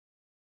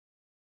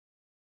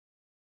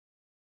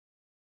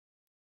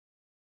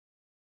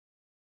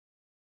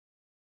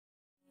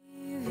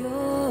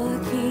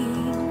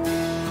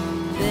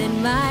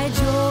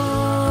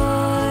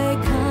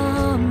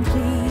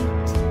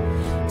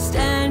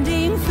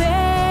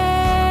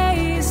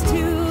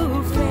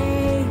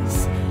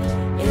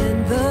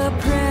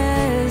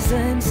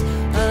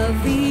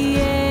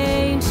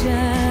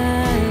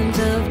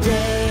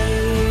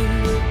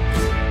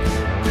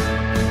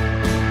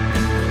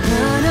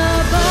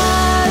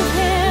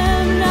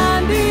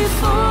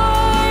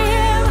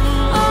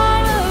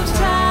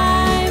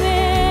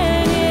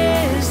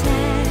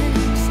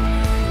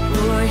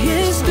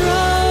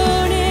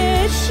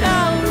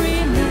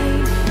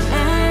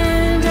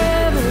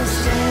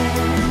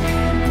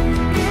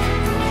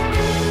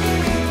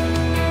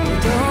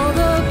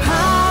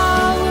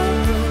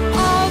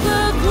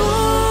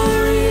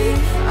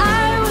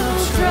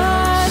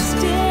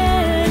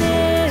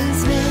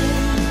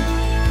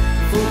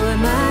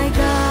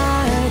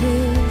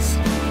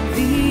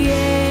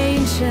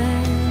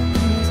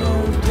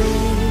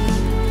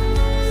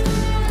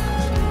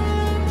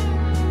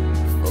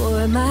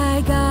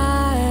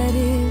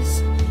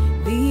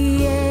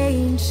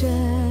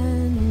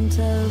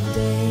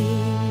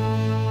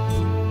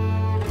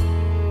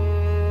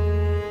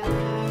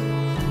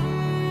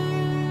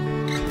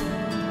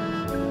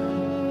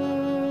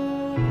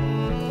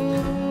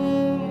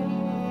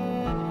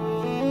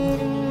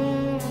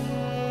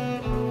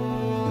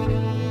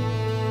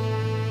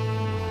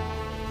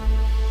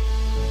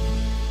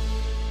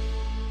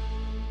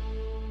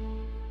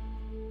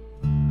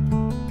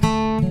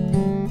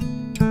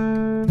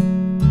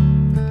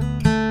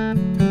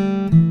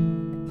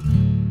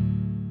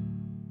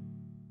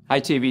Hi,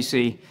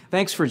 TVC.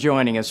 Thanks for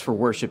joining us for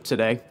worship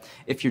today.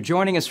 If you're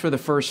joining us for the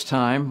first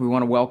time, we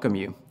want to welcome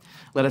you.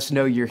 Let us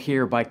know you're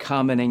here by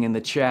commenting in the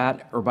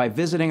chat or by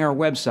visiting our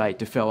website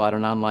to fill out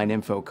an online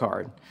info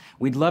card.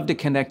 We'd love to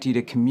connect you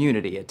to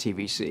community at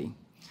TVC.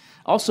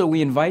 Also,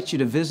 we invite you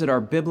to visit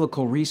our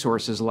Biblical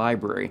Resources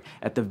Library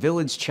at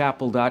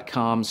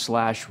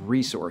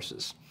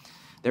thevillagechapel.com/resources.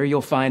 There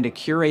you'll find a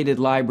curated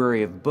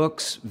library of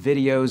books,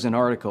 videos, and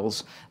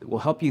articles that will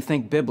help you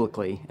think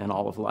biblically in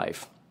all of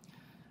life.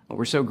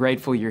 We're so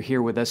grateful you're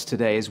here with us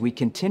today as we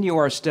continue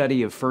our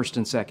study of 1st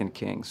and 2nd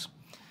Kings.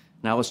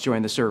 Now let's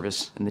join the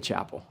service in the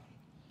chapel.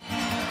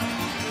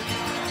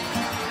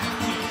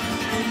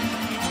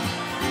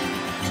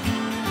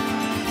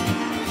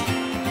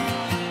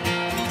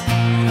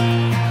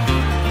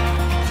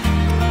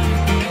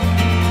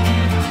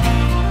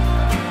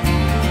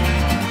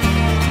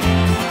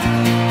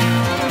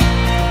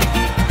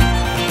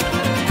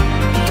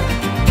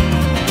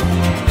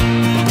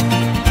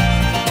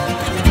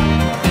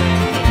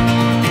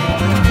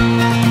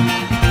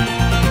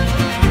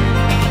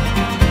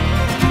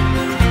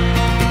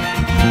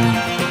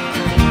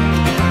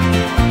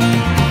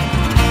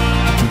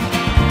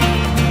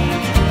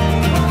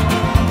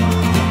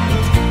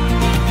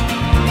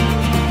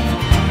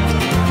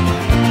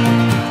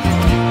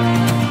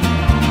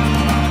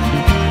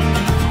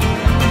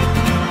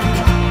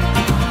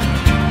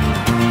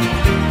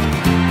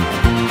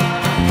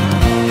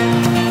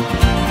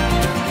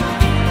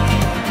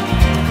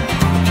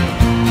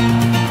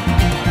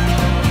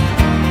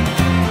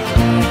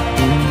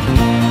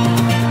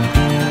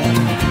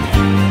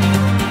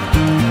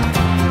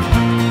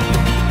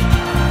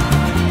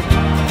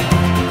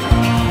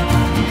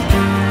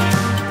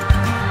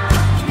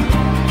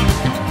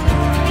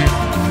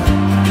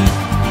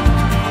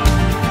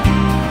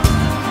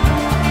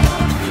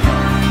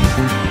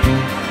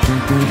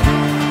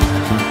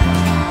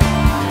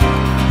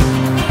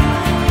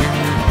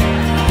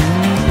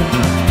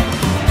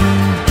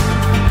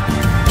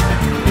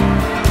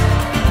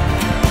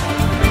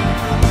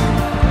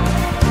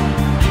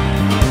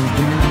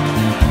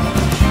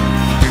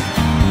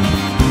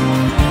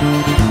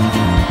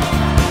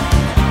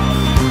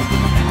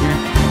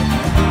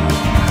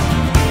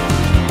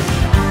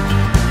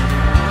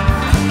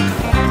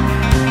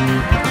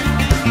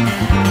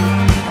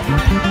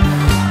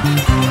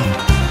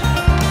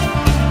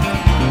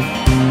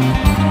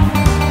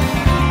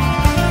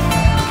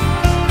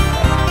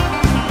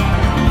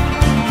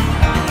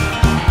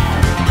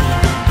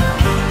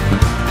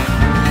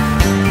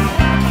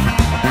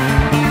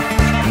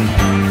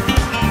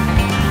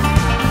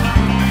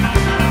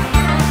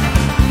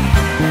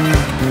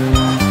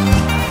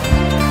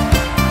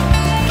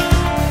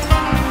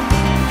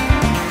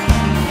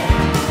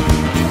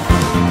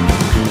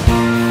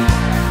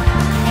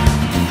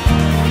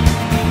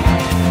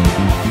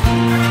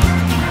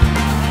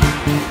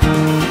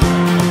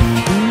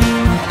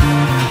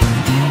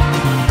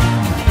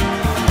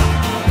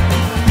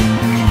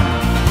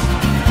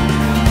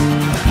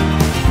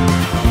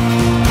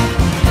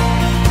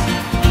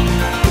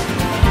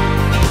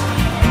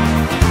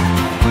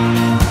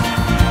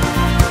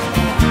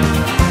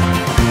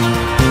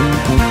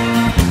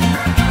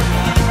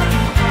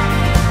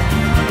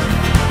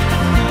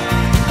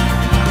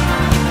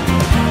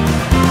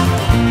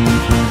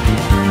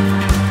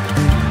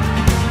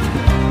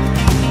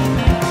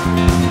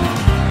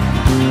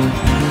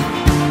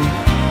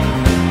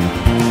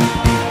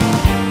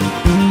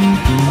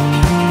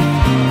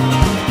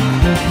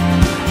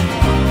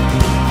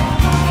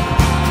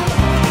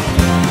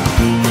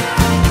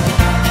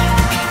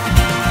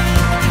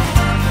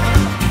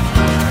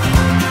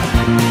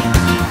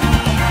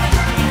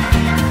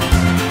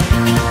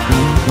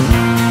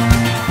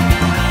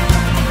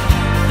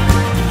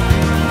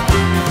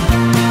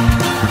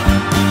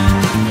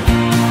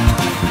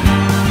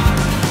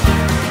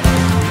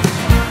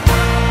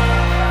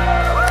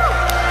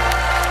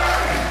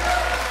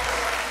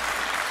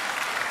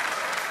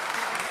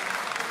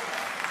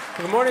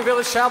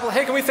 Village Chapel.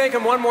 Hey, can we thank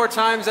them one more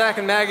time, Zach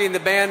and Maggie and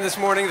the band this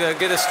morning to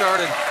get us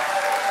started?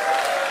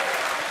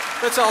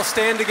 Let's all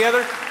stand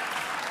together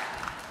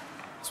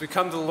as we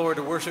come to the Lord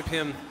to worship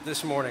Him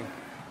this morning.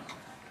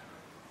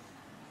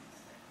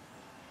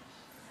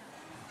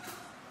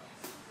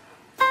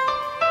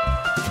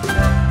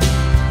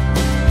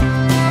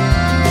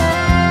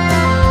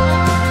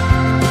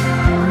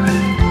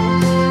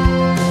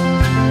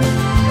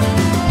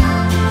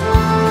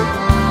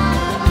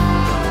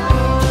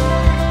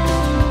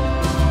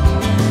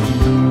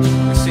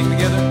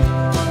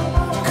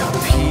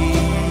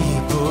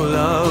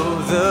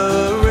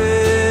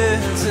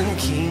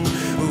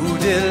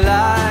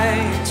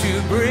 Delight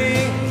to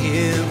bring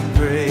Him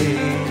praise.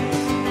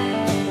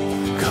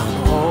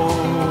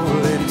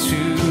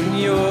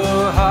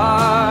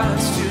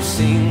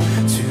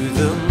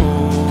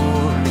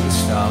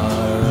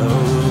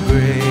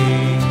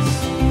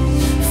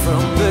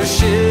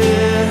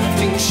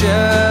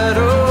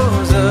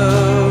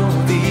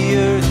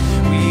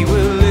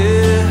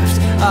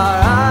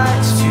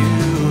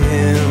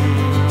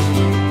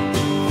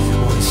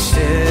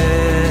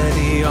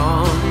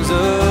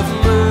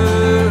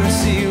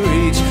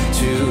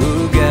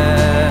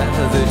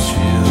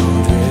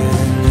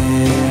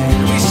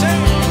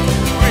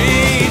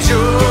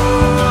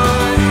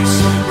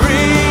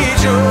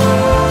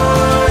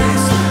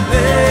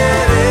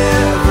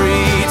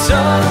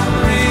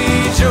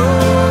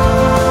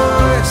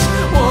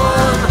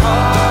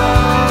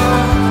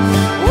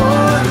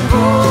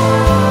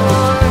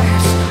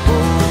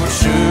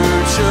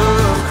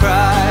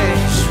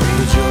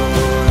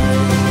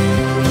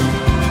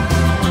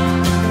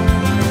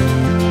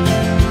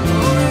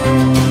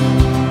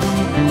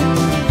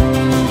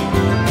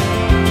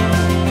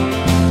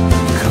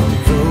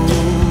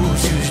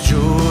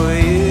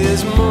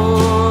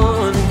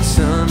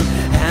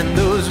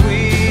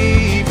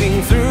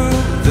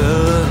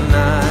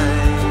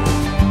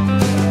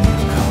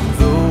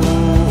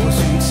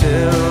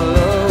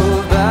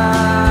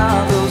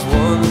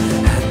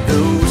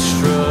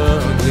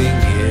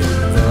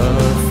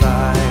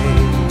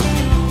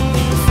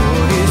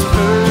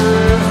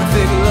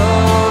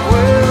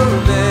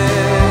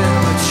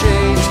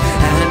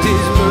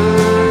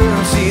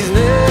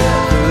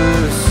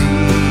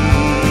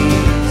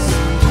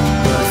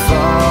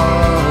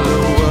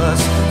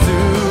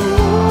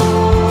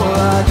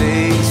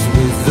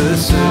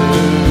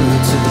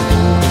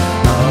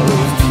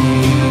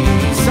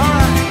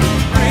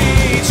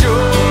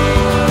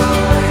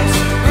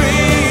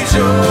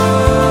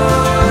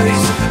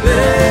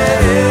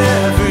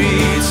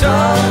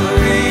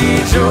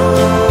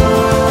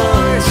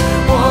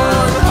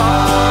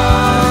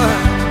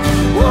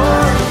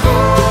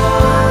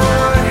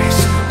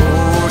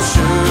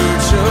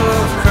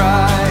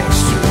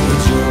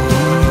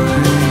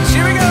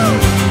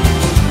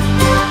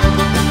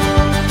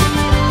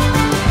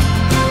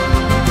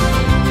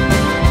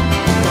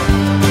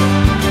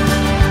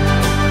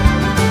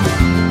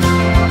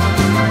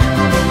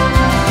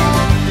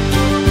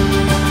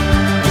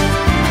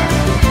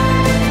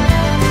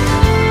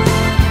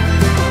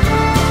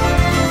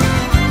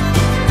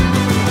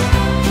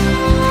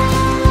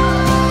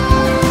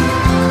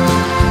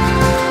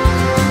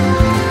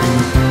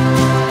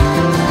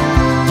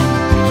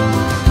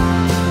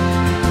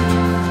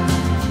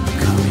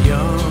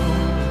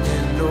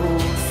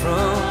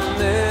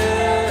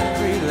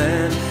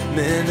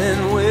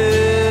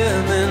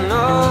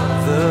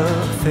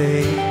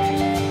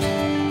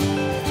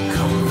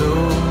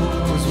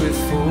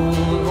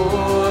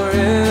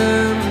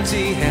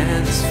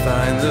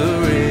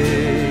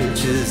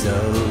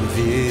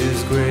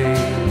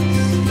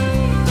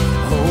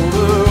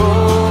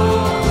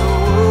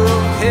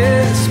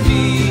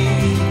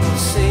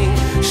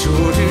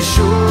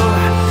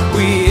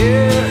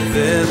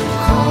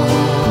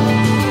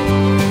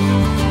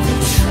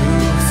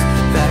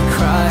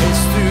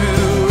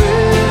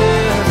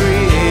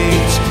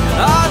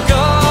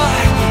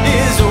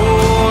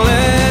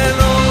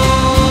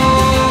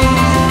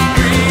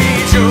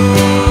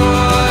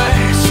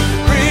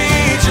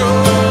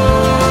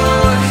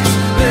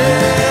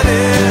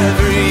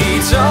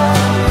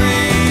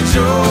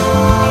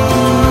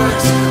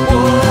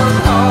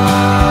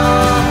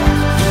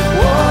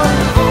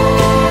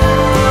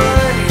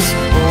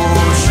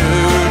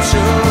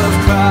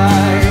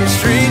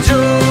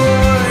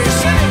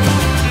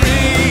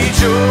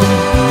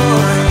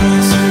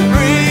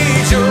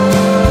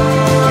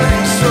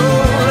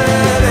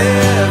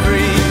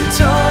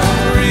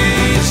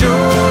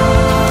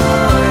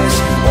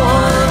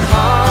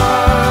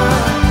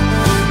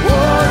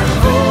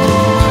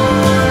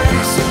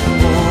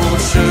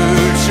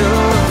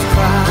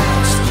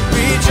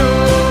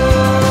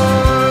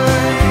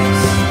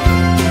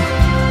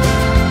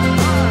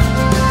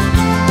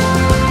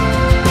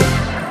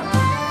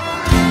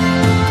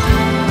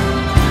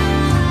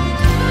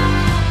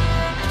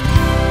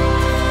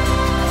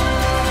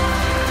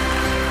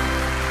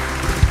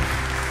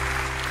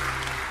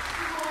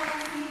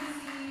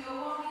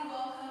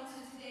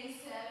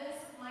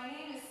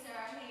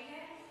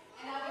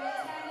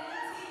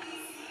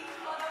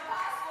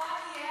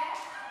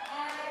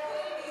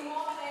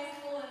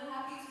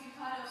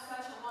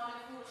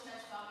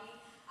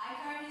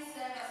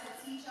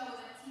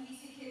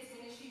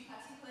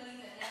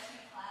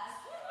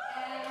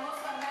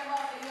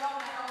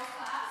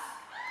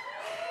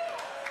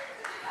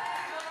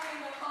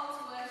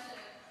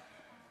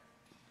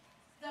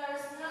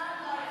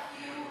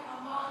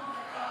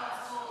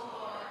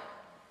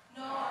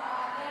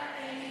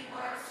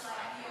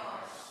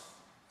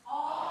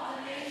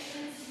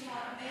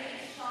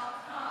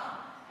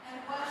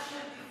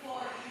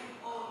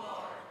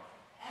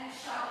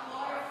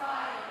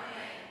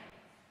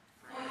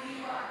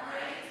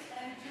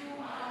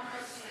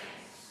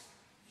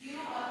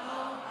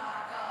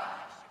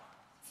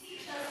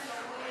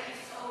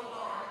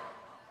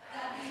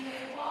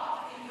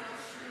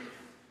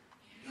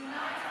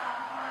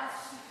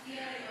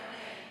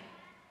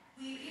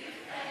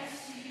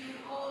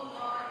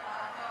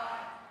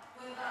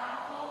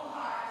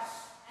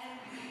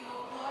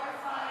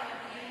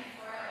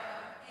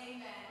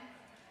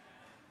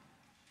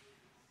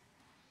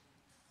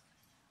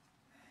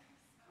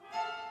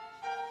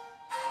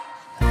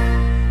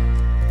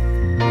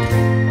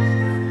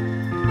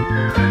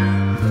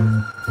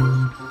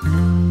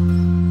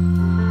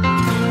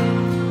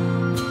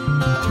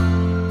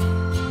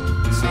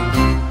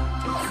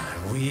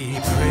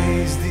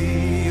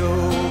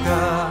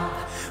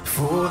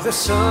 the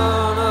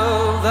Son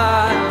of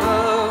thy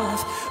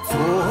love,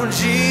 for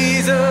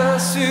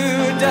Jesus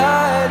who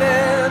died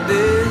and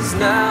is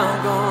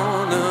now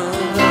gone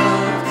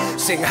above.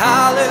 Sing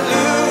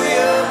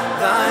hallelujah,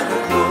 thine the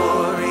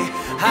glory,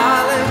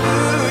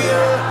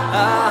 hallelujah,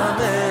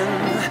 amen.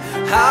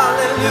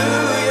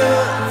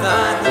 Hallelujah,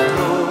 thine the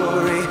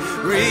glory,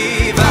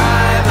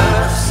 revive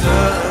us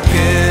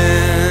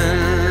again.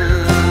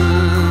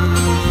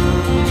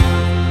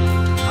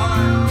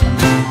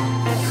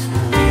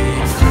 We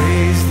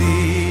praise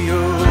thee, O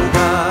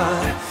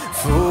God,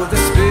 for the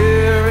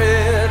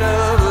Spirit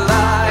of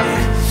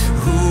light,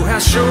 who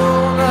has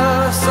shown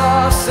us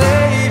our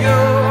Savior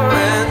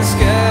and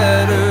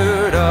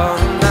scattered our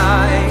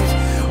night.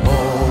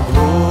 All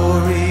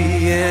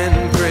glory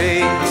and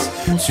praise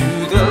to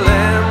the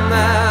Lamb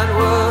that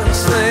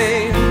was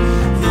slain,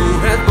 who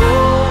had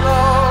borne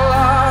all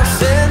our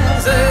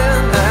sins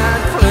and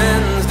had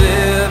cleansed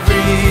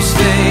every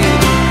stain.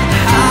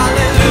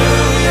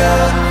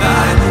 Hallelujah,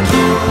 thine the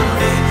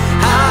glory,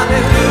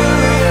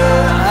 hallelujah,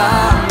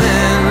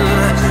 amen.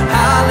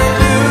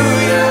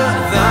 Hallelujah,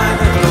 thine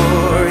the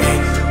glory,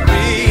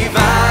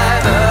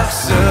 revive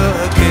us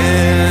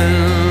again.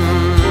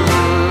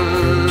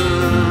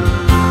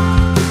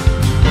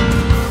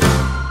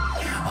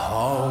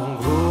 All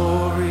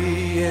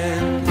glory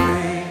and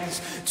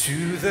praise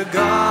to the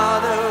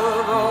God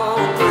of all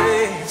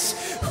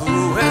grace,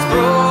 who has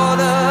brought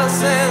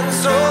us and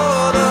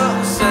sought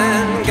us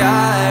and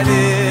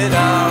guided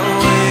our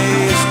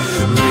ways.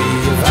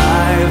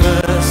 Revive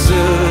us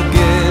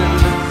again,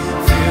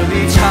 fill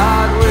each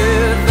heart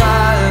with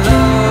thy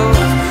love.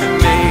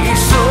 May each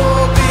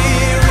soul be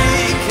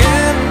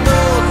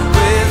rekindled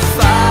with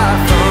fire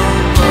from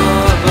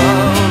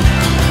above.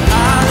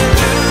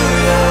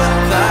 Hallelujah,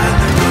 thine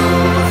the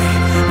glory,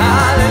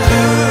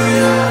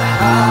 hallelujah,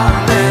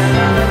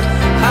 amen.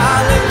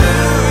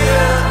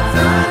 Hallelujah,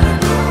 thine the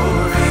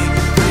glory,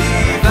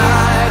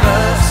 revive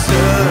us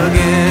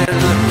again.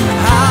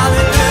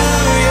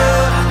 Hallelujah,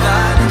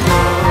 thine the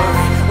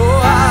glory, oh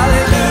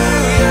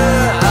hallelujah,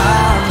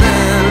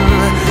 amen.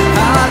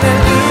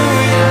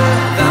 Hallelujah,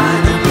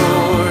 thine the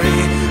glory,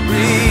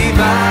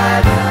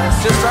 revive us.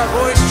 Just our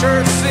voice,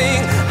 church,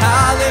 sing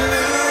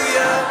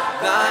hallelujah,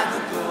 thine the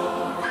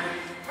glory,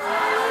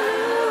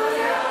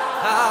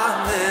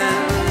 amen.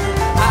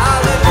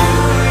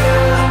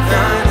 Hallelujah,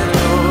 thine the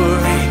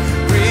glory,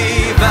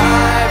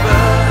 revive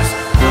us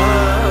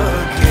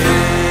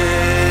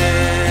again.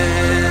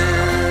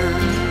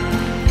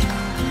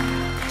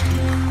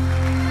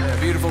 A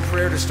beautiful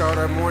prayer to start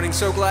our morning.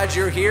 So glad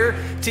you're here.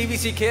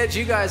 TVC kids,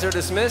 you guys are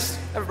dismissed.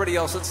 Everybody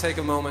else, let's take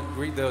a moment,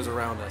 greet those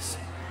around us.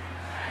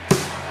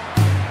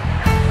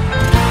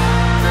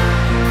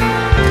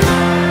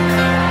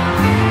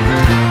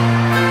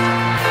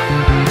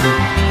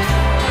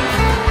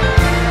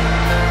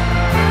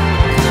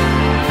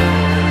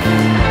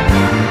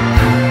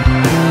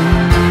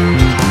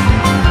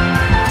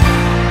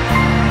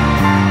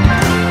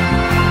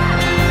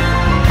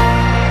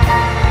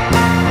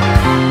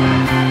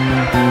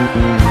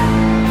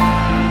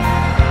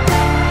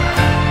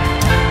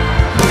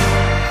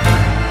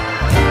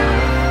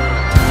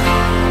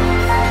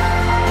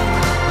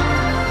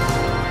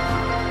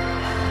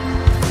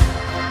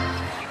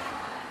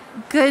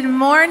 Good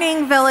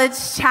morning,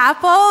 Village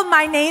Chapel.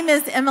 My name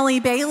is Emily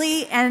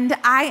Bailey, and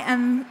I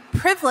am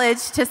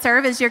privileged to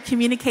serve as your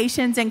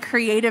communications and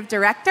creative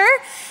director.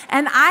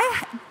 And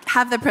I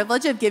have the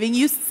privilege of giving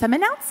you some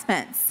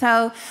announcements.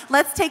 So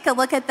let's take a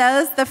look at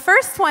those. The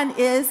first one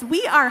is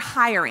we are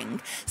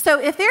hiring. So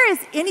if there is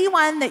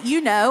anyone that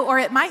you know, or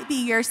it might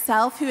be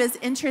yourself, who is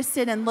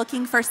interested in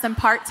looking for some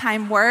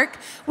part-time work,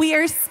 we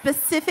are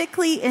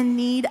specifically in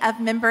need of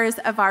members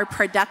of our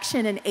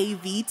production and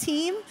AV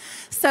team.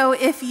 So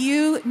if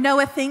you know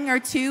a thing or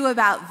two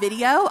about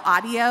video,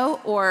 audio,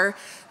 or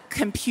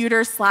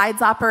computer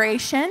slides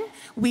operation,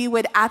 we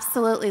would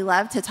absolutely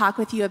love to talk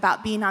with you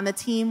about being on the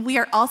team. We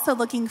are also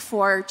looking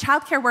for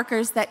childcare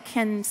workers that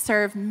can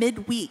serve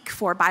midweek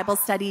for Bible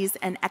studies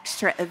and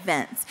extra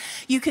events.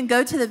 You can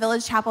go to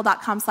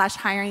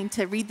thevillagechapel.com/hiring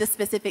to read the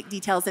specific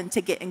details and to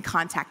get in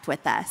contact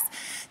with us.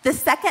 The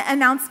second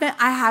announcement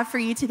I have for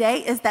you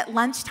today is that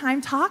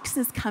Lunchtime Talks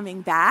is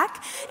coming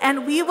back,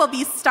 and we will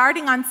be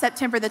starting on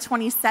September the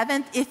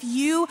 27th. If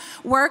you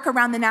work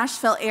around the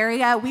Nashville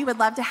area, we would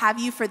love to have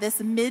you for this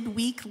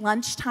midweek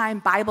lunchtime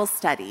Bible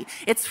study.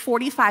 It's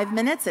 45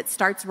 minutes. It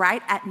starts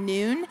right at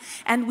noon,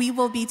 and we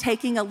will be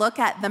taking a look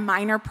at the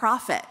minor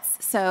prophets.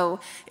 So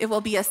it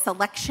will be a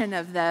selection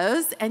of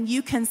those, and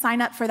you can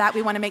sign up for that.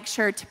 We want to make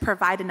sure to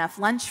provide enough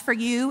lunch for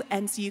you,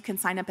 and so you can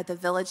sign up at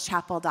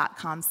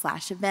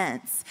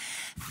thevillagechapel.com/events.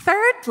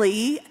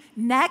 Thirdly,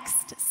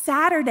 Next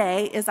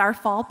Saturday is our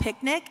fall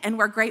picnic, and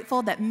we're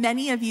grateful that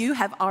many of you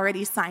have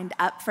already signed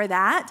up for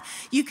that.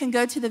 You can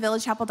go to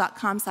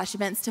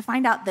thevillagechapel.com/events to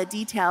find out the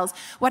details.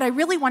 What I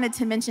really wanted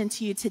to mention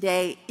to you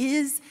today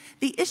is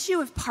the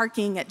issue of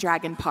parking at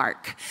Dragon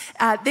Park.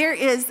 There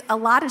is a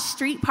lot of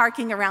street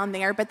parking around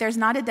there, but there's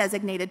not a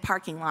designated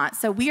parking lot.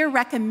 So we are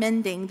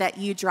recommending that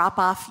you drop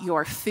off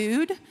your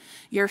food,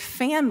 your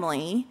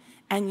family,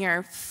 and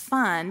your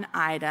fun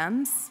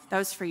items,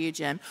 those for you,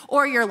 Jim,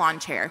 or your lawn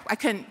chair. I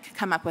couldn't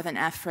come up with an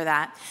F for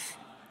that.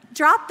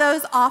 Drop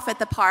those off at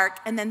the park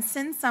and then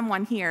send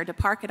someone here to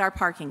park at our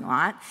parking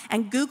lot.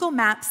 And Google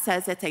Maps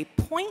says it's a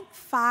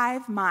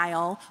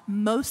 0.5-mile,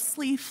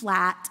 mostly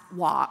flat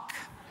walk.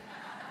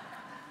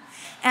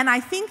 And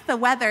I think the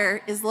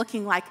weather is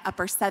looking like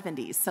upper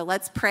 70s, so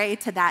let's pray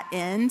to that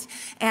end.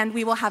 And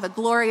we will have a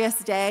glorious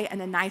day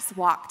and a nice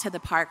walk to the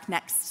park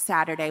next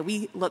Saturday.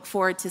 We look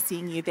forward to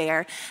seeing you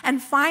there.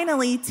 And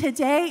finally,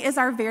 today is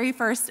our very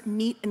first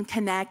Meet and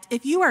Connect.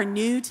 If you are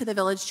new to the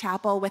Village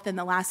Chapel within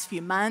the last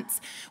few months,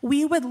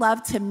 we would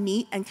love to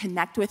meet and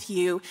connect with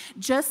you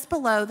just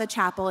below the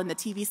chapel in the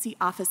TVC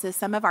offices.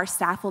 Some of our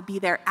staff will be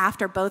there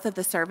after both of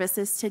the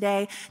services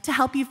today to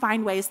help you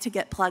find ways to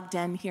get plugged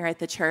in here at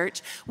the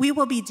church. We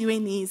will be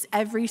doing these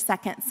every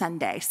second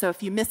Sunday. So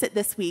if you miss it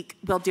this week,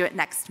 we'll do it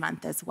next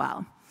month as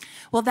well.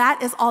 Well,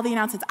 that is all the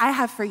announcements I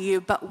have for you,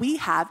 but we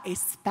have a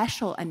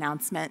special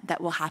announcement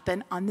that will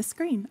happen on the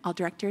screen. I'll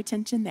direct your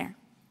attention there.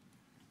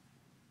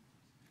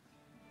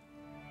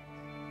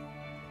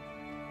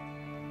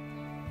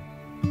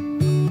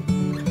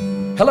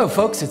 Hello,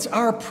 folks. It's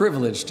our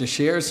privilege to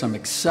share some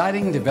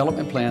exciting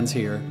development plans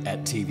here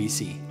at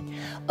TVC.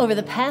 Over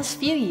the past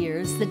few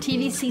years, the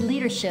TVC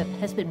leadership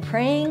has been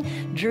praying,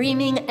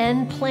 dreaming,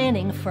 and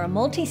planning for a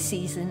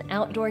multi-season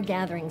outdoor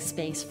gathering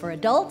space for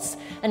adults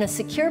and a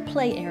secure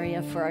play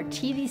area for our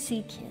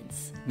TVC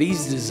kids.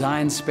 These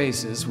design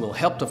spaces will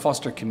help to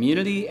foster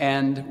community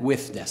and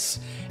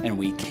witness, and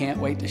we can't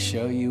wait to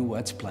show you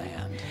what's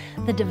planned.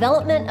 The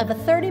development of a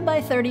 30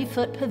 by 30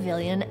 foot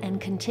pavilion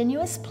and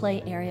continuous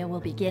play area will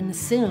begin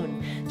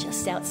soon,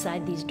 just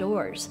outside these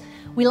doors.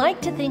 We like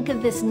to think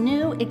of this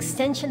new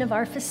extension of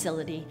our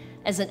facility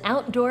as an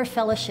outdoor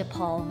fellowship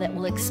hall that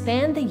will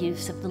expand the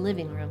use of the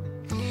living room.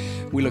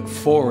 We look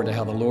forward to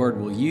how the Lord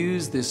will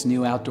use this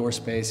new outdoor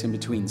space in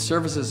between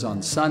services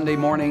on Sunday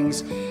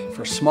mornings,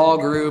 for small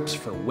groups,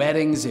 for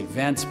weddings,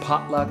 events,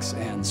 potlucks,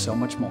 and so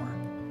much more.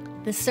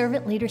 The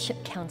Servant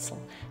Leadership Council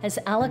has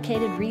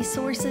allocated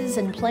resources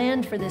and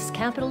planned for this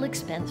capital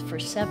expense for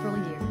several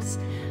years.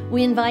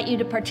 We invite you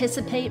to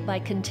participate by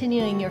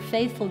continuing your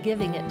faithful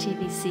giving at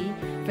TVC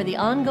for the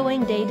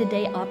ongoing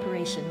day-to-day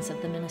operations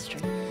of the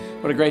ministry.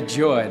 What a great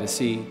joy to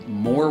see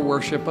more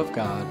worship of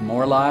God,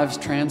 more lives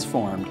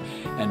transformed,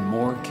 and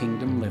more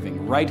kingdom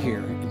living right here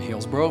in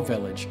Hillsboro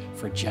Village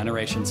for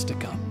generations to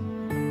come.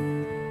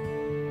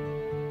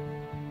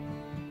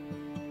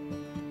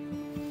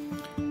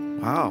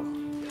 Wow.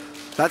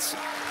 That's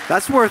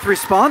worth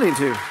responding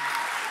to.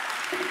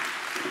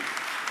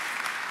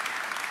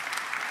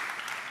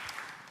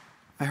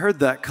 I heard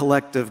that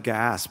collective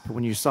gasp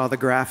when you saw the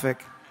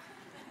graphic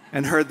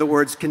and heard the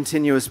words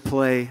continuous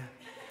play.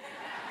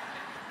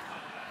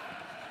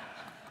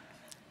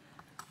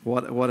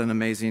 What an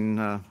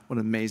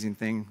amazing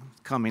thing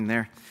coming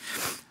there.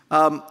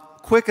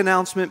 Quick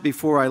announcement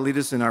before I lead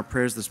us in our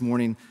prayers this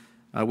morning.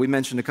 We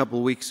mentioned a couple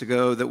of weeks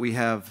ago that we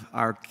have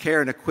our Care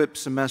and Equip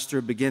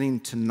semester beginning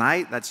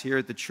tonight. That's here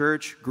at the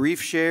church.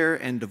 Grief share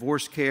and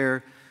divorce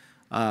care.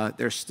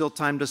 There's still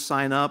time to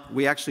sign up.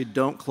 We actually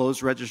don't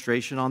close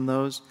registration on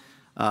those.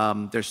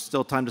 There's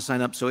still time to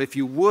sign up. So if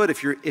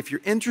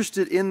you're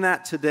interested in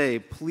that today,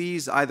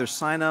 please either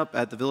sign up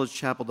at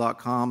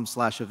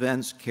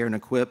thevillagechapel.com/events, Care and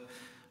Equip.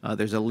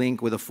 There's a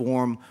link with a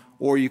form,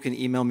 or you can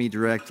email me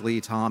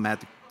directly, Tom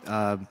at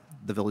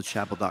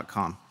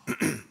thevillagechapel.com.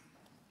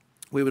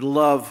 We would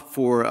love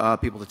for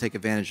people to take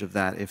advantage of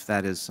that if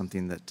that is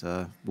something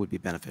that would be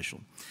beneficial.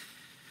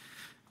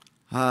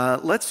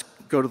 Let's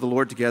go to the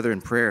Lord together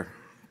in prayer.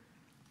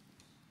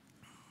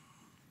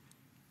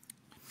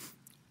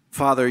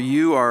 Father,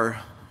 you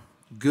are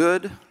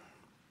good,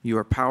 you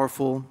are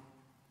powerful.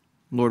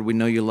 Lord, we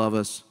know you love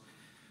us,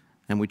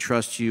 and we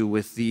trust you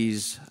with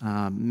these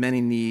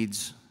many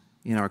needs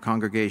in our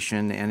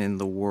congregation and in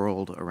the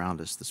world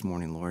around us this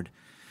morning, Lord.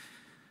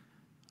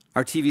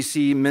 Our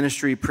TVC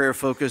ministry prayer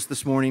focus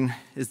this morning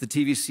is the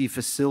TVC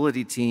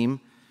facility team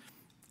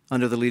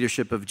under the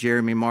leadership of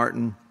Jeremy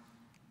Martin.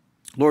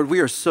 Lord, we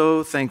are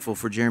so thankful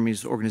for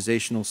Jeremy's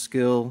organizational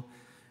skill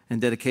and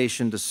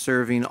dedication to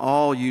serving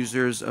all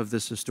users of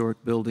this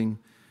historic building.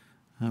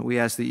 We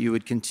ask that you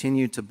would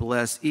continue to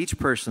bless each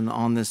person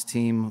on this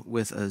team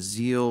with a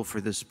zeal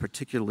for this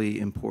particularly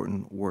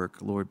important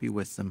work. Lord, be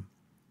with them.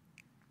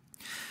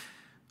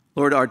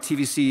 Lord, our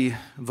TVC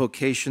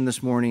vocation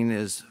this morning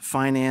is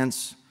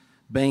finance,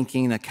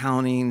 banking,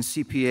 accounting,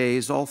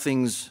 CPAs, all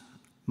things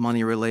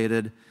money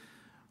related.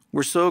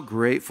 We're so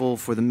grateful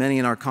for the many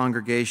in our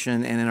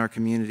congregation and in our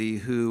community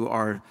who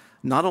are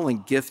not only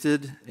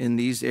gifted in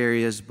these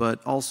areas,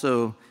 but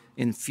also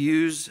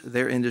infuse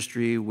their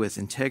industry with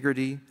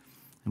integrity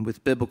and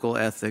with biblical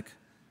ethic.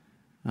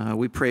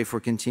 We pray for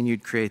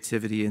continued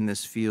creativity in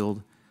this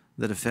field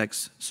that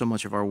affects so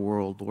much of our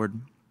world, Lord.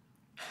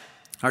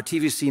 Our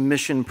TVC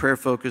mission prayer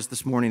focus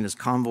this morning is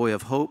Convoy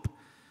of Hope.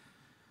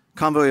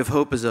 Convoy of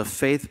Hope is a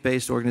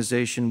faith-based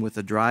organization with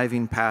a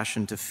driving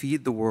passion to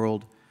feed the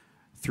world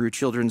through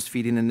children's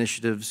feeding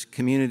initiatives,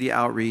 community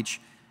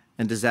outreach,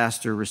 and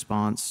disaster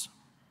response.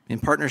 In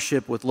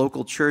partnership with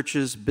local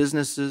churches,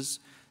 businesses,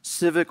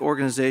 civic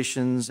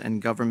organizations,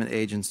 and government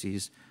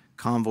agencies,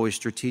 Convoy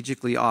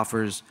strategically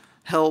offers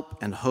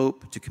help and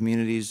hope to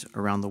communities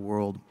around the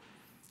world.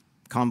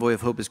 Convoy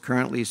of Hope is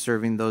currently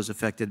serving those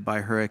affected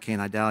by Hurricane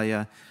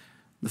Idalia,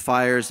 the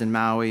fires in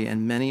Maui,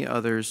 and many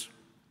others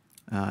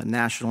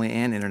nationally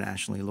and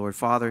internationally. Lord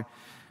Father,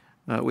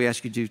 we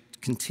ask you to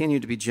continue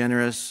to be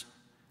generous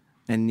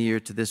and near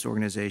to this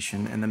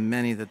organization and the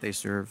many that they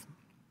serve.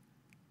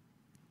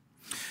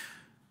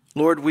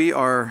 Lord, we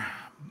are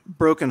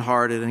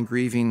brokenhearted and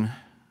grieving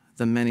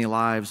the many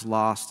lives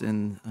lost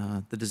in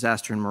the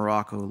disaster in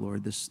Morocco,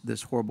 Lord,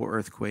 this horrible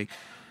earthquake.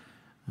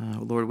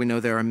 Lord, we know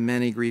there are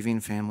many grieving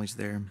families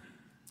there.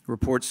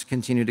 Reports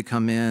continue to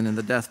come in, and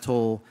the death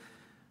toll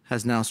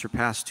has now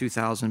surpassed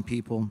 2,000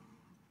 people.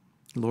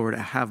 Lord,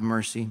 have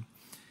mercy.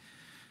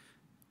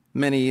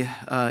 Many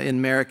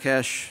in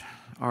Marrakesh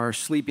are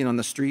sleeping on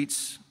the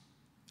streets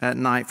at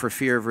night for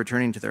fear of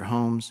returning to their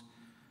homes.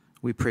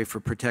 We pray for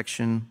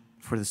protection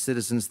for the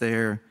citizens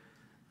there,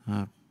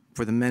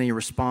 for the many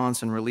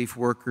response and relief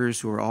workers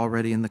who are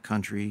already in the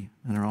country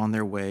and are on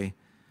their way.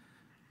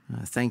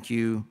 Thank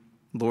you,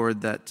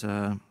 Lord, that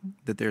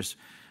there's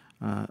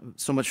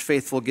so much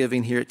faithful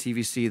giving here at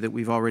TVC that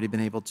we've already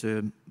been able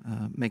to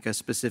make a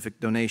specific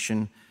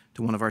donation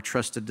to one of our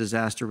trusted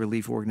disaster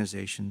relief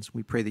organizations.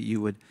 We pray that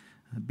you would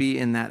be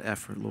in that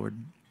effort, Lord.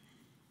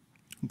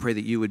 We pray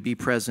that you would be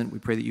present. We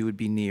pray that you would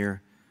be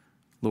near.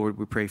 Lord,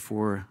 we pray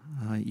for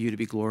you to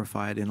be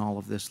glorified in all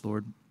of this,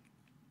 Lord.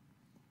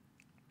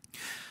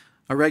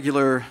 A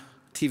regular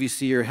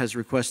TVCer has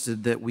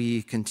requested that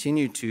we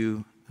continue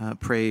to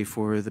pray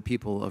for the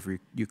people of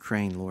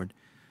Ukraine, Lord.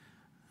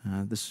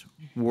 This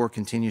war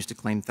continues to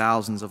claim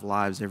thousands of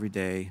lives every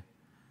day.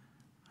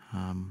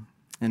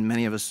 And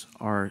many of us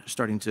are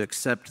starting to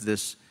accept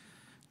this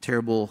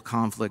terrible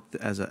conflict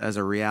as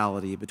a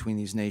reality between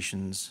these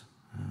nations.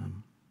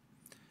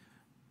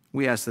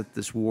 We ask that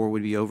this war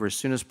would be over as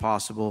soon as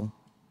possible.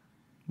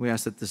 We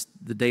ask that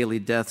the daily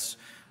deaths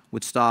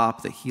would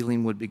stop, that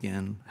healing would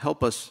begin.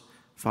 Help us,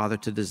 Father,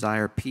 to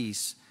desire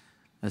peace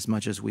as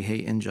much as we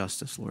hate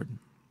injustice, Lord.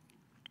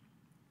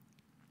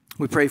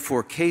 We pray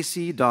for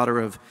Casey, daughter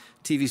of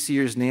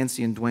TVCers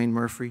Nancy and Dwayne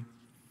Murphy.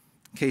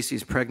 Casey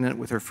is pregnant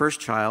with her first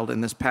child,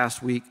 and this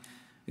past week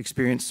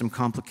experienced some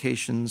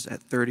complications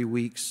at 30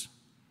 weeks.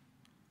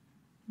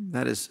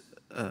 That is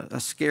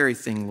a scary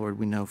thing, Lord,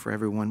 we know, for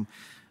everyone.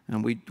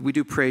 And we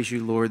do praise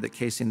you, Lord, that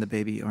Casey and the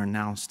baby are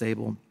now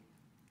stable.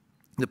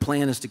 The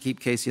plan is to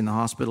keep Casey in the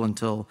hospital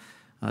until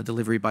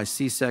delivery by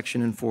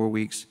C-section in 4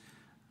 weeks.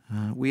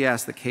 We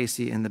ask that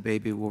Casey and the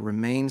baby will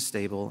remain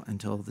stable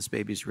until this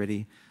baby's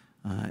ready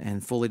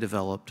and fully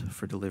developed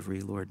for delivery,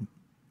 Lord.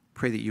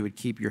 Pray that you would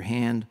keep your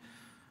hand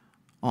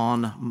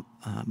on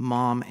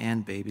mom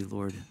and baby,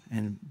 Lord,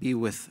 and be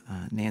with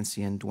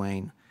Nancy and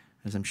Dwayne,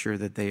 as I'm sure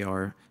that they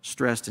are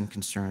stressed and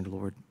concerned,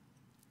 Lord.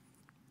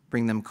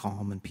 Bring them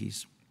calm and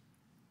peace.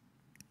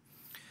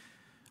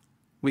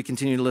 We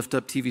continue to lift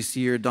up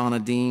TVCer Donna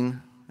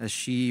Dean as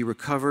she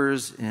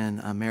recovers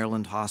in a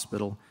Maryland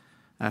hospital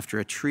after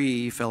a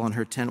tree fell on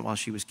her tent while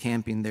she was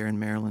camping there in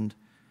Maryland.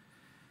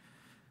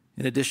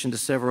 In addition to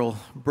several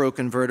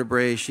broken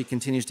vertebrae, she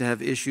continues to have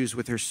issues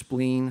with her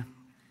spleen.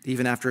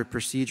 Even after a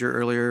procedure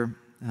earlier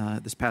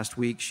this past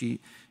week, she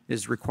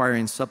is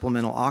requiring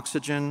supplemental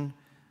oxygen.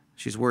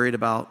 She's worried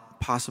about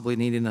possibly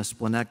needing a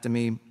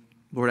splenectomy.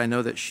 Lord, I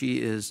know that she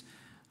is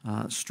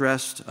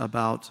stressed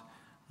about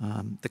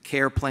the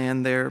care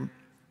plan there.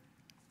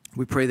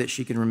 We pray that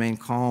she can remain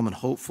calm and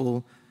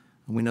hopeful.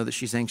 We know that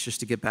she's anxious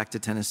to get back to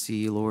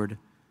Tennessee, Lord.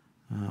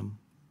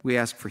 We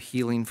ask for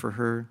healing for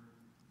her.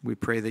 We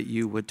pray that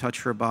you would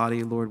touch her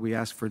body, Lord. We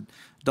ask for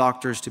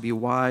doctors to be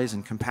wise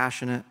and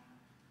compassionate.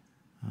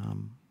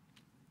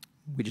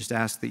 We just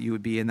ask that you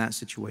would be in that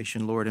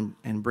situation, Lord,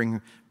 and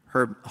bring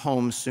her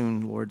home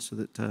soon, Lord, so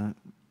that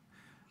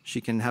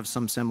she can have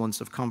some semblance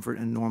of comfort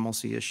and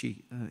normalcy as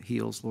she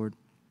heals, Lord.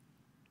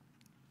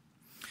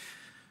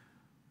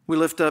 We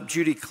lift up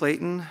Judy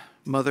Clayton,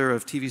 mother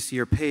of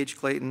TVCer Paige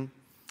Clayton.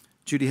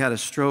 Judy had a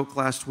stroke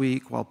last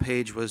week while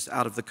Paige was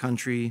out of the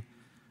country.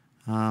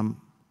 I'm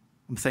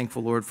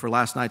thankful, Lord, for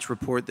last night's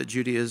report that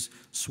Judy is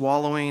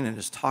swallowing and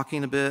is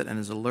talking a bit and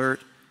is alert.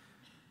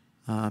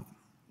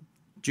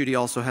 Judy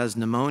also has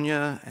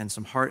pneumonia and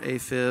some heart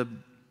AFib.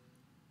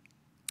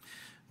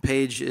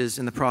 Paige is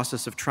in the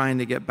process of trying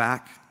to get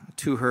back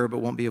to her, but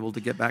won't be able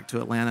to get back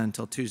to Atlanta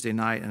until Tuesday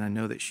night, and I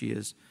know that she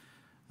is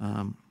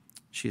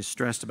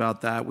stressed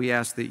about that. We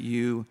ask that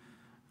you,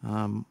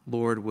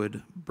 Lord,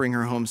 would bring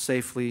her home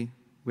safely.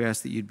 We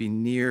ask that you'd be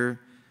near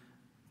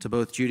to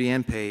both Judy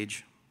and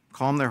Paige.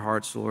 Calm their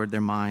hearts, Lord,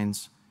 their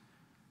minds.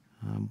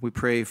 We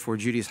pray for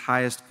Judy's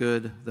highest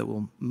good that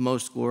will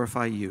most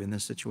glorify you in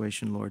this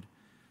situation, Lord.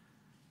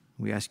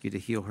 We ask you to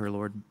heal her,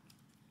 Lord.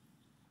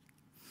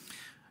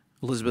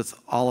 Elizabeth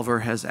Oliver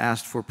has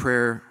asked for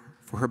prayer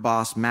for her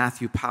boss,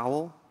 Matthew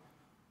Powell,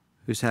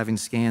 who's having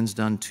scans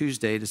done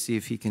Tuesday to see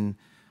if he can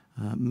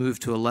move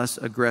to a less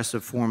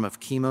aggressive form of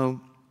chemo.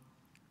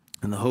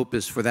 And the hope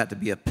is for that to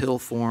be a pill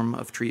form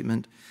of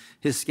treatment.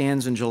 His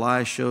scans in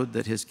July showed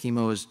that his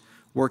chemo is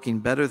working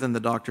better than the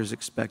doctors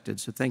expected.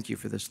 So thank you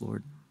for this,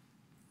 Lord.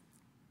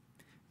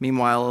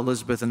 Meanwhile,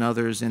 Elizabeth and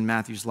others in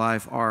Matthew's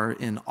life are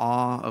in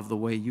awe of the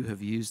way you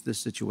have used this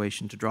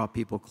situation to draw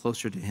people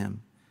closer to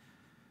him.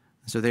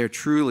 So they are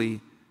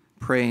truly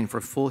praying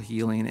for full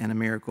healing and a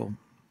miracle.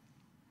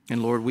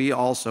 And Lord, we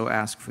also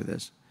ask for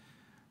this.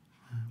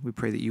 We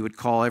pray that you would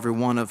call every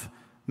one of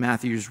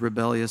Matthew's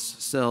rebellious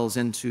cells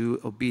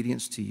into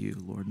obedience to you,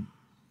 Lord.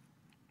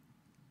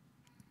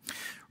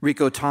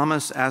 Rico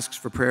Thomas asks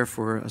for prayer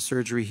for a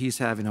surgery he's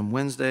having on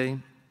Wednesday.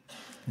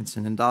 It's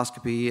an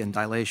endoscopy and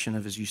dilation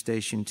of his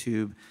eustachian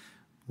tube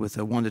with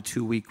a 1 to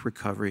 2 week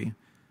recovery.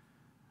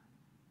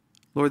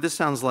 Lord, this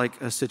sounds like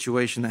a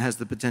situation that has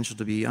the potential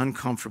to be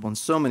uncomfortable in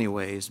so many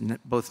ways,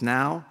 both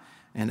now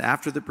and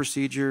after the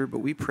procedure, but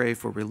we pray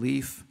for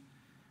relief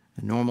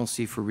and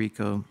normalcy for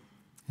Rico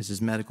as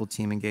his medical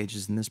team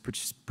engages in this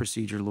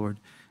procedure, Lord.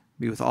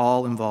 Be with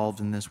all involved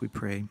in this, we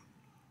pray.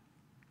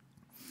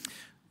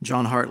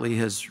 John Hartley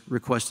has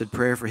requested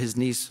prayer for his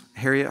niece,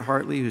 Harriet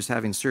Hartley, who's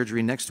having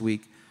surgery next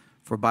week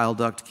for bile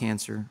duct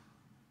cancer,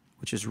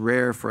 which is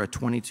rare for a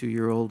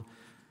 22-year-old.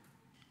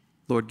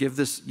 Lord, give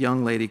this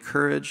young lady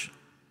courage.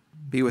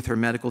 Be with her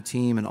medical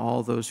team and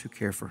all those who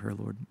care for her,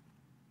 Lord.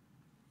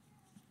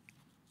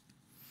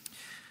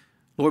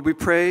 Lord, we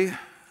pray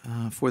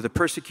for the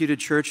persecuted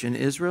church in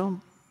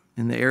Israel,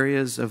 in the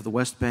areas of the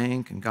West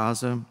Bank and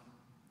Gaza.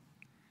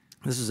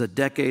 This is a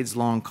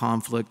decades-long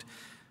conflict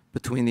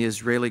between the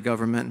Israeli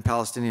government and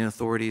Palestinian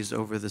authorities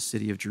over the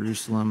city of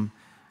Jerusalem,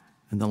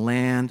 and the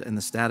land and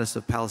the status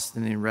of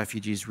Palestinian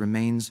refugees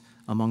remains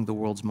among the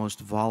world's most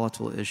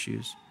volatile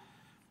issues.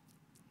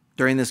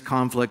 During this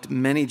conflict,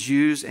 many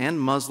Jews and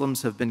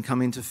Muslims have been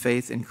coming to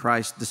faith in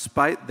Christ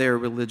despite their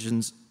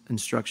religion's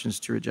instructions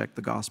to reject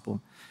the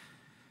gospel.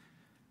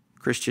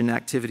 Christian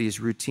activity is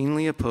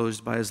routinely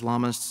opposed by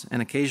Islamists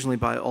and occasionally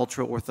by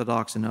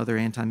ultra-Orthodox and other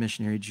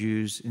anti-missionary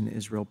Jews in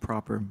Israel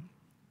proper.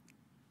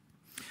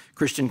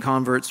 Christian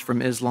converts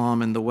from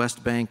Islam in the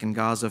West Bank and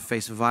Gaza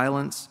face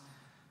violence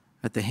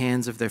at the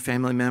hands of their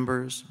family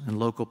members and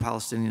local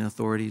Palestinian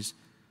authorities.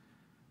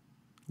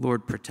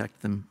 Lord,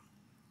 protect them.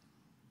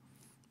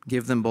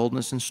 Give them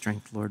boldness and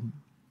strength, Lord.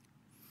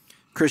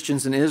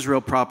 Christians in Israel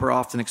proper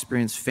often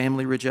experience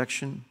family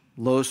rejection,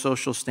 low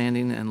social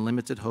standing, and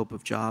limited hope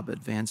of job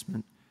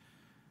advancement.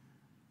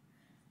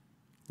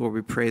 Lord,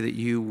 we pray that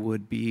you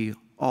would be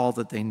all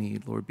that they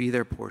need. Lord, be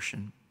their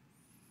portion.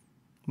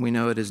 We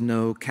know it is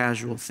no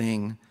casual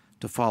thing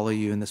to follow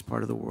you in this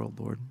part of the world,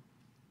 Lord.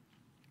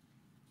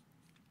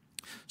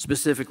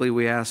 Specifically,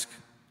 we ask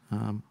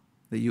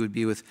that you would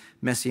be with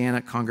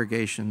Messianic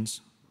congregations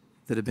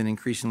that have been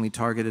increasingly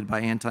targeted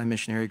by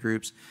anti-missionary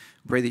groups.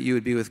 We pray that you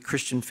would be with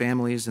Christian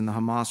families in the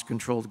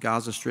Hamas-controlled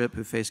Gaza Strip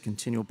who face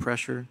continual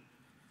pressure.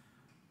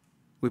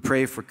 We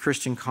pray for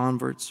Christian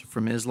converts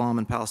from Islam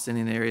and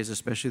Palestinian areas,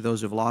 especially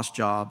those who have lost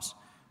jobs.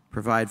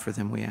 Provide for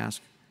them, we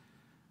ask.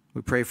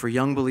 We pray for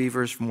young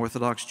believers from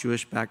Orthodox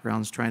Jewish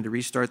backgrounds trying to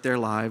restart their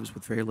lives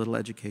with very little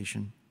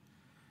education.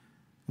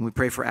 And we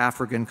pray for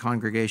African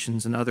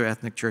congregations and other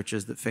ethnic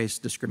churches that face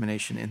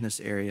discrimination in this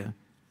area.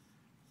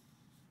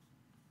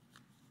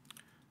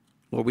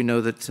 Lord, we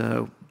know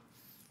that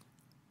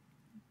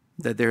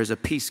there is a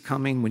peace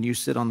coming when you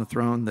sit on the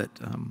throne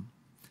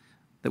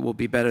that will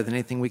be better than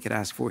anything we could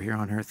ask for here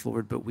on earth,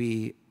 Lord. But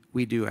we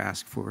do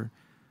ask for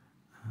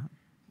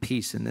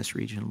peace in this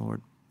region,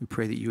 Lord. We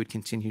pray that you would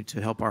continue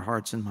to help our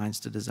hearts and minds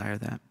to desire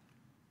that.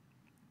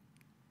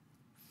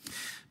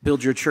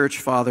 Build your church,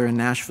 Father, in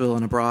Nashville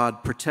and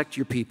abroad. Protect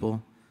your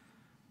people.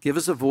 Give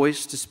us a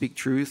voice to speak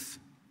truth,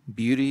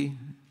 beauty,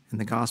 and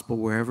the gospel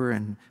wherever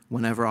and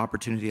whenever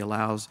opportunity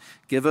allows.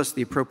 Give us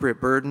the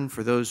appropriate burden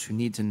for those who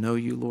need to know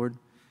you, Lord,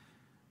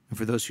 and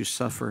for those who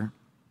suffer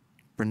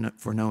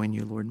for knowing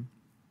you, Lord.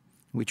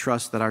 We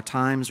trust that our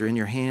times are in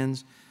your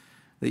hands,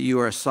 that you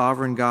are a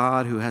sovereign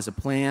God who has a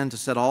plan to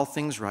set all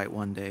things right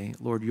one day.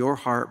 Lord, your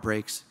heart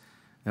breaks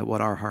at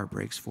what our heart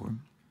breaks for.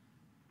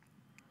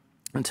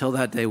 Until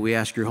that day, we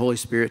ask your Holy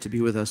Spirit to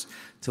be with us,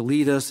 to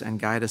lead us and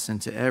guide us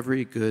into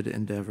every good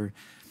endeavor.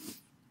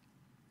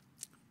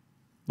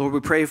 Lord,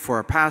 we pray for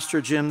our pastor,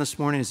 Jim, this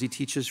morning as he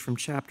teaches from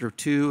chapter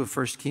 2 of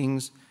 1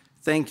 Kings.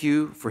 Thank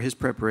you for his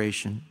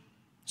preparation.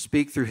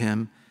 Speak through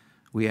him,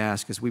 we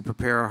ask, as we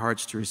prepare our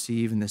hearts to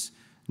receive in this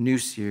new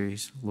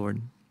series,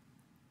 Lord.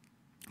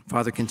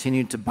 Father,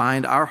 continue to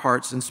bind our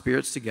hearts and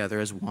spirits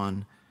together as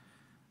one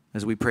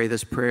as we pray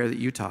this prayer that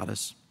you taught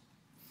us.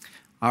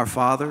 Our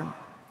Father,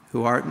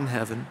 who art in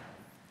heaven,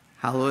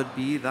 hallowed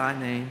be thy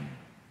name.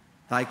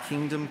 Thy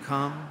kingdom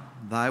come,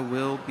 thy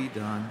will be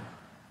done,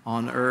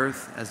 on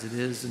earth as it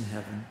is in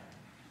heaven.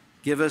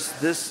 Give us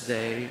this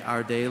day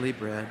our daily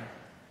bread,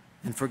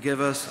 and forgive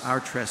us our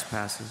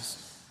trespasses,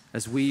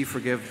 as we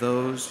forgive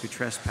those who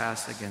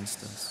trespass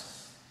against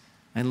us.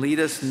 And lead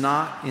us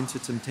not into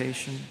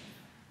temptation,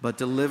 but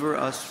deliver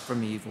us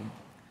from evil.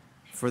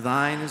 For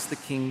thine is the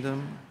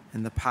kingdom,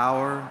 and the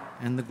power,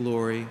 and the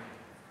glory,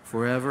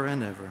 forever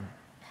and ever.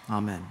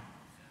 Amen.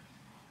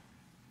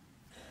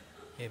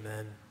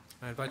 Amen.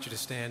 I invite you to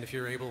stand if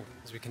you're able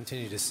as we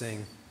continue to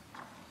sing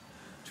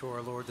to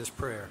our Lord this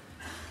prayer.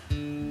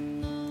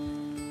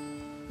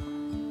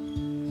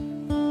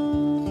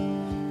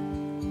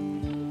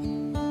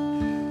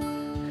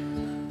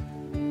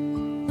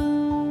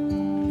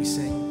 We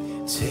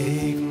sing,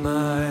 take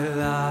my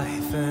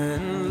life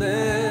and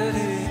let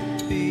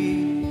it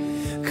be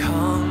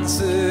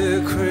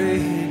consecrated,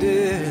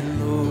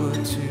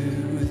 Lord,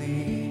 to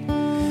thee.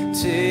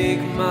 Take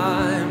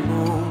my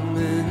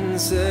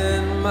moments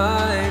and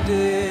my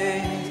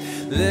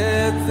days,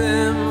 let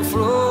them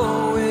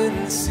flow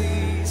in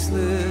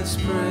ceaseless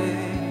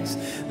praise.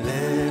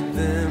 Let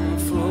them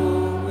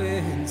flow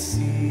in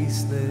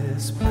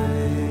ceaseless praise.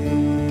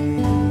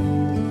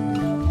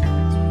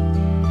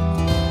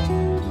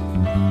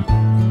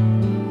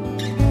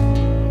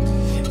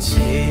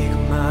 Take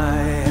my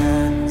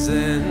hands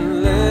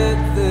and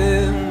let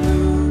them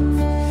move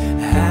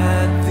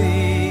at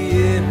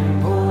the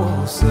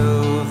impulse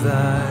of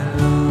thy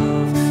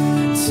love.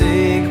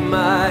 Take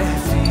my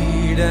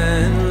feet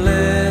and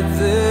let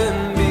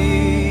them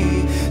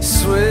be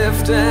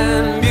swift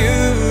and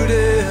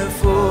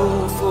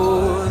beautiful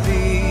for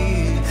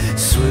thee,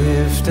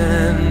 swift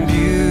and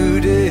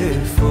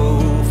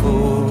beautiful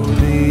for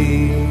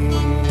thee.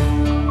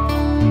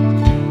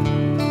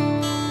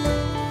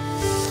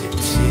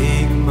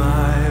 Take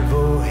my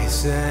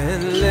voice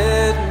and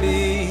let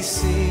me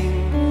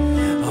sing,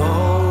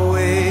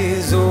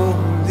 always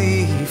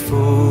only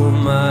for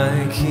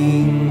my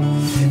King.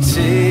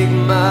 Take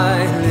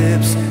my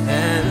lips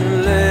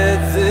and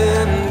let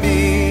them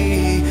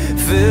be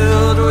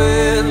filled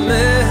with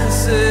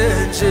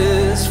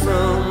messages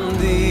from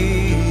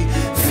thee,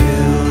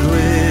 filled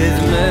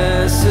with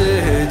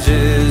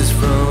messages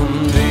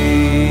from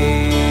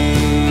thee.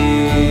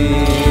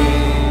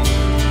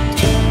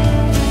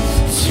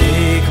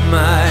 Take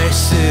my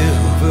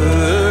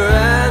silver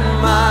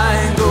and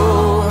my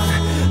gold,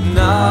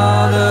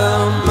 not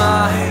a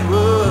mite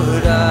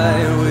would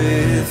I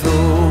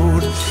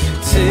withhold.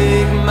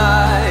 Take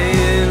my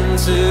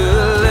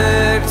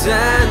intellect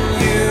and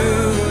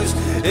use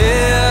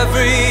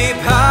every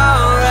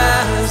power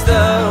as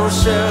thou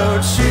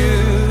shalt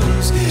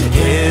choose,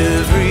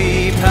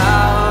 every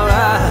power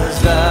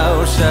as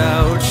thou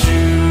shalt choose.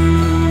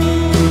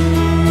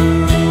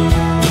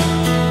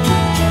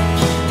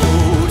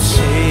 Oh,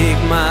 take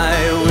my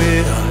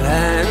will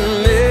and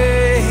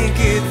make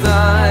it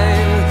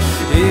thine,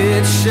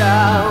 it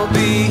shall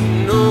be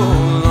no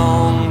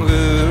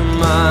longer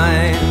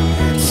mine.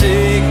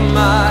 Take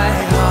my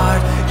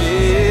heart,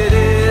 it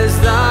is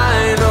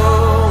thine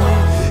own,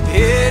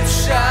 it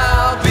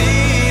shall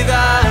be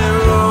thy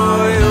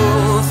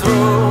royal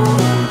throne,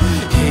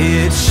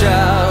 it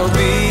shall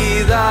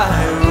be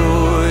thy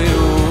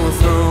royal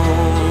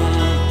throne.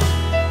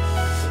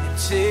 And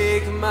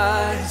take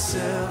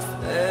myself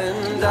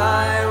and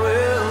I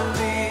will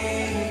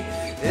be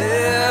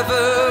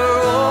ever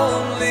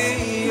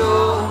only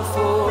all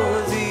for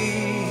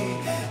thee,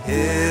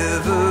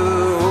 ever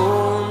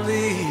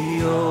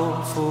only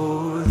all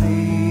for thee.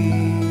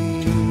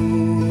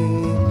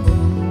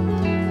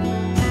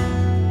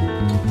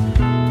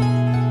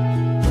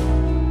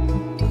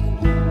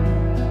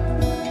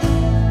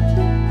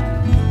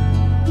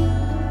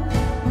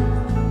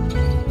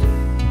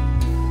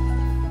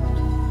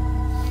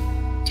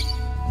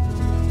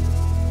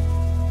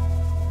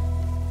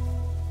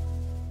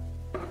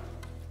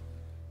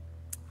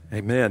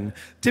 Amen.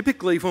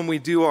 Typically, when we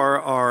do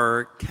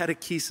our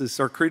catechesis,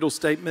 our creedal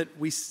statement,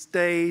 we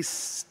stay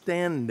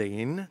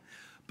standing,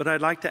 but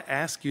I'd like to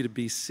ask you to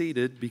be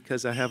seated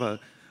because I have a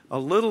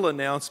little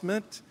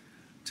announcement.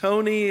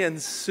 Tony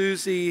and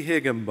Susie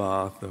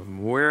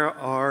Higginbotham, where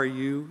are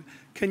you?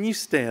 Can you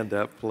stand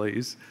up,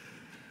 please?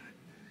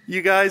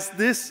 You guys,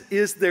 this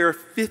is their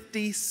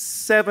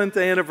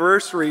 57th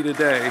anniversary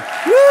today.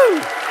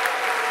 Woo!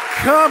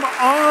 Come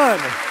on!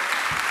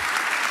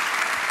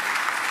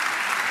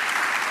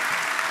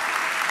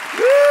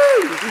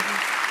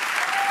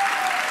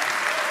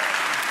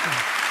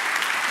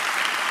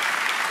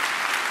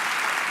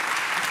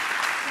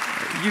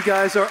 You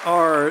guys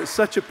are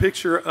such a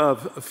picture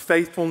of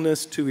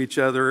faithfulness to each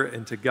other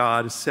and to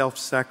God,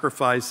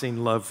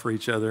 self-sacrificing love for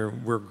each other.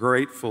 We're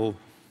grateful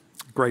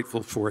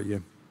for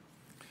you.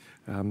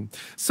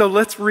 So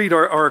let's read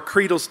our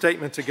creedal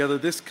statement together.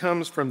 This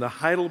comes from the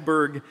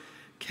Heidelberg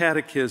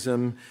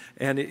Catechism,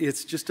 and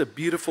it's just a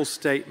beautiful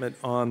statement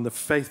on the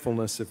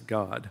faithfulness of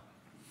God.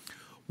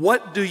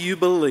 What do you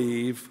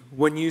believe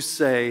when you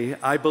say,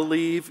 I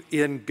believe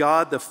in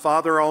God the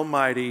Father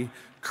Almighty,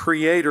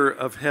 creator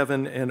of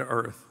heaven and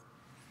earth?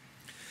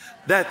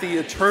 That the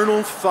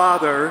eternal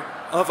Father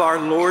of our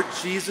Lord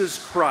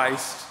Jesus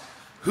Christ,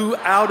 who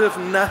out of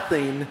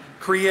nothing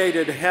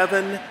created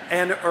heaven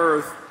and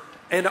earth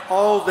and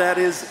all that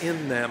is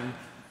in them,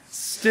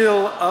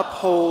 still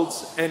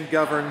upholds and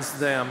governs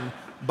them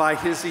by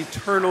his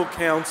eternal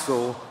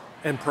counsel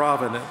and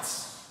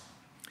providence.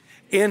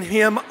 In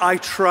him I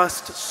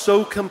trust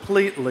so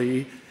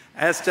completely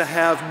as to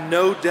have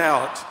no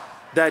doubt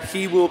that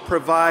he will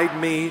provide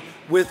me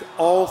with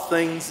all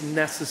things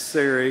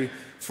necessary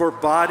for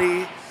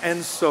body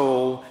and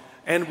soul,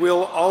 and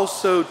will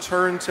also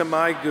turn to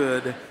my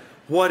good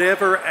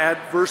whatever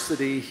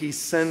adversity he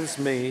sends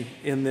me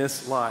in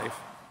this life.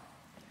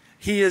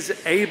 He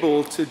is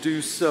able to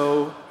do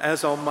so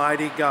as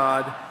Almighty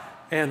God,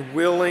 and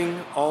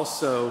willing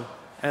also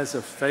as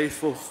a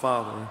faithful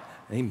Father.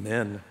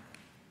 Amen.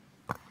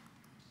 I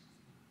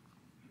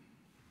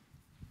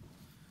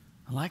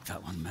like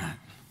that one, Matt.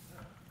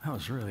 That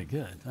was really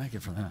good. Thank you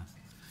for that.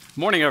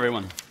 Morning,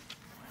 everyone.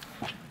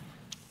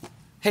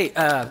 Hey,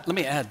 let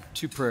me add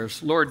 2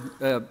 prayers. Lord,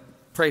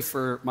 pray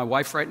for my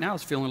wife right now.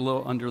 Is feeling a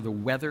little under the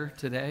weather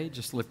today.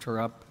 Just lift her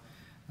up.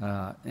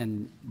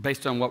 And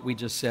based on what we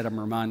just said, I'm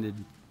reminded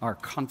our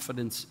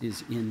confidence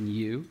is in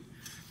you.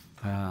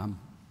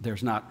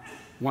 There's not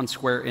 1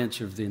 square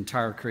inch of the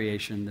entire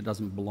creation that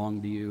doesn't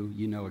belong to you.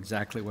 You know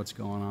exactly what's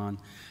going on.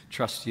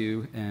 Trust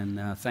you,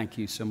 and thank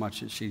you so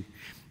much that she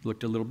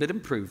looked a little bit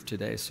improved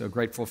today, so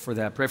grateful for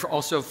that. Pray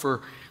also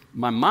for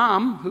my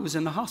mom, who was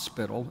in the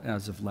hospital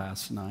as of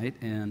last night,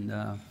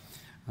 and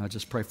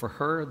just pray for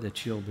her that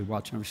she'll be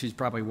watching. She's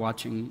probably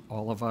watching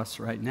all of us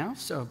right now,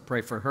 so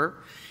pray for her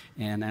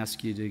and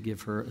ask you to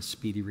give her a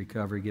speedy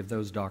recovery. Give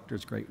those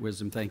doctors great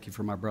wisdom. Thank you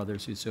for my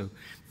brothers who so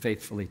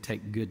faithfully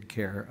take good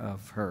care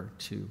of her,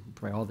 too.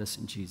 Pray all this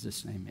in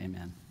Jesus' name,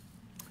 amen.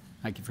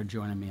 Thank you for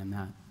joining me in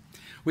that.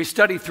 We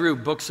study through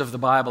books of the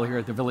Bible here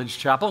at the Village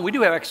Chapel. We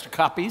do have extra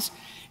copies.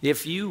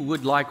 If you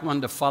would like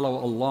one to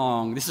follow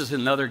along, this is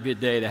another good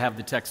day to have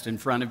the text in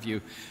front of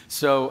you.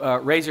 So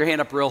raise your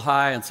hand up real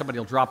high and somebody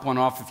will drop one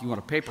off if you want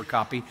a paper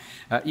copy.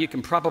 You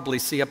can probably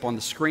see up on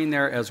the screen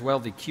there as well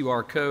the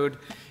QR code,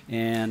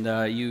 and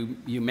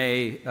you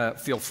may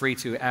feel free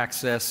to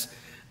access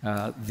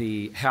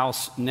the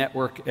house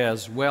network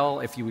as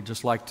well if you would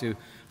just like to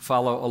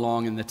follow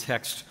along in the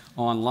text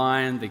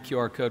online. The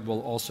QR code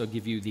will also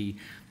give you the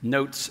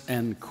notes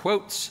and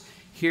quotes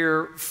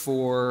here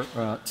for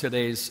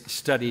today's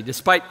study.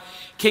 Despite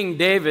King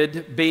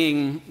David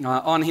being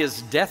on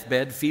his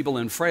deathbed, feeble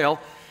and frail,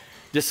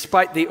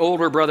 despite the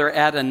older brother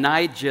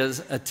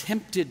Adonijah's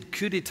attempted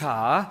coup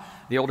d'etat,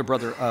 the older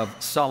brother of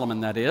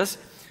Solomon, that is,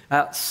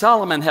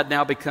 Solomon had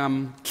now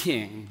become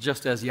king,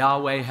 just as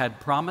Yahweh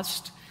had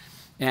promised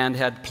and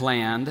had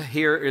planned.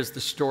 Here is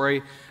the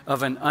story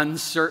of an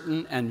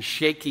uncertain and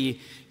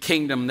shaky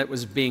kingdom that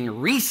was being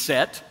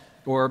reset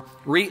or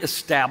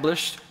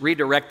reestablished,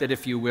 redirected,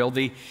 if you will.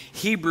 The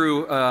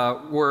Hebrew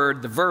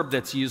word, the verb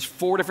that's used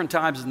 4 different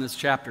times in this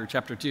chapter,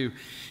 chapter 2,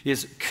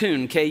 is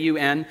kun,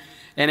 K-U-N,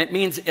 and it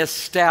means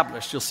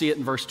established. You'll see it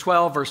in verse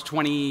 12, verse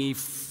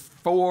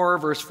 24,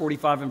 verse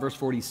 45, and verse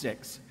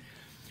 46.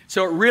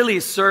 So it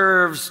really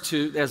serves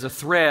as a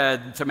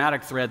thread,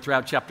 thematic thread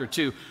throughout chapter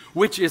 2,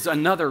 which is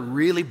another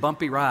really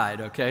bumpy ride,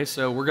 okay?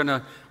 So we're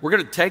gonna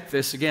take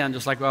this again,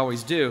 just like we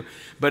always do,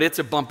 but it's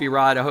a bumpy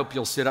ride. I hope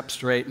you'll sit up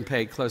straight and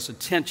pay close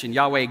attention.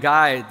 Yahweh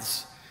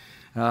guides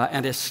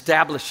and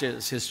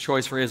establishes his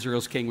choice for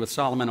Israel's king with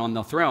Solomon on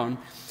the throne,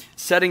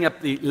 setting up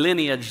the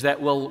lineage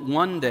that will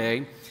one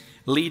day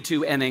lead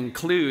to and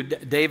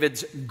include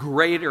David's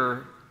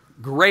greatest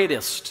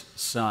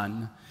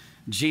son,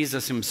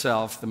 Jesus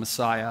himself, the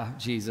Messiah,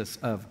 Jesus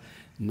of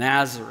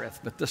Nazareth.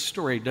 But this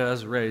story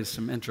does raise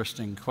some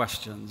interesting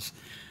questions,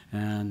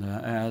 and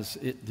as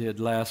it did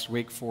last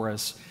week for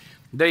us,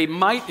 they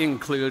might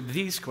include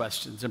these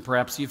questions, and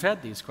perhaps you've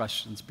had these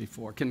questions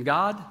before. Can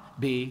God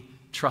be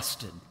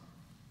trusted?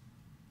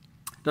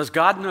 Does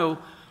God know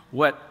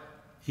what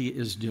he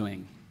is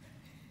doing?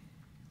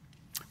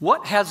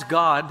 What has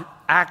God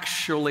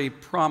actually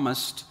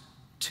promised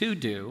to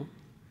do?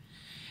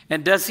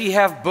 And does he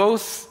have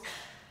both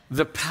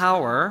the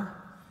power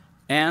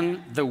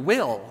and the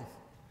will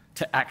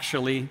to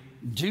actually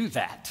do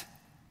that,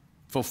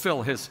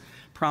 fulfill his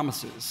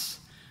promises?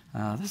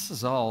 This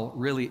is all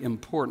really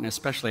important,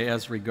 especially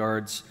as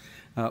regards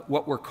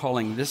what we're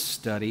calling this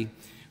study,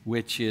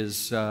 which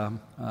is the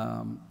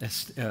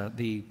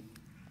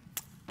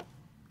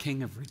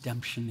King of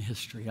Redemption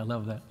history. I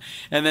love that.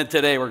 And then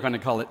today we're going to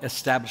call it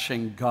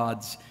Establishing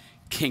God's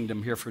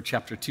Kingdom here for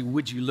chapter 2.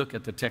 Would you look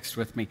at the text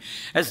with me?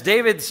 As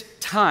David's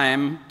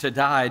time to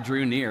die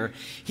drew near,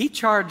 he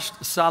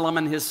charged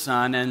Solomon his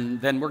son,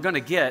 and then we're going to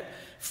get,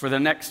 for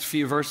the next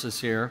few verses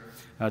here,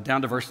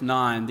 down to verse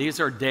 9, these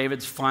are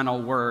David's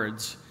final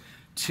words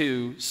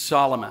to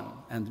Solomon.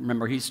 And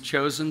remember, he's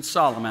chosen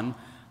Solomon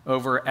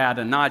over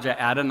Adonijah.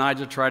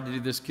 Adonijah tried to do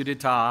this coup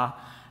d'etat,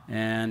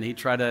 and he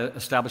tried to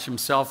establish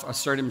himself,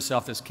 assert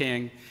himself as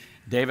king.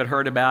 David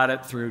heard about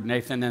it through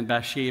Nathan and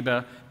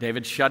Bathsheba.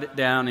 David shut it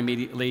down,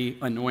 immediately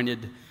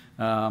anointed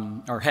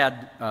or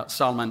had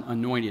Solomon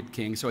anointed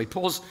king. So he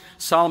pulls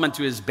Solomon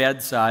to his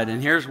bedside,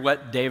 and here's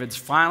what David's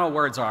final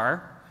words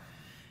are.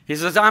 He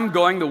says, I'm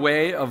going the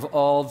way of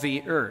all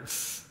the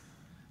earth.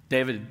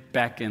 David,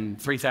 back in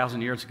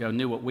 3,000 years ago,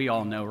 knew what we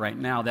all know right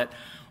now, that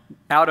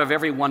out of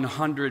every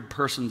 100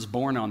 persons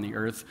born on the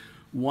earth,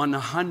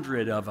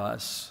 100 of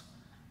us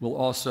will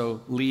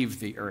also leave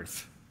the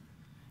earth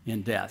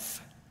in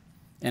death.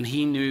 And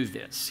he knew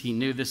this. He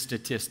knew the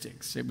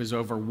statistics. It was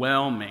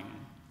overwhelming.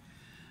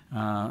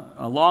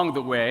 Along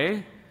the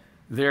way,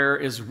 there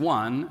is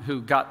one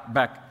who got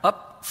back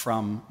up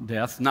from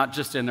death, not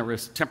just in a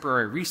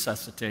temporary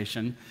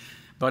resuscitation,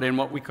 but in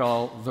what we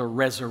call the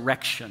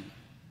resurrection.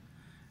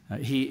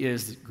 He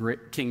is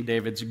King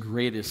David's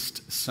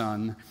greatest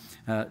son,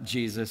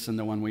 Jesus, and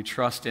the one we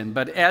trust in.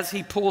 But as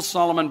he pulls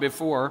Solomon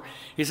before,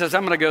 he says,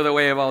 I'm going to go the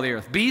way of all the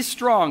earth. Be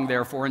strong,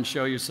 therefore, and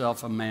show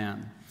yourself a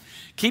man.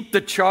 Keep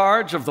the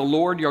charge of the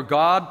Lord your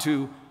God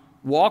to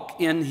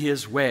walk in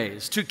his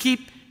ways, to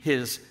keep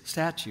his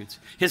statutes,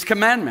 his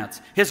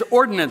commandments, his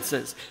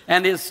ordinances,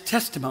 and his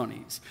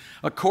testimonies,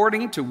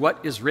 according to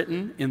what is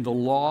written in the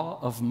law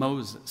of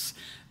Moses,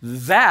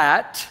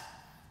 that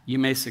you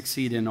may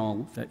succeed in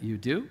all that you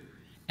do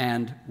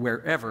and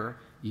wherever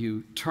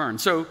you turn.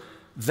 So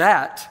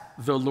that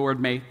the Lord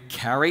may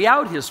carry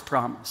out his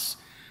promise,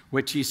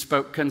 which he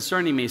spoke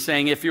concerning me,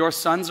 saying, if your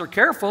sons are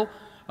careful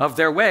of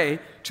their way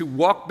to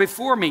walk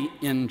before me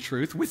in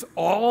truth with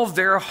all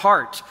their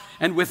heart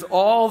and with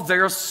all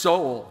their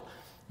soul,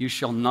 you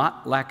shall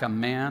not lack a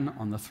man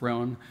on the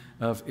throne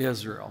of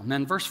Israel. And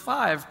then verse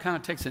 5 kind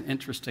of takes an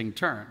interesting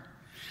turn.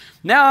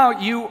 Now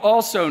you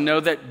also know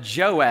that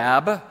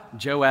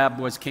Joab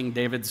was King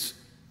David's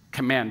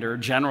commander,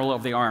 general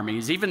of the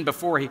armies, even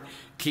before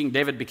King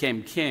David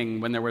became king,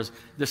 when there was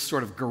this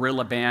sort of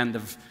guerrilla band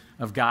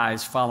of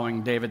guys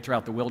following David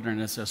throughout the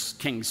wilderness as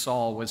King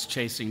Saul was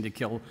chasing to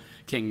kill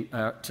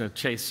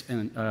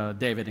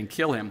David and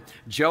kill him.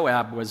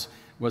 Joab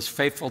was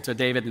faithful to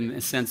David in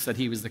the sense that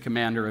he was the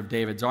commander of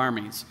David's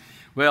armies.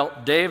 Well,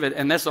 David,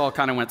 and this all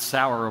kind of went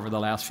sour over the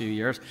last few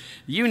years.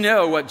 You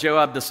know what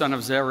Joab, the son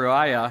of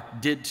Zeruiah,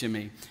 did to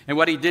me, and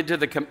what he did to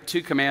the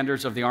two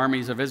commanders of the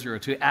armies of Israel,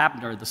 to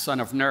Abner, the son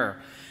of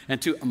Ner, and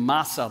to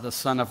Amasa, the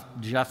son of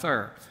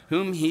Jether,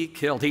 whom he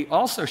killed. He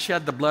also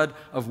shed the blood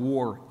of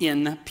war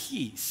in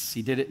peace.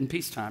 He did it in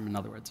peacetime, in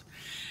other words.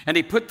 And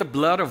he put the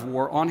blood of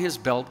war on his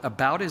belt,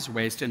 about his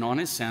waist, and on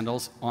his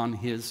sandals, on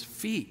his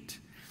feet.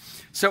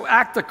 So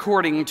act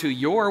according to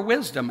your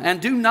wisdom,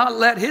 and do not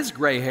let his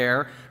gray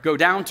hair go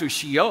down to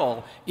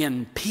Sheol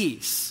in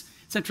peace.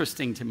 It's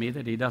interesting to me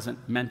that he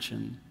doesn't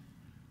mention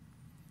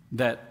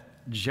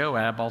that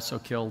Joab also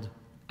killed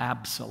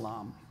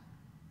Absalom.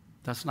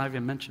 That's not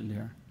even mentioned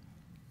here.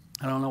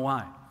 I don't know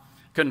why.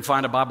 Couldn't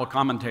find a Bible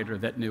commentator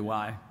that knew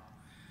why.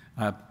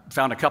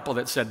 Found a couple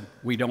that said,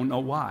 we don't know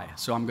why.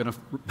 So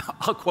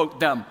I'll quote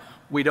them.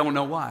 We don't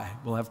know why.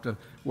 We'll have to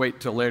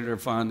wait till later to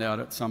find out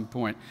at some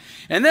point.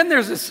 And then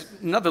there's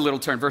another little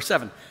turn, verse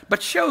 7.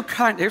 But show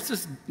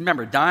kindness,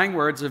 remember, dying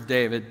words of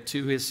David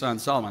to his son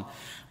Solomon.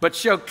 But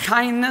show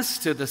kindness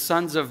to the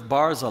sons of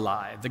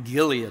Barzillai, the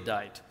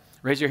Gileadite.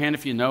 Raise your hand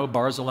if you know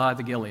Barzillai,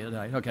 the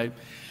Gileadite. Okay.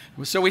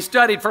 So we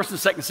studied 1st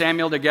and 2nd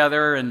Samuel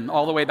together, and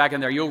all the way back in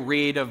there, you'll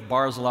read of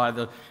Barzillai,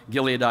 the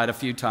Gileadite, a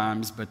few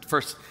times, but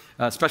first,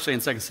 especially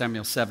in 2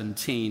 Samuel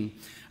 17,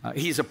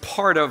 he's a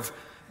part of,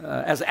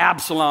 as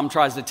Absalom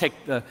tries to take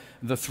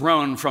the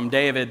throne from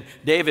David,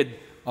 David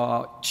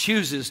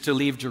chooses to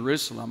leave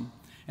Jerusalem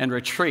and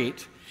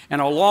retreat.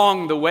 And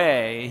along the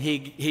way,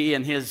 he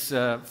and his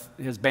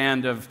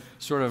band of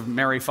sort of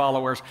merry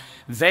followers,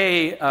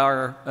 they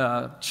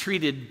are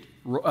treated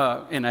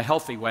in a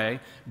healthy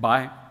way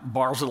by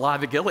Barzillai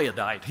the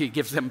Gileadite. He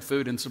gives them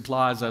food and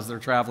supplies as they're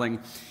traveling,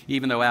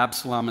 even though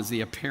Absalom is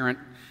the apparent,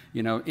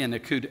 in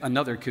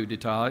another coup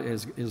d'etat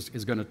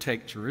is going to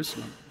take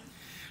Jerusalem.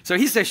 So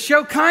he says,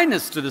 show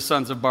kindness to the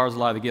sons of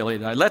Barzillai the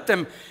Gileadite. Let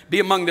them be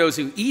among those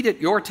who eat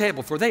at your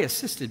table, for they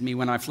assisted me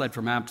when I fled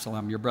from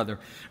Absalom, your brother.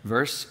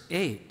 Verse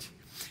 8.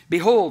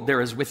 Behold,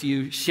 there is with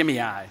you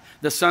Shimei,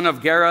 the son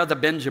of Gera the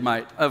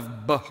Benjamite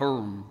of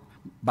Bahurim.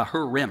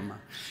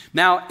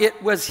 Now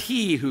it was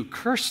he who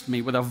cursed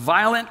me with a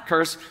violent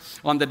curse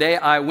on the day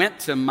I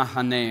went to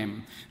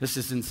Mahanaim. This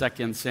is in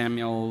 2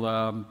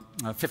 Samuel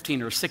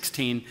 15 or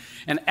 16.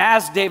 And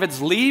as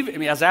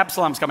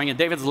Absalom's coming in,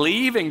 David's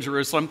leaving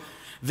Jerusalem.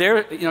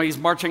 There, he's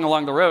marching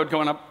along the road,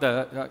 going up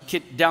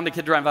down the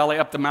Kidron Valley,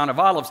 up the Mount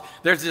of Olives.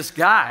 There's this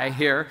guy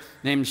here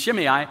named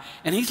Shimei,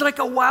 and he's like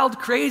a wild,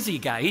 crazy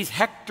guy. He's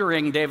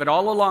hectoring David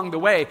all along the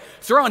way,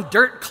 throwing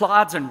dirt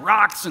clods and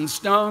rocks and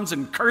stones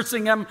and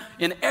cursing him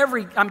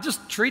I'm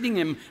just treating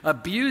him,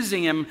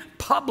 abusing him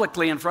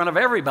publicly in front of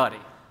everybody.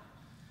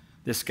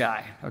 This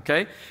guy,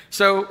 okay?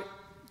 So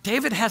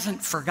David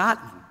hasn't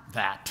forgotten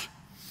that.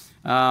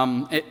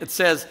 It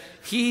says,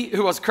 he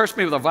who has cursed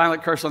me with a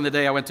violent curse on the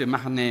day I went to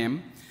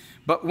Mahanaim,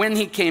 but when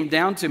he came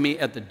down to me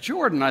at the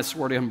Jordan, I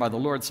swore to him by the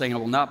Lord, saying, I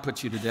will not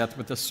put you to death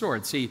with the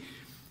sword. See,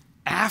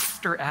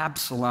 after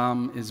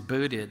Absalom is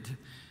booted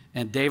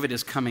and David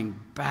is coming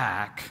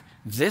back,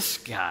 This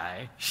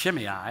guy,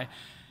 Shimei,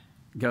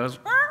 goes,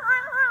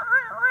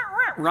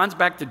 runs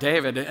back to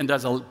David and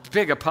does a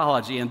big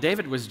apology. And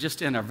David was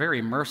just in a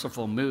very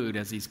merciful mood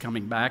as he's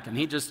coming back. And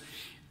he just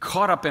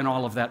caught up in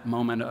all of that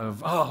moment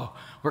of, oh,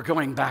 we're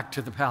going back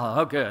to the palace.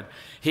 Oh, good.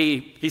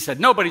 He said,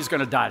 nobody's going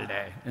to die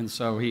today. And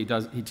so he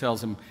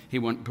tells him he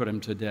wouldn't put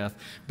him to death.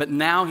 But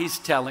now he's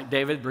telling,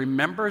 David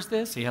remembers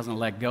this. He hasn't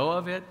let go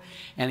of it.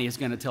 And he's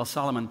going to tell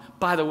Solomon,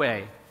 by the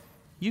way,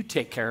 you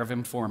take care of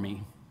him for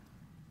me.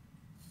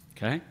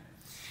 Okay?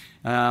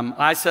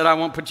 I said, I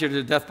won't put you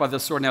to death by the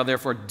sword. Now,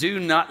 therefore, do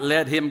not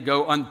let him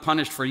go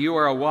unpunished, for you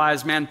are a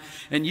wise man,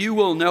 and you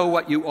will know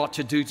what you ought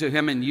to do to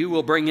him, and you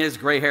will bring his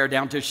gray hair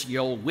down to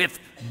Sheol with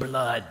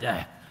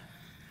blood.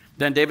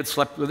 Then David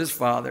slept with his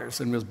fathers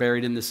and was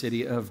buried in the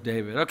city of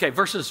David. Okay,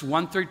 verses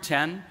 1 through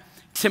 10.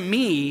 To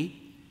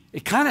me,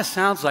 it kind of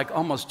sounds like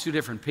almost two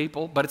different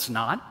people, but it's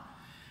not.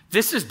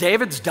 This is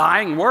David's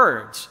dying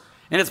words,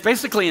 and it's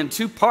basically in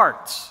two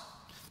parts.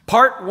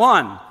 Part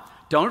 1,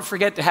 don't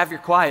forget to have your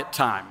quiet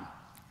time.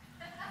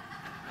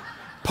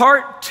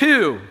 Part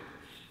 2,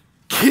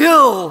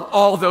 kill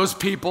all those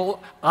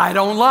people I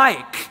don't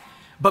like,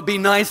 but be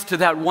nice to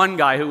that one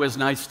guy who was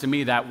nice to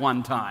me that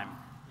one time.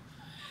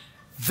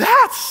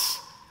 That's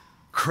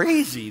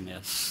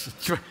craziness.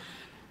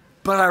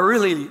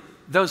 But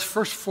those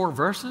first 4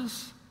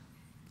 verses,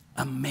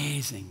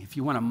 amazing. If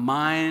you want to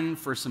mine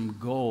for some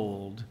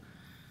gold,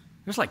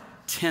 there's like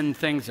 10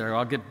 things there.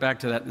 I'll get back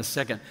to that in a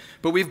second.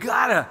 But we've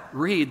got to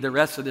read the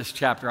rest of this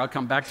chapter. I'll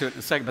come back to it in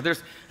a second. But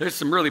there's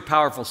some really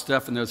powerful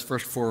stuff in those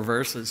first 4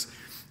 verses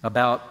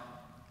about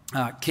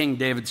King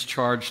David's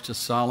charge to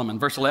Solomon.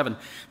 Verse 11,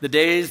 the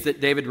days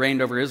that David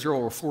reigned over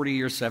Israel were 40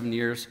 years, 7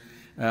 years.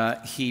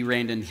 He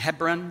reigned in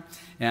Hebron,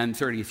 and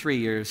 33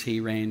 years he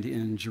reigned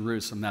in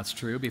Jerusalem. That's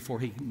true. Before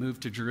he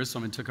moved to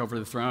Jerusalem and took over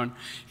the throne,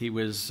 he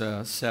was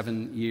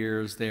 7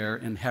 years there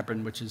in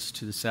Hebron, which is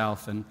to the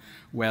south and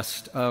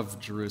west of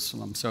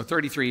Jerusalem. So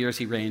 33 years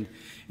he reigned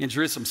in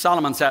Jerusalem.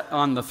 Solomon sat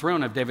on the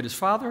throne of David his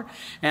father,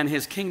 and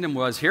his kingdom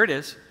was, here it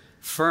is,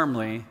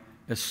 firmly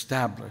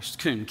established.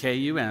 Kun,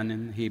 K-U-N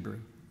in Hebrew.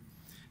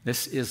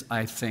 This is,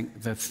 I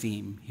think, the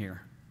theme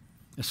here,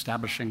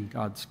 establishing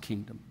God's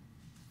kingdom.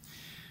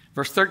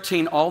 Verse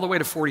 13 all the way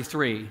to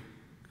 43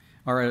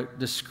 are a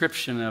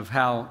description of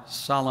how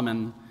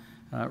Solomon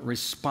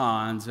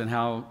responds and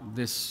how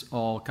this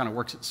all kind of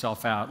works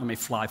itself out. Let me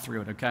fly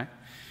through it, okay?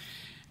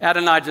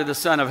 Adonijah, the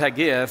son of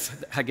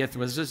Haggith, Haggith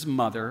was his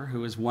mother,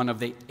 who was one of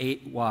the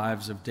 8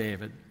 wives of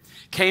David,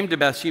 came to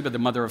Bathsheba, the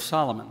mother of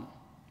Solomon.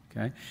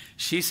 Okay?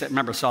 She said,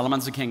 remember,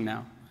 Solomon's the king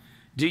now.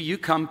 Do you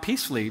come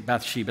peacefully,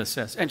 Bathsheba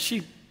says. And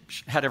she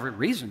had every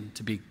reason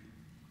to be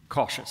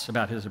cautious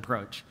about his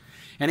approach.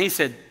 And he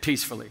said,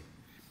 peacefully.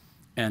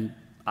 And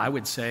I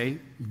would say,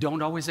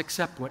 don't always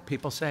accept what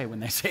people say when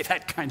they say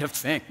that kind of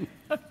thing,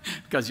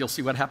 because you'll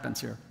see what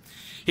happens here.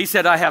 He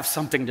said, I have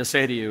something to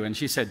say to you. And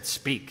she said,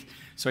 speak.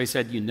 So he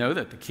said, you know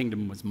that the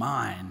kingdom was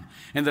mine,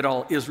 and that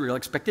all Israel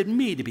expected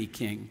me to be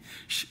king.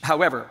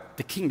 However,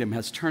 the kingdom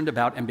has turned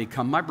about and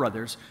become my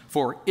brother's,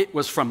 for it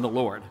was from the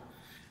Lord.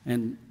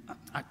 And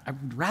I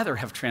would rather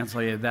have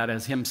translated that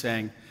as him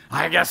saying,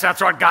 I guess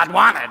that's what God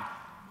wanted.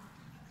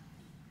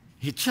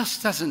 He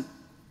just doesn't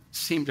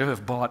seem to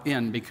have bought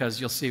in, because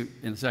you'll see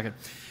in a second.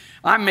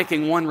 I'm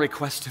making one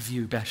request of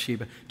you,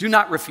 Bathsheba. Do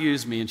not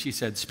refuse me. And she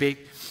said, speak.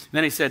 And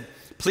then he said,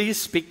 please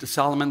speak to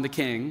Solomon the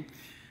king,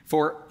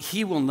 for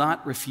he will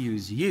not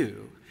refuse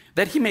you,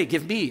 that he may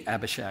give me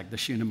Abishag the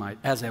Shunammite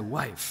as a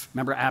wife.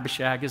 Remember,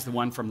 Abishag is the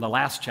one from the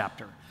last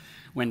chapter,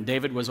 when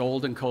David was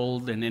old and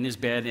cold and in his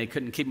bed, and they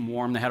couldn't keep him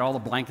warm. They had all the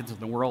blankets of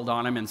the world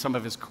on him, and some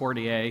of his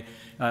courtier,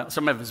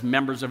 some of his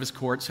members of his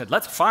court said,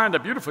 let's find a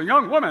beautiful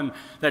young woman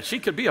that she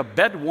could be a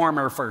bed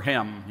warmer for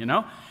him, you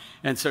know?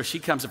 And so she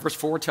comes, verse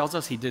 4 tells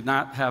us he did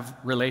not have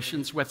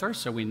relations with her,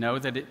 so we know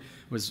that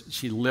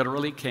she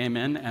literally came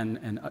in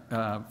and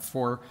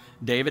for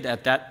David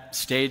at that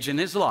stage in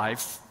his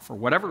life, for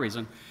whatever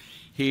reason,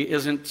 he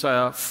isn't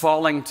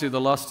falling to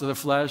the lust of the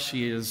flesh.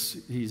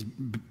 He's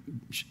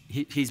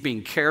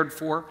being cared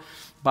for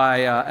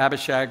by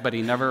Abishag, but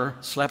he never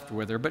slept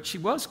with her. But she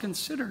was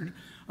considered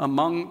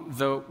among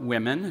the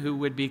women who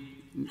would be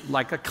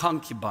like a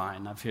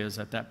concubine of his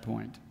at that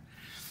point.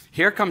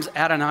 Here comes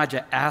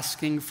Adonijah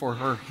asking for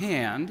her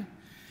hand,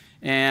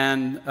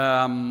 and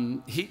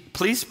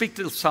please speak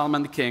to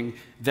Solomon the king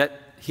that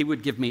he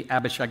would give me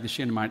Abishag the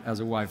Shunammite as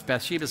a wife.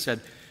 Bathsheba said,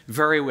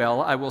 very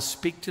well, I will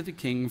speak to the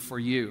king for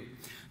you.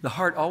 The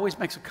heart always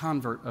makes a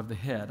convert of the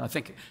head. I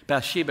think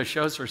Bathsheba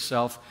shows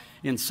herself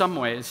in some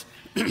ways,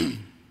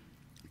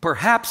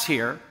 perhaps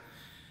here,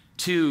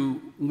 to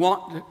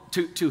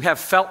have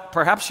felt,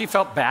 perhaps she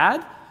felt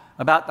bad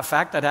about the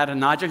fact that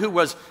Adonijah, who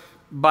was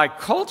by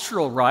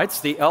cultural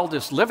rights the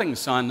eldest living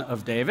son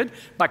of David,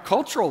 by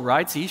cultural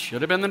rights he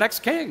should have been the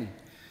next king.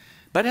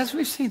 But as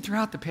we've seen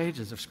throughout the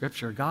pages of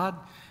Scripture,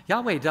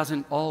 Yahweh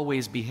doesn't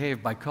always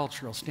behave by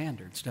cultural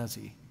standards, does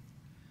he?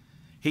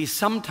 He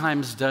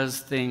sometimes does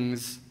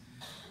things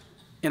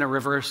in a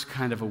reverse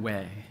kind of a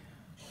way,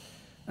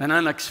 an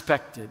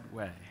unexpected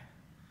way.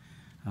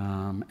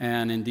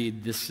 And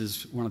indeed, this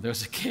is one of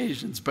those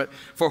occasions. But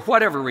for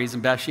whatever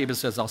reason, Bathsheba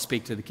says, I'll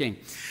speak to the king.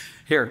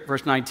 Here,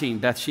 verse 19,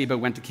 Bathsheba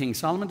went to King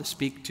Solomon to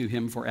speak to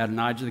him for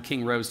Adonijah. The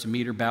king rose to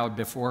meet her, bowed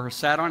before her,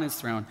 sat on his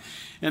throne.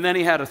 And then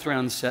he had a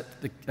throne set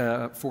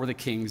for the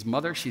king's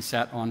mother. She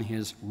sat on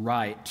his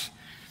right.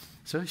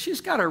 So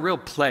she's got a real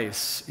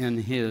place in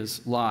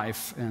his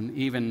life, and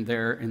even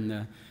there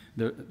in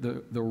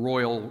the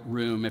royal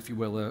room, if you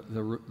will,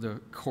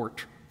 the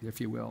court, if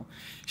you will.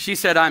 She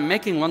said, I'm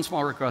making one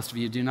small request of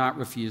you. Do not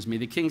refuse me.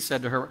 The king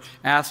said to her,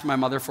 ask my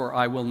mother, for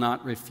I will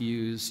not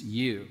refuse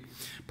you.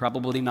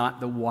 Probably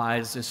not the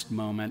wisest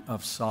moment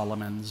of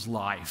Solomon's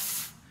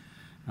life.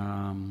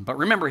 But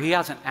remember, he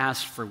hasn't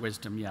asked for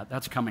wisdom yet.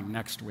 That's coming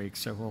next week,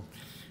 so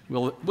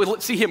we'll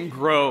see him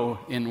grow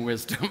in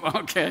wisdom,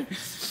 okay?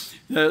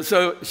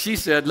 So she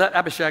said, let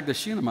Abishag the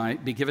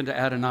Shunammite be given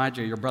to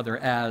Adonijah, your brother,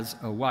 as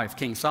a wife.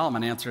 King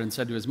Solomon answered and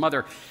said to his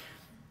mother,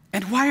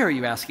 and why are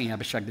you asking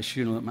Abishag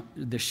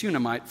the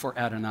Shunammite for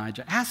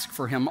Adonijah? Ask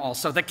for him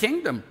also the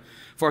kingdom,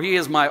 for he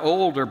is my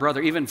older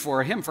brother, even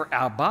for him, for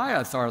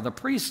Abiathar the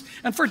priest,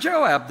 and for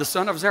Joab the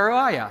son of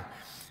Zeruiah.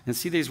 And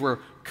see, these were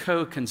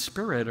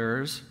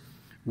co-conspirators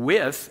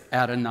with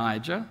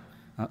Adonijah,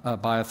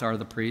 Abiathar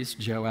the priest,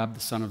 Joab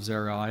the son of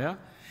Zeruiah.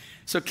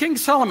 So King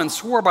Solomon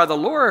swore by the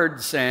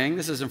Lord, saying,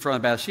 this is in front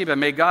of Bathsheba,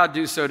 may God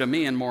do so to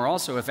me and more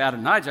also if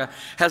Adonijah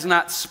has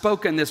not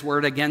spoken this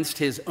word against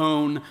his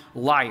own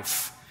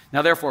life.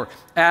 Now therefore,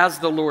 as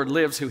the Lord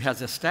lives, who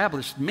has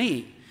established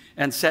me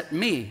and set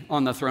me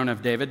on the throne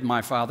of David,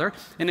 my father,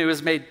 and who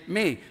has made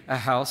me a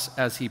house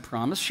as he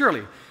promised,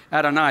 surely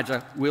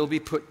Adonijah will be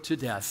put to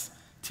death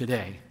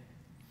today.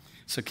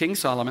 So King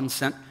Solomon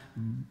sent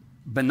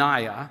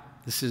Benaiah.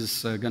 This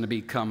is going to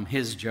become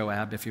his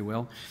Joab, if you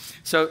will.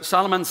 So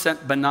Solomon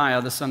sent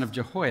Benaiah, the son of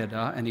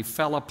Jehoiada, and he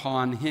fell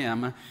upon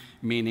him,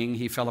 meaning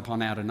he fell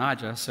upon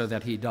Adonijah, so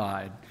that he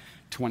died.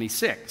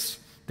 26.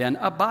 Then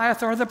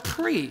Abiathar the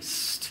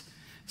priest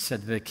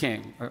said to the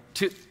king,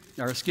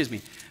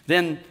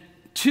 then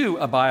to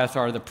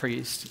Abiathar the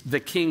priest, the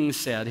king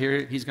said,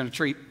 here he's going to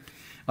treat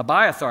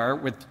Abiathar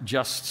with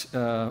just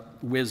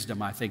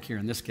wisdom, I think, here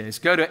in this case.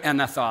 Go to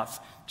Anathoth.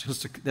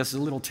 This is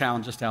a little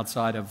town just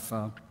outside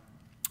of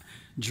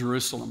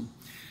Jerusalem.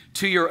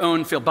 To your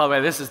own field. By the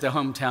way, this is the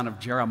hometown of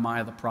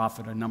Jeremiah the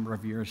prophet a number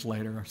of years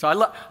later. So I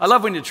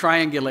love when you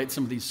triangulate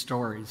some of these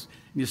stories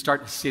and you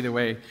start to see the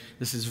way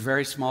this is a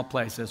very small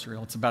place,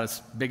 Israel. It's about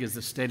as big as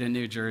the state of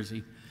New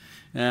Jersey.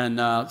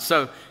 And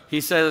so he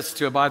says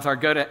to Abiathar,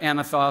 go to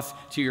Anathoth,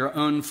 to your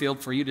own field,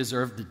 for you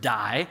deserve to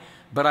die.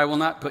 But I will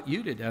not put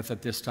you to death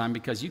at this time,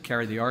 because you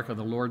carry the ark of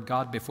the Lord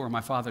God before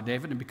my father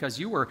David, and because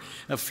you were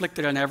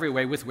afflicted in every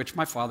way with which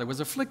my father was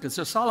afflicted.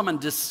 So Solomon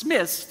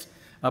dismissed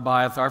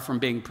Abiathar from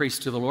being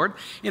priest to the Lord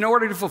in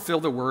order to fulfill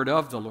the word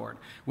of the Lord,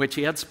 which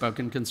he had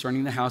spoken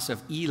concerning the house of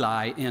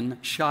Eli in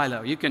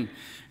Shiloh. You can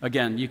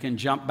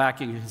jump back.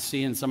 You can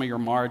see in some of your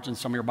margins,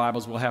 some of your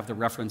Bibles will have the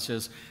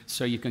references,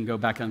 so you can go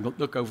back and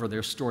look over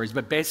their stories.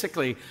 But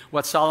basically,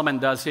 what Solomon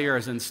does here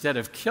is, instead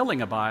of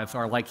killing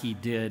Abiathar like he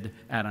did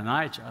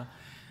Adonijah,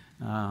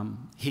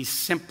 he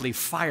simply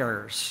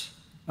fires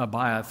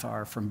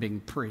Abiathar from being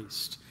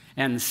priest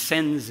and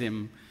sends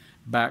him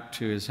back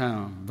to his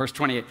home. Verse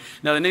 28.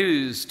 Now the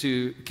news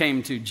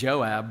came to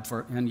Joab,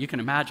 and you can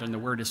imagine the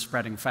word is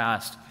spreading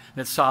fast,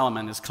 that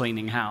Solomon is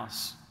cleaning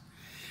house.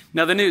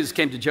 Now the news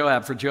came to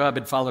Joab, for Joab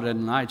had followed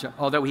Adonijah,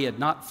 although he had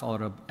not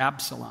followed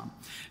Absalom.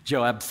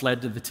 Joab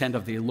fled to the tent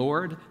of the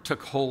Lord,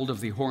 took hold of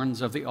the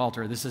horns of the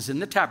altar. This is in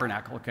the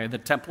tabernacle, okay? The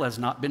temple has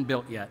not been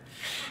built yet.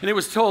 And it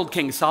was told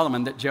King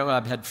Solomon that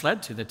Joab had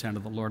fled to the tent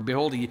of the Lord.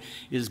 Behold, he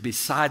is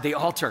beside the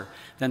altar.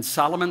 Then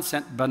Solomon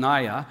sent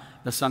Benaiah,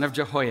 the son of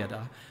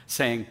Jehoiada,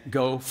 saying,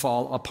 go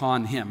fall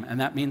upon him. And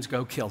that means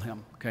go kill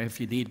him, okay? If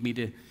you need me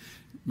to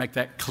make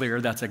that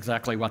clear, that's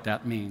exactly what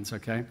that means,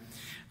 okay?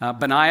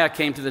 Benaiah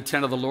came to the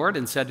tent of the Lord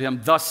and said to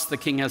him, thus the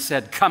king has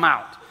said, come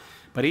out.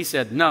 But he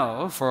said,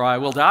 no, for I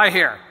will die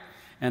here.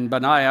 And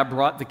Benaiah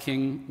brought the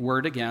king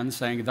word again,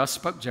 saying, thus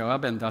spoke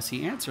Joab, and thus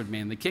he answered me.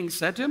 And the king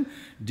said to him,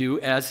 do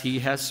as he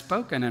has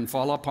spoken, and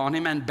fall upon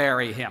him and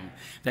bury him,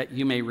 that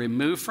you may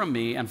remove from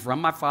me and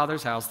from my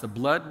father's house the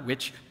blood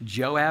which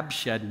Joab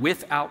shed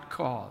without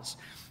cause.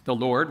 The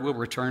Lord will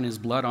return his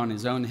blood on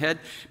his own head,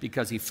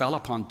 because he fell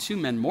upon two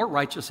men more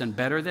righteous and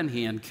better than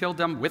he, and killed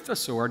them with the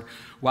sword,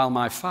 while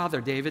my father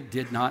David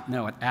did not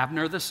know it.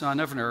 Abner the son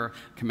of Ner,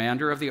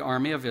 commander of the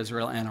army of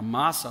Israel, and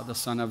Amasa the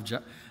son of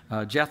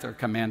Jether,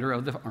 commander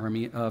of the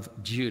army of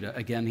Judah.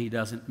 Again, he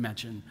doesn't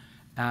mention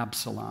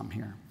Absalom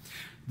here.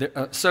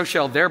 So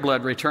shall their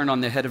blood return on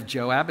the head of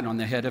Joab and on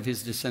the head of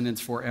his descendants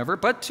forever.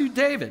 But to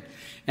David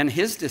and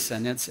his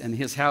descendants and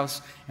his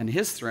house and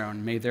his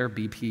throne may there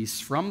be peace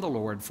from the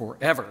Lord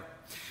forever.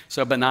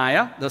 So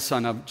Benaiah, the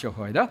son of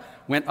Jehoiada,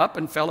 went up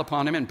and fell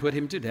upon him and put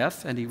him to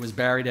death, and he was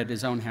buried at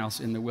his own house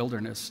in the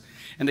wilderness.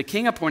 And the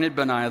king appointed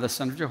Benaiah, the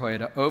son of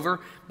Jehoiada, over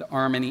the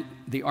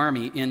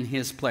army in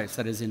his place,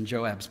 that is, in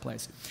Joab's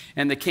place.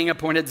 And the king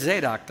appointed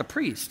Zadok, the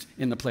priest,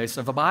 in the place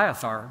of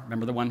Abiathar.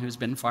 Remember the one who's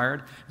been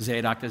fired?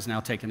 Zadok has now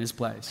taken his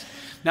place.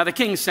 Now the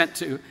king sent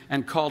to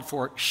and called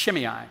for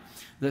Shimei,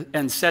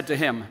 and said to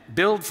him,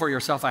 build for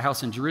yourself a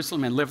house in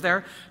Jerusalem and live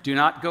there. Do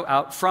not go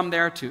out from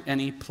there to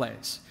any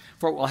place.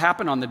 For it will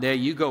happen on the day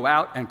you go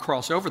out and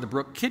cross over the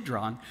brook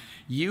Kidron,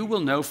 you will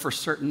know for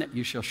certain that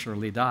you shall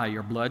surely die.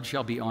 Your blood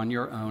shall be on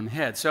your own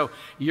head. So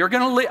you're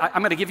going to live.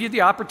 I'm going to give you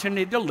the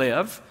opportunity to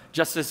live,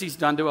 just as he's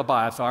done to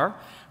Abiathar,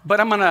 but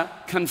I'm going to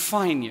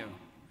confine you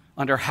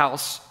under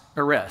house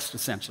arrest,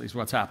 essentially, is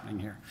what's happening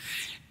here.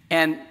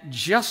 And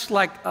just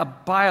like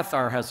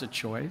Abiathar has a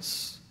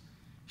choice,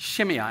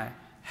 Shimei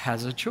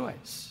has a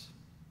choice.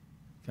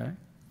 Okay?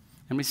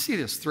 And we see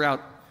this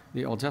throughout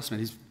the Old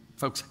Testament. These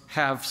folks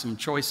have some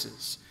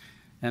choices,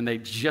 and they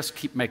just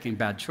keep making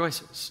bad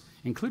choices,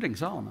 including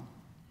Solomon,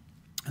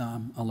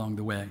 along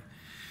the way.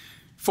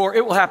 For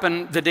it will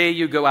happen the day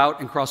you go out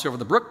and cross over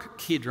the brook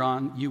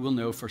Kidron, you will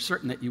know for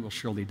certain that you will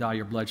surely die.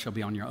 Your blood shall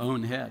be on your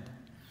own head.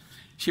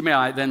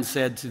 Shimei then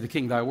said to the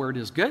king, thy word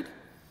is good.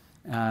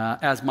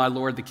 As my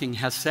lord the king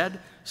has said,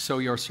 so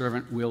your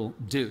servant will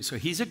do. So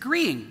he's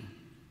agreeing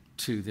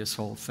to this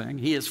whole thing.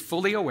 He is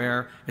fully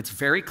aware. It's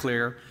very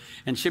clear.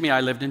 And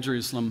Shimei lived in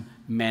Jerusalem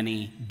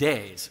many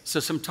days. So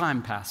some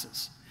time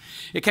passes.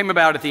 It came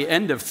about at the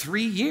end of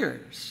 3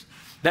 years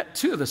that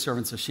two of the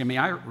servants of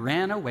Shimei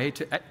ran away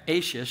to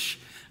Achish,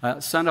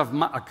 son of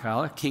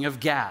Maacah, king of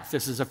Gath.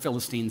 This is a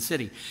Philistine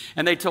city.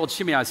 And they told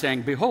Shimei,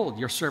 saying, behold,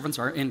 your servants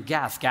are in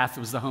Gath. Gath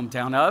was the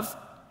hometown of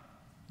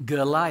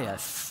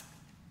Goliath.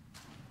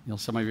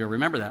 Some of you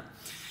remember that.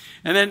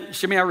 And then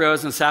Shimei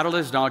arose and saddled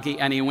his donkey,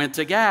 and he went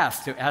to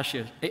Gath, to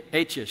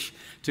Achish,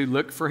 to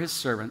look for his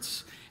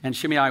servants. And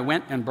Shimei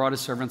went and brought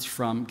his servants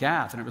from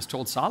Gath. And it was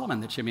told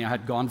Solomon that Shimei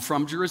had gone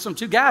from Jerusalem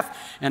to Gath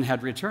and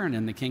had returned.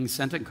 And the king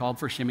sent and called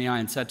for Shimei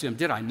and said to him,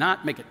 did I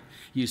not make it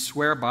you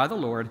swear by the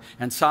Lord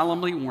and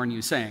solemnly warn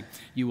you, saying,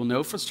 you will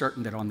know for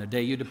certain that on the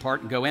day you depart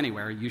and go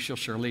anywhere, you shall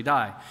surely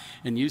die.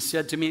 And you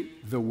said to me,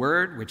 the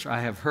word which I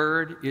have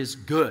heard is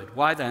good.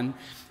 Why then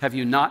have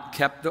you not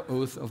kept the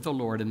oath of the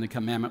Lord and the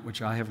commandment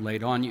which I have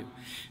laid on you?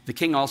 The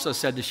king also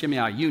said to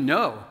Shimei, you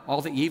know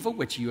all the evil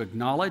which you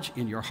acknowledge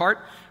in your heart,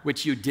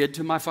 which you did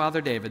to my father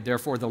David.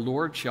 Therefore the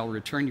Lord shall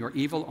return your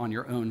evil on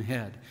your own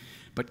head.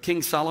 But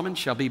King Solomon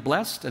shall be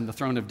blessed, and the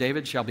throne of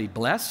David shall be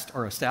blessed,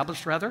 or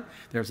established rather,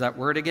 there's that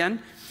word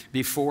again,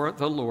 before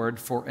the Lord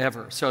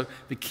forever. So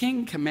the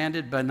king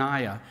commanded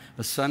Benaiah,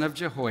 the son of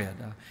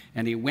Jehoiada,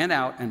 and he went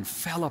out and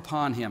fell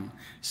upon him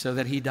so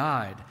that he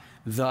died.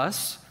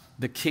 Thus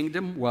the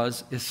kingdom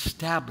was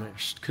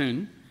established,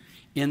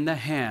 in the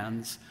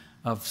hands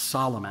of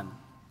Solomon.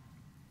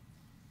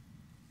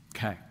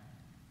 Okay,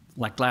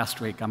 like last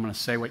week, I'm going to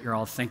say what you're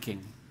all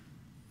thinking.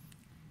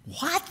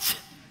 What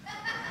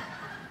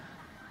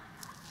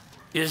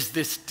is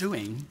this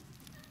doing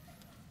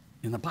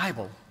in the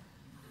Bible?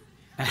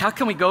 And how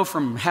can we go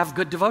from have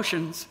good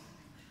devotions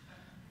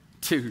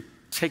to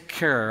take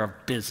care of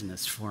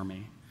business for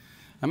me?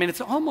 I mean, it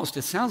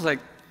sounds like,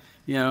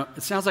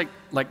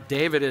 like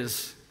David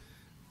is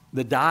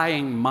the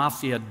dying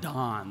mafia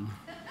don.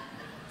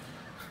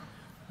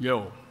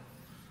 Yo,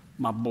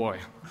 my boy,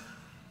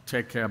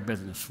 take care of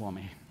business for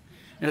me.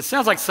 And it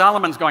sounds like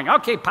Solomon's going,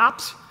 okay,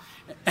 Pops.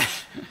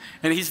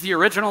 And he's the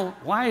original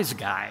wise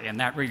guy in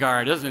that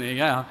regard, isn't he?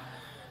 Yeah,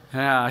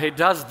 he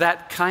does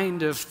that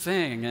kind of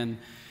thing. And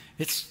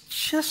it's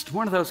just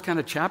one of those kind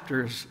of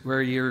chapters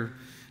where you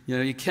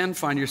can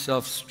find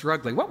yourself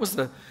struggling. What was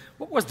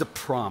the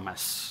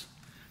promise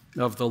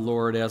of the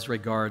Lord as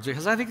regards?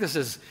 Because I think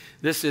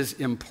this is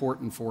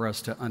important for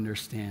us to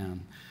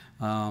understand.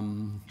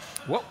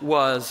 What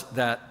was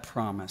that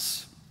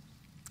promise?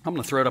 I'm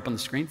going to throw it up on the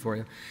screen for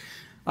you.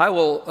 I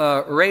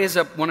will raise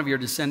up one of your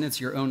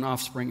descendants, your own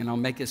offspring, and I'll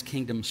make his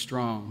kingdom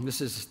strong.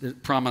 This is the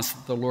promise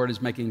that the Lord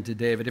is making to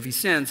David. If he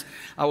sins,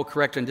 I will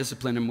correct and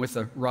discipline him with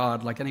a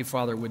rod like any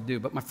father would do.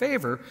 But my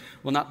favor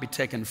will not be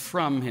taken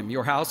from him.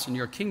 Your house and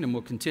your kingdom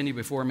will continue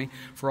before me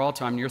for all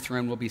time. Your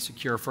throne will be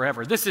secure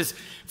forever. This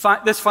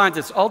finds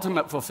its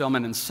ultimate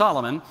fulfillment in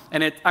Solomon.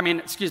 And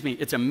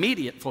its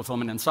immediate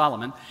fulfillment in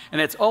Solomon. And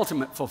its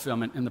ultimate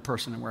fulfillment in the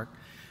person and work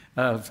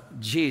of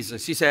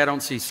Jesus. You say, I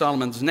don't see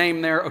Solomon's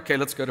name there. Okay,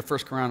 let's go to 1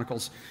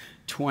 Chronicles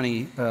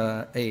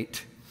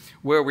 28,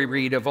 where we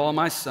read, of all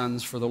my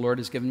sons, for the Lord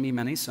has given me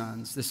many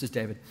sons. This is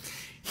David.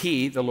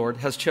 He, the Lord,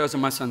 has chosen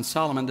my son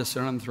Solomon to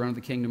sit on the throne of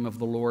the kingdom of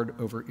the Lord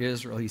over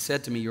Israel. He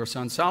said to me, your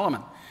son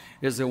Solomon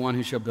is the one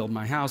who shall build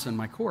my house and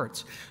my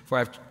courts.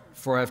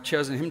 For I have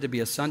chosen him to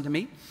be a son to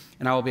me,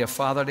 and I will be a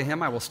father to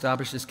him. I will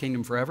establish his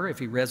kingdom forever if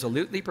he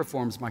resolutely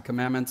performs my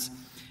commandments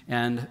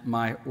and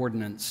my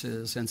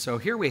ordinances. And so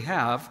here we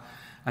have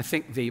I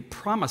think the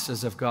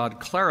promises of God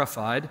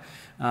clarified.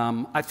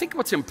 I think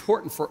what's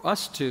important for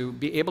us to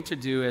be able to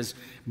do as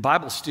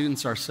Bible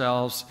students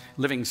ourselves,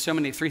 living so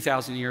many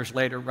 3,000 years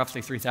later,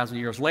 roughly 3,000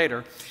 years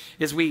later,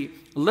 is we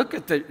look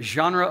at the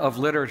genre of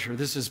literature.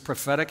 This is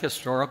prophetic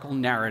historical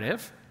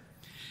narrative.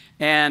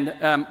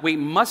 And we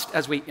must,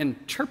 as we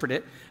interpret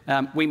it,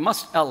 we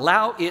must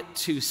allow it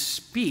to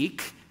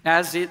speak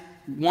as it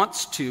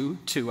wants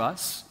to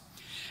us.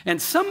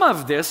 And some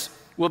of this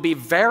will be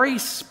very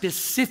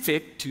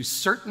specific to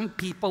certain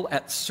people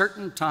at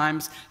certain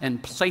times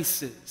and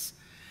places.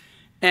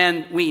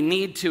 And we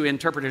need to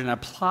interpret it and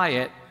apply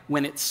it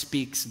when it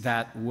speaks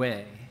that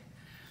way.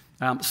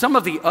 Some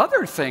of the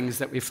other things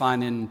that we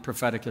find in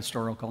prophetic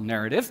historical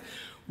narrative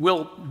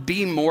will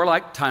be more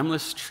like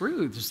timeless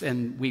truths,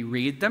 and we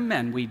read them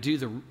and we do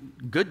the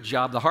good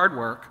job, the hard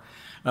work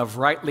of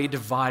rightly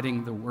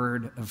dividing the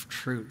word of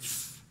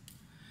truth.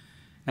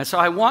 And so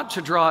I want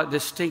to draw a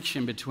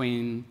distinction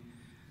between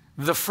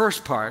the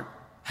first part,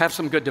 have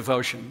some good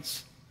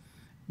devotions.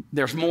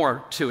 There's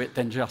more to it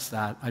than just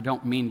that. I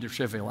don't mean to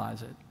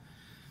trivialize it.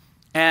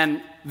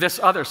 And this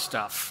other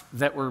stuff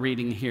that we're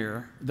reading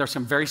here, there's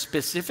some very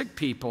specific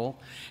people,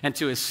 and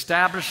to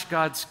establish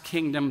God's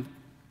kingdom,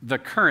 the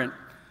current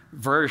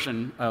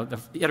version of the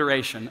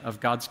iteration of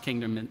God's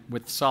kingdom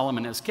with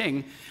Solomon as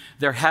king,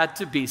 there had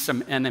to be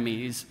some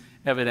enemies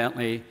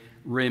evidently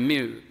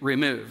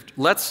removed.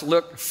 Let's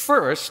look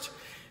first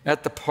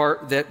at the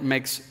part that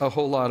makes a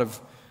whole lot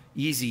of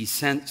easy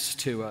sense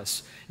to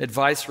us.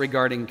 Advice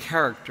regarding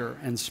character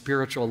and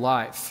spiritual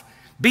life.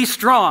 Be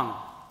strong.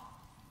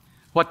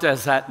 What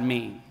does that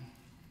mean?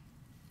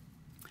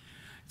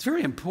 It's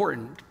very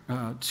important,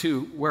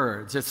 2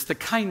 words. It's the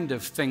kind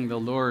of thing the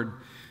Lord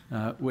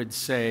would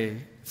say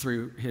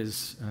through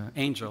his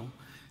angel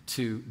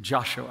to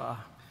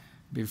Joshua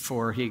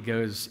before he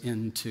goes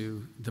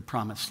into the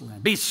promised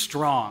land. Be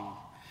strong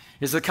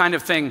is the kind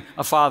of thing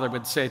a father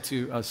would say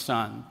to a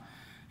son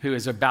who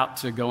is about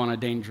to go on a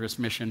dangerous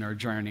mission or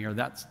journey or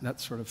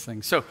that sort of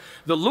thing. So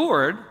the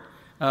Lord,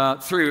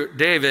 through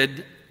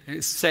David,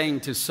 is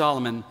saying to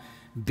Solomon,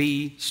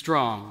 be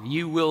strong.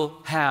 You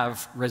will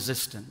have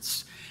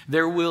resistance.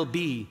 There will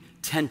be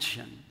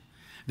tension.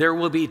 There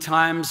will be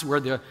times where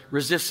the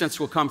resistance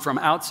will come from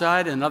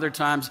outside, and other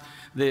times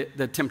the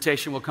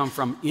temptation will come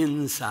from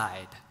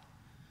inside.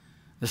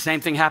 The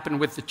same thing happened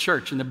with the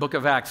church in the book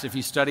of Acts. If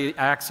you study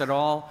Acts at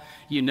all,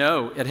 you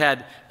know it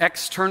had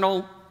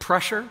external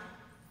pressure,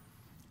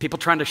 people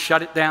trying to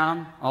shut it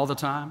down all the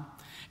time,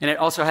 and it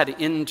also had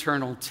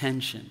internal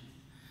tension,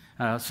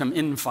 some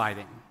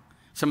infighting,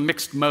 some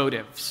mixed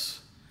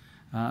motives,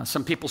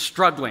 some people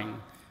struggling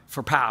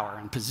for power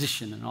and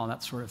position and all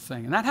that sort of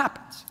thing, and that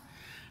happens.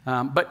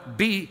 But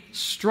be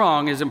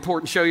strong is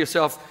important. Show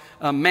yourself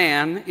a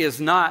man is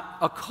not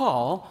a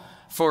call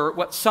for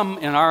what some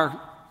in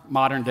our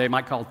modern day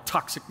might call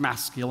toxic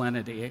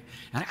masculinity.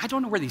 And I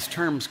don't know where these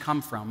terms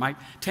come from.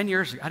 10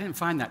 years ago, I didn't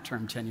find that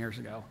term 10 years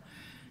ago.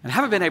 And I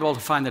haven't been able to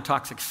find the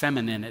toxic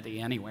femininity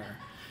anywhere.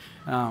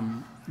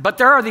 But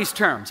there are these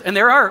terms, and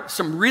there are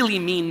some really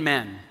mean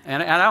men.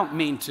 And I don't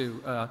mean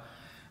to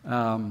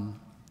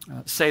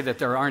say that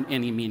there aren't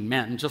any mean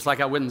men, just like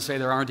I wouldn't say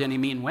there aren't any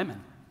mean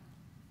women.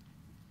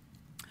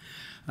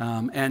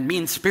 And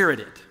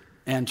mean-spirited,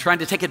 and trying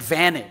to take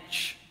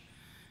advantage.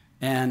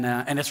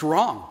 And it's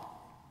wrong.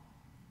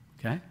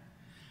 Okay?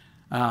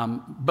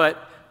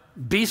 But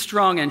be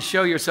strong and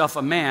show yourself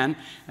a man.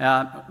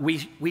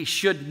 We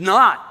should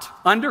not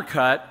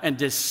undercut and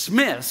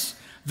dismiss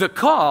the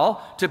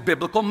call to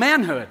biblical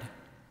manhood,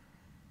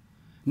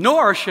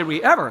 nor should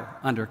we ever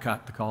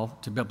undercut the call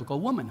to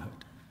biblical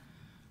womanhood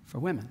for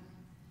women.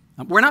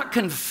 We're not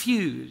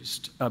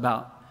confused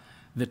about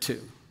the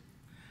two.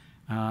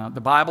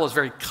 The Bible is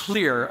very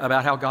clear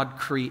about how God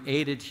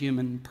created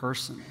human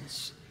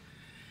persons.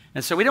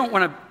 And so we don't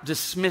want to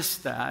dismiss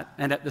that,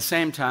 and at the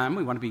same time,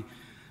 we want to be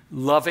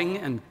loving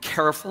and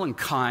careful and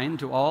kind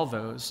to all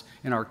those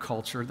in our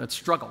culture that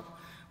struggle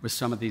with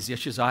some of these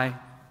issues. I,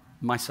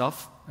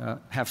 myself,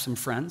 have some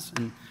friends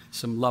and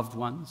some loved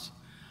ones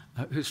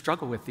who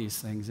struggle with these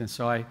things, and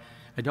so I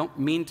don't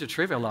mean to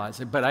trivialize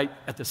it, but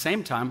at the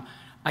same time,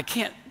 I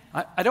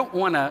don't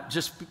want to,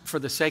 just for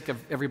the sake of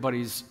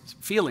everybody's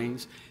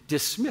feelings,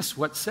 dismiss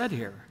what's said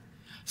here.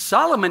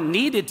 Solomon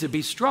needed to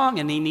be strong,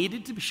 and he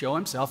needed to show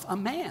himself a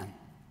man.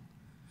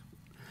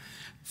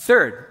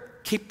 Third,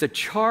 keep the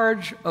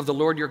charge of the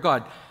Lord your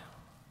God.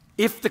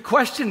 If the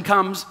question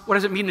comes, what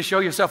does it mean to show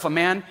yourself a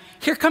man?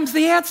 Here comes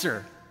the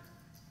answer.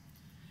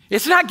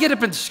 It's not get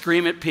up and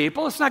scream at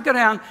people. It's not go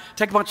down,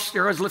 take a bunch of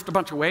steroids, lift a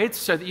bunch of weights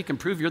so that you can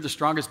prove you're the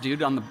strongest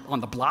dude on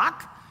the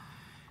block.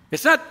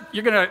 It's not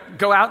you're going to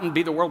go out and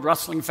be the World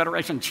Wrestling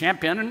Federation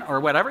champion or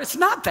whatever. It's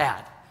not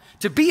that.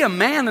 To be a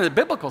man in the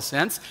biblical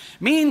sense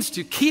means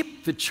to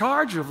keep the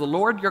charge of the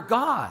Lord your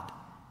God.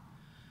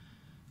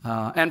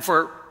 And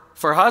for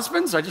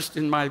husbands,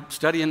 in my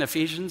study in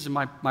Ephesians, in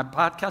my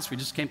podcast, we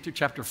just came through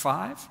chapter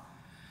 5.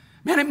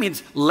 Man, it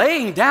means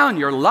laying down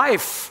your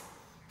life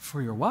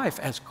for your wife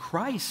as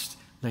Christ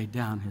laid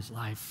down his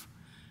life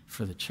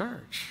for the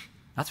church.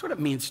 That's what it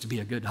means to be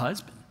a good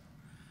husband.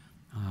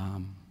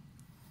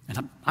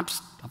 And I'm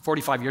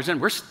 45 years in.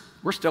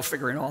 We're still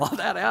figuring all of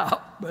that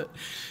out.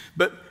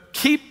 But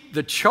keep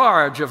the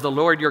charge of the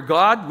Lord your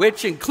God,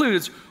 which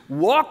includes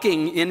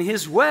walking in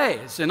his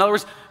ways. In other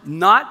words,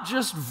 not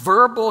just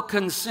verbal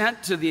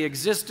consent to the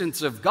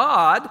existence of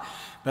God,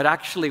 but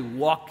actually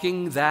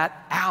walking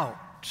that out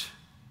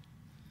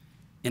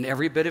in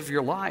every bit of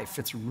your life.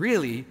 It's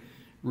really,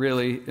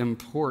 really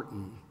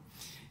important.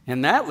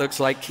 And that looks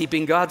like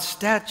keeping God's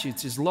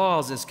statutes, his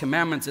laws, his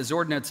commandments, his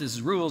ordinances,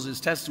 his rules, his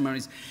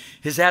testimonies,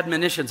 his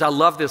admonitions. I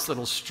love this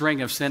little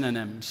string of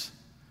synonyms.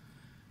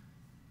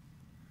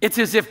 It's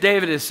as if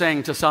David is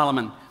saying to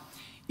Solomon,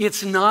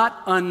 it's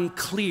not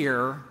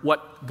unclear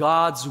what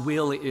God's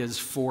will is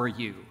for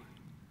you.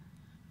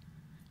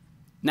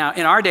 Now,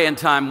 in our day and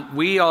time,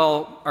 we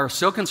all are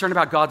so concerned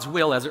about God's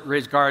will as it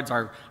regards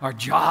our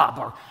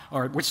job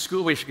or which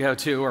school we should go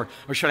to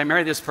or should I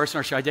marry this person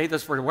or should I date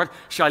this person or what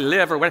should I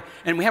live or what.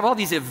 And we have all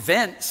these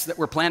events that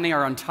we're planning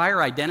our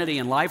entire identity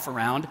and life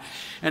around.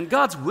 And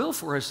God's will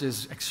for us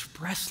is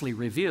expressly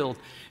revealed,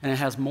 and it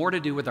has more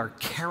to do with our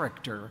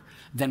character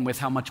than with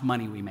how much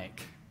money we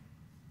make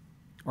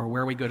or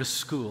where we go to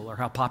school or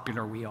how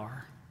popular we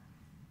are.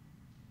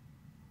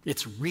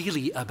 It's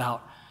really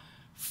about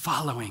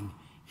following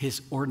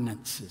his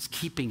ordinances,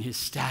 keeping his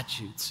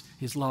statutes,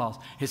 his laws,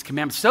 his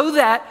commandments, so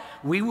that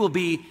we will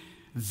be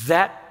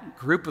that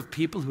group of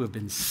people who have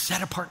been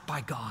set apart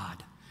by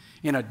God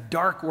in a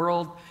dark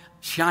world,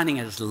 shining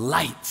as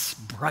lights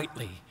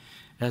brightly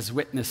as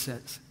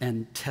witnesses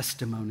and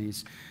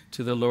testimonies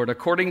to the Lord,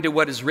 according to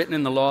what is written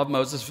in the law of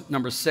Moses,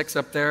 number 6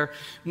 up there.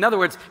 In other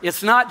words,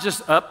 it's not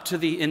just up to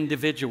the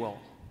individual.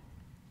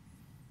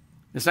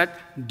 It's not,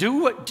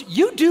 do what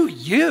you do,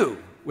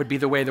 you would be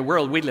the way the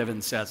world we live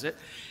in says it.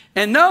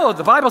 And no,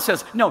 the Bible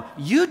says, no,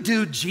 you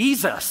do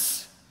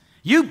Jesus.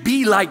 You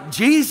be like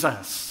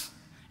Jesus.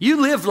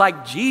 You live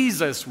like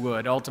Jesus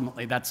would.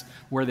 Ultimately, that's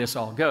where this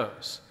all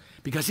goes.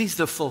 Because he's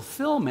the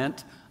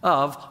fulfillment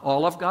of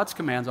all of God's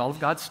commands, all of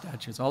God's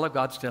statutes, all of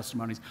God's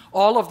testimonies.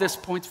 All of this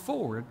points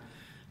forward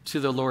to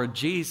the Lord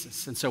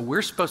Jesus. And so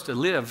we're supposed to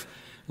live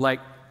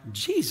like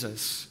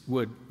Jesus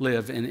would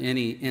live in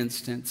any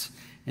instance,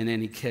 in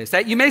any case.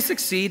 That you may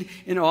succeed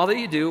in all that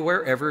you do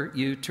wherever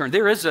you turn.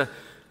 There is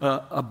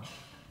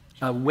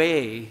a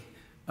way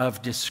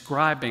of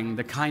describing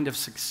the kind of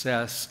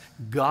success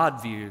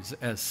God views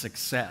as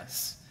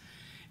success.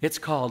 It's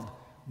called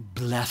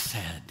blessed.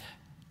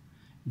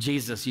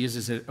 Jesus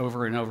uses it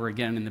over and over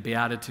again in the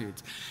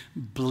Beatitudes.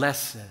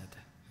 Blessed,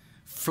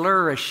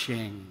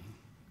 flourishing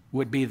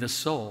would be the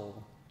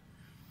soul,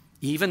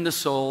 even the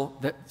soul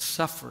that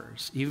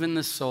suffers, even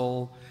the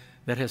soul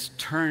that has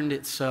turned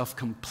itself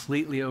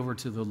completely over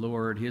to the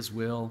Lord, his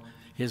will,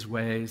 his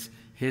ways,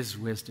 his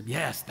wisdom.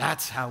 Yes,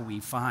 that's how we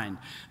find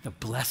the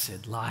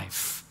blessed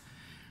life,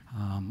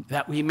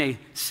 that we may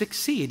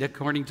succeed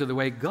according to the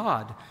way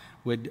God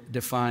would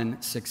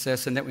define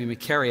success, and that we may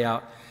carry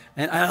out,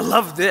 and I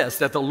love this,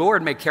 that the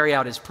Lord may carry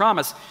out his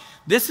promise.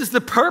 This is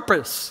the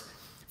purpose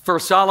for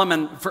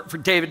Solomon, for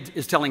David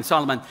is telling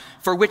Solomon,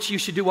 for which you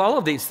should do all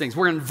of these things.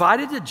 We're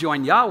invited to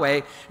join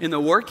Yahweh in the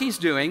work he's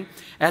doing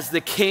as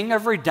the king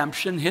of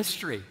redemption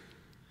history.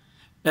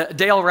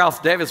 Dale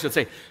Ralph Davis would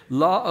say,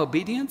 law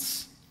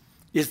obedience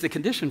is the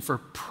condition for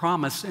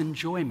promise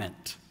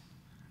enjoyment.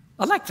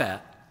 I like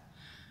that.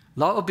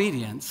 Law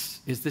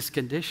obedience is this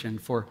condition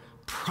for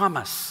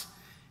promise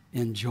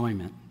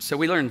enjoyment. So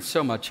we learned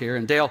so much here.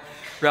 And Dale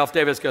Ralph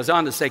Davis goes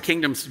on to say,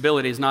 kingdom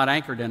stability is not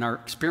anchored in our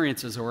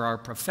experiences or our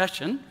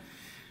profession,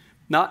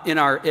 not in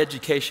our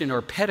education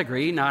or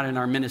pedigree, not in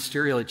our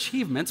ministerial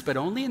achievements, but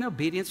only in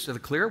obedience to the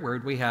clear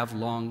word we have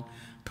long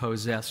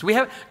possessed.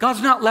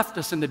 God's not left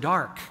us in the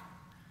dark.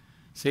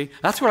 See,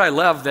 that's what I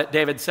love that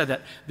David said,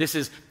 that this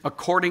is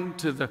according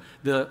to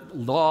the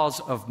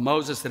laws of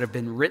Moses that have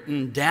been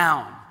written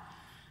down.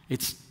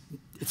 It's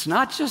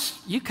not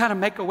just you kind of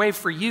make a way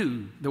for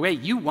you, the way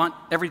you want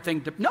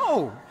everything to.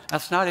 No,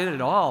 that's not it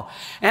at all.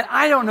 And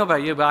I don't know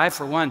about you, but I,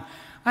 for one,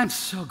 I'm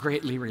so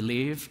greatly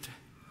relieved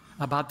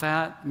about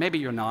that. Maybe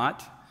you're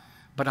not,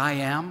 but I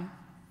am.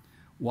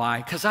 Why?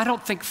 Because I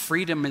don't think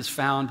freedom is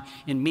found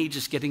in me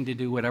just getting to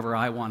do whatever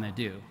I want to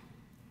do.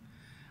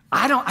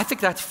 I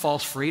think that's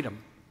false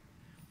freedom.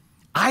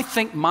 I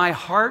think my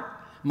heart,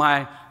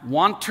 my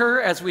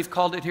wanter, as we've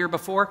called it here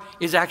before,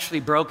 is actually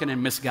broken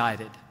and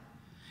misguided.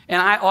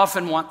 And I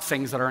often want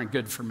things that aren't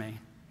good for me.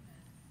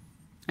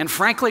 And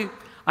frankly,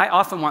 I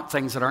often want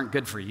things that aren't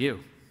good for you.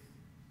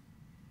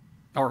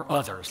 Or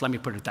others, let me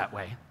put it that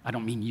way. I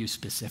don't mean you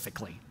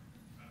specifically.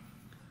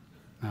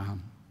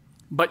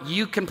 But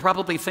you can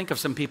probably think of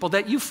some people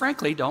that you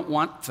frankly don't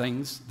want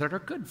things that are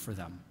good for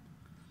them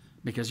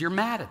because you're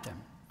mad at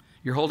them.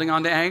 You're holding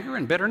on to anger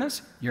and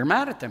bitterness. You're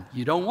mad at them.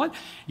 You don't want,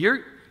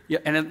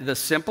 and the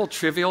simple,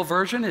 trivial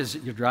version is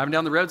you're driving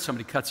down the road,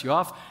 somebody cuts you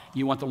off.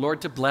 You want the Lord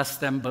to bless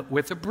them, but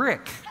with a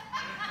brick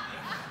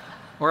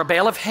or a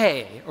bale of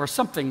hay or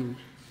something.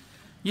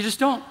 You just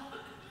don't.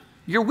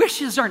 Your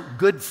wishes aren't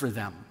good for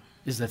them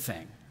is the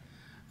thing.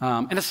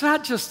 And it's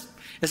not just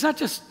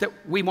that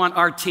we want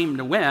our team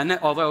to win,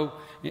 although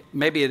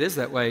maybe it is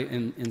that way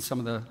in some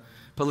of the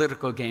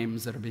political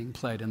games that are being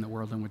played in the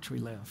world in which we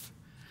live.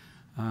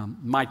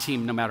 My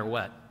team, no matter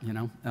what, you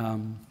know.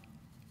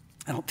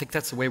 I don't think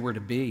that's the way we're to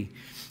be.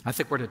 I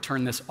think we're to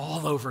turn this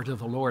all over to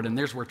the Lord, and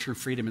there's where true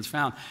freedom is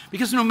found.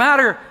 Because no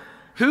matter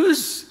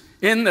who's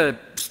in the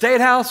State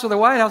House or the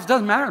White House, it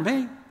doesn't matter to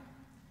me.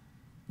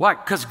 Why?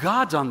 Because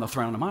God's on the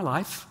throne of my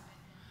life.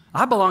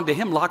 I belong to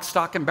Him lock,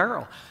 stock, and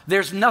barrel.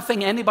 There's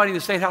nothing anybody in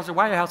the State House or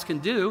White House can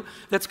do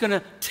that's going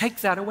to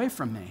take that away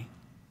from me.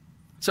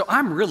 So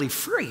I'm really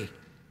free,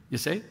 you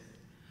see?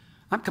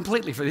 I'm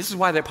completely free. This is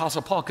why the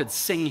Apostle Paul could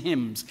sing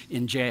hymns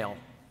in jail.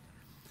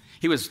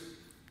 He was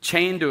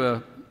chained to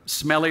a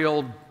smelly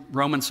old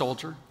Roman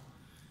soldier.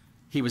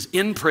 He was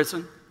in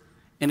prison,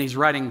 and he's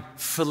writing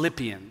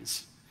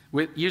Philippians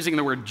using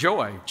the word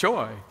joy,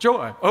 joy,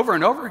 joy, over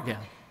and over again.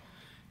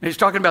 And he's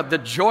talking about the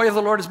joy of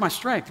the Lord is my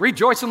strength.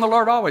 Rejoice in the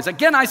Lord always.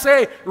 Again, I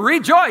say,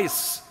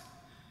 rejoice.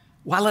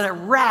 While a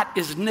rat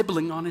is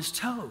nibbling on his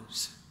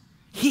toes,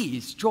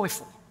 he's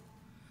joyful.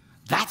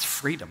 That's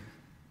freedom.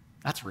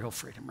 That's real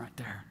freedom right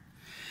there.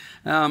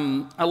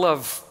 I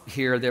love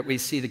here that we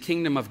see the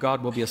kingdom of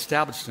God will be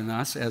established in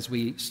us as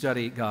we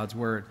study God's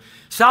word.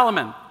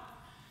 Solomon,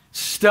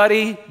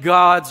 study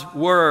God's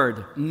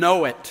word.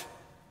 Know it.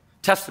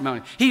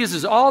 Testimony. He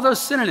uses all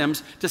those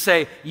synonyms to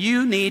say,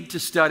 you need to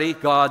study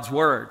God's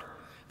word.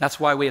 That's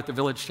why we at the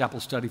Village Chapel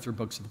study through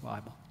books of the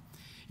Bible.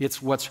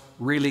 It's what's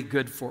really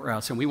good for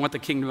us, and we want the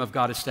kingdom of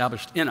God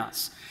established in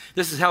us.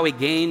 This is how we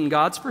gain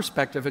God's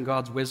perspective and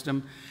God's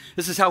wisdom.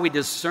 This is how we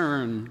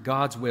discern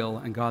God's will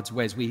and God's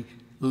ways.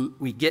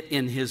 We get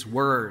in His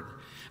word.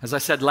 As I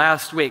said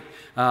last week,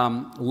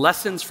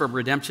 lessons from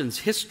redemption's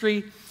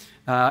history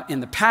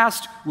in the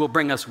past will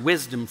bring us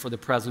wisdom for the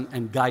present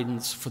and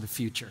guidance for the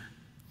future.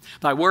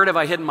 Thy word have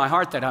I hid in my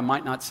heart that I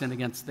might not sin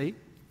against thee.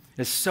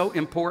 It's so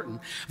important.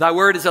 Thy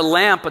word is a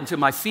lamp unto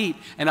my feet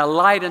and a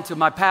light unto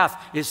my path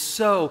is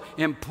so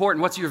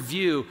important. What's your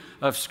view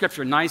of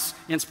Scripture? Nice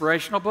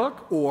inspirational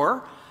book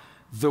or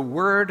the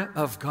Word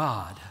of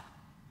God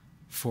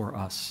for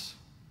us?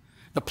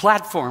 The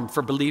platform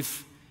for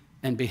belief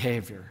and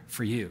behavior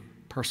for you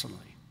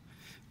personally.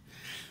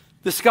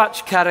 The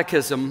Scotch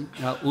Catechism,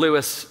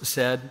 Lewis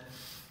says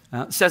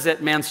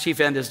that man's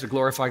chief end is to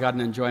glorify God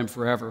and enjoy Him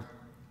forever.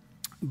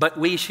 But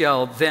we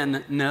shall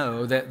then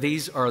know that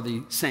these are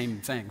the same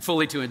thing.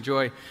 Fully to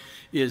enjoy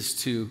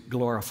is to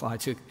glorify.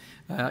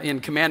 In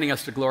commanding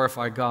us to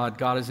glorify God,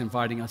 God is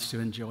inviting us to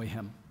enjoy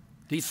Him.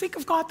 Do you think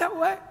of God that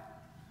way?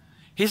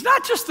 He's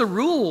not just the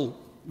rule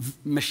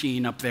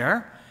machine up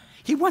there.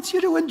 He wants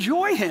you to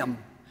enjoy Him.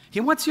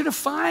 He wants you to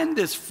find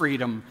this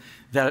freedom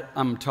that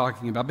I'm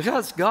talking about.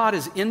 Because God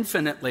is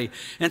infinitely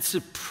and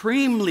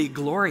supremely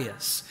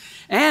glorious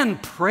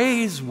and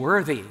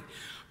praiseworthy.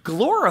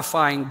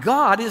 Glorifying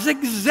God is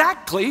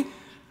exactly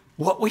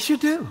what we should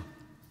do.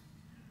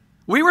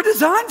 We were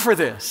designed for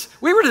this.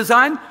 We were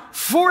designed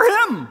for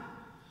Him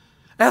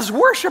as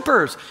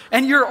worshipers.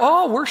 And you're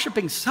all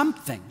worshiping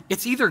something.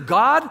 It's either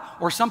God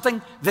or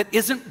something that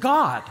isn't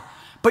God.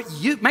 But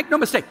you, make no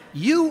mistake,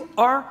 you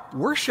are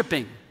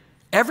worshiping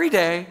every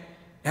day,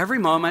 every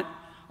moment,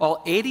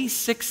 all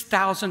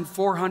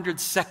 86,400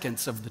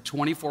 seconds of the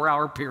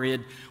 24-hour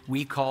period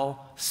we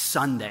call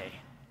Sunday.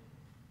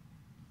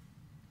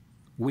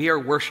 We are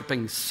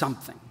worshiping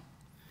something.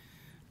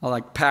 I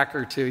like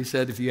Packer too. He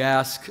said, if you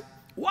ask,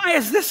 why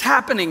is this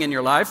happening in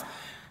your life?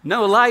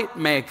 No light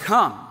may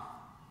come.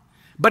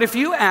 But if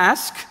you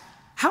ask,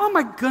 how am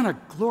I going to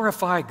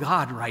glorify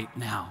God right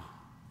now?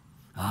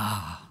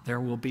 There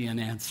will be an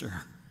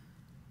answer.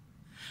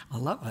 I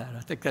love that.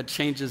 I think that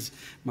changes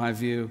my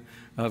view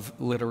of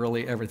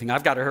literally everything.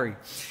 I've got to hurry.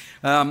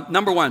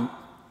 Number one,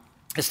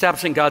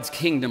 establishing God's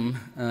kingdom.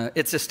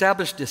 It's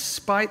established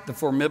despite the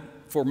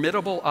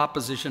formidable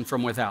opposition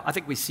from without. I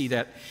think we see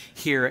that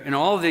here in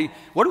all the,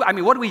 what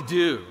do we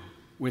do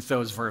with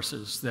those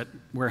verses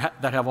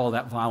that have all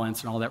that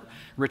violence and all that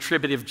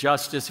retributive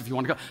justice, if you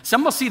want to go?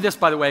 Some will see this,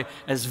 by the way,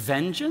 as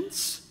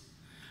vengeance.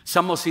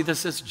 Some will see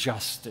this as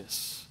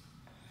justice.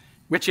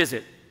 Which is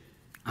it?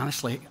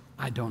 Honestly,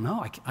 I don't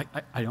know.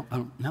 I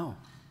don't know.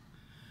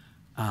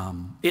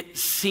 It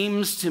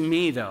seems to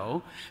me,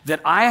 though,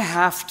 that I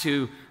have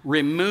to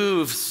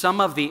remove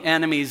some of the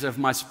enemies of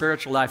my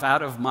spiritual life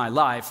out of my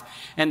life.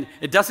 And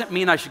it doesn't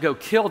mean I should go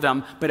kill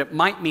them, but it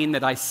might mean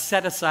that I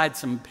set aside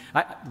some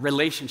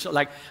relationship.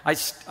 Like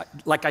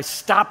I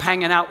stop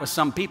hanging out with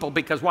some people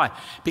because why?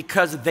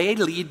 Because they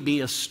lead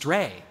me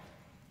astray.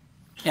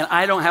 And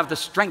I don't have the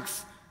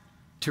strength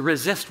to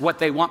resist what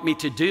they want me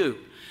to do.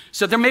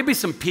 So there may be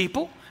some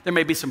people, there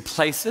may be some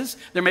places,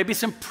 there may be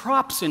some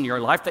props in your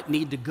life that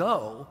need to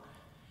go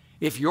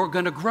if you're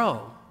going to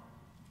grow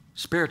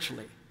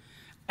spiritually.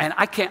 And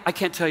I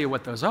can't tell you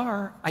what those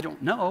are. I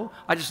don't know.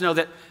 I just know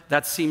that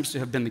that seems to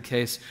have been the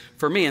case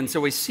for me. And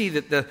so we see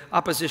that the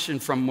opposition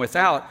from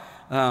without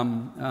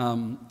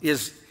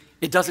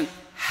it doesn't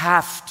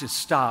have to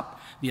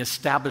stop the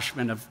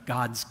establishment of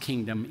God's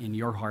kingdom in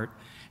your heart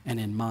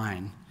and in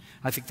mine.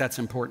 I think that's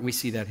important. We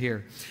see that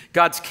here.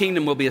 God's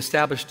kingdom will be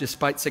established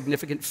despite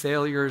significant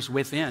failures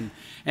within.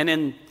 And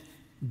in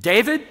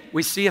David,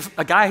 we see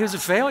a guy who's a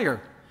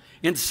failure.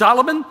 In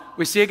Solomon,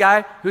 we see a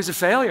guy who's a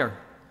failure.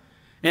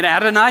 In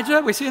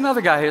Adonijah, we see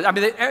another guy. I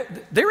mean,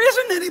 there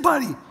isn't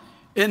anybody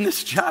in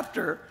this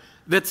chapter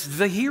that's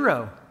the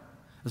hero.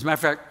 As a matter of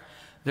fact,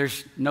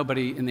 there's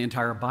nobody in the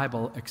entire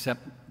Bible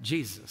except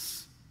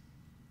Jesus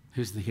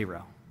who's the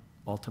hero,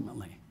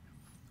 ultimately.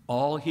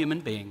 All human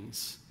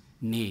beings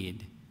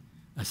need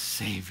a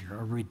savior,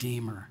 a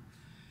redeemer.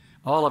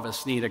 All of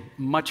us need a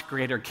much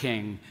greater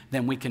king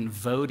than we can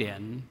vote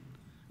in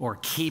or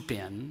keep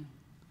in.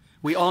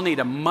 We all need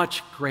a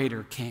much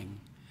greater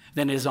king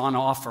than is on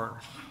offer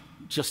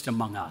just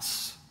among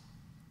us.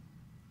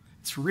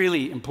 It's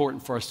really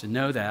important for us to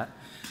know that.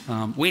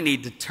 We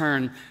need to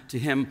turn to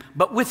him,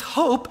 but with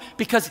hope,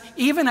 because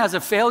even as a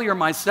failure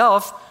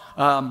myself,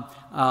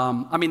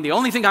 I mean, the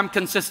only thing I'm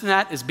consistent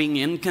at is being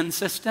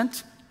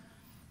inconsistent.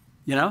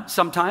 You know,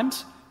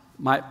 sometimes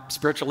my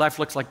spiritual life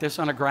looks like this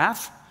on a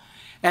graph.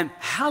 And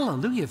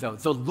hallelujah, though,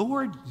 the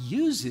Lord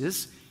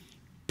uses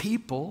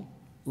people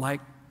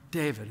like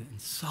David and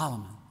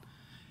Solomon.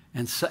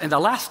 And the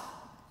last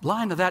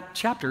line of that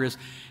chapter is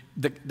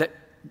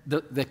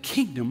the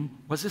kingdom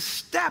was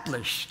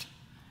established.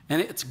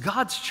 And it's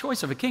God's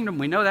choice of a kingdom.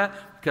 We know that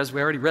because we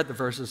already read the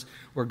verses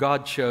where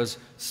God chose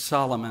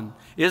Solomon.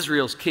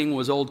 Israel's king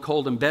was old,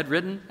 cold, and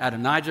bedridden.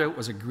 Adonijah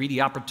was a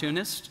greedy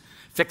opportunist,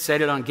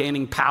 fixated on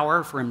gaining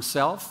power for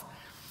himself.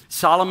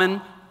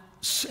 Solomon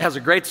has a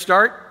great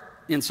start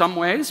in some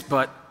ways,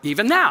 but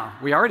even now,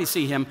 we already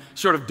see him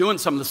sort of doing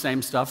some of the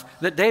same stuff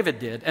that David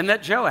did and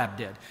that Joab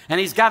did. And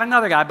he's got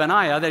another guy,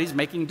 Benaiah, that he's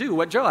making do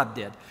what Joab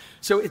did.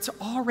 So it's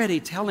already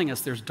telling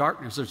us there's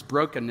darkness, there's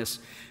brokenness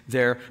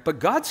there. But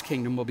God's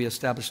kingdom will be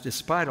established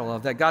despite all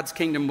of that. God's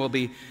kingdom will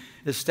be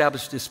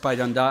established despite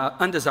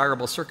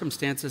undesirable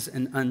circumstances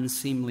and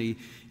unseemly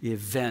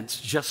events,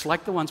 just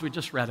like the ones we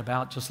just read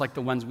about, just like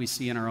the ones we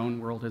see in our own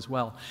world as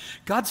well.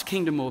 God's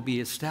kingdom will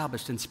be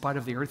established in spite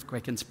of the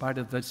earthquake, in spite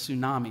of the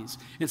tsunamis,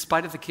 in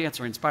spite of the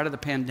cancer, in spite of the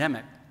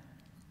pandemic.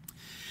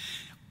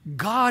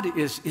 God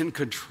is in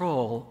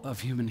control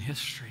of human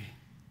history.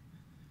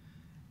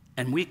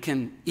 And we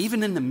can,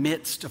 even in the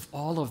midst of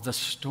all of the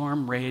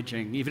storm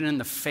raging, even in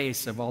the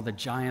face of all the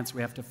giants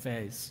we have to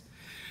face,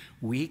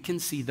 we can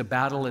see the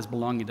battle as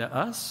belonging to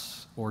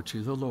us or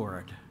to the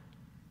Lord.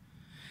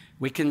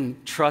 We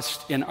can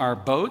trust in our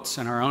boats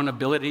and our own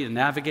ability to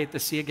navigate the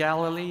Sea of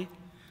Galilee,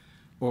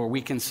 or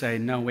we can say,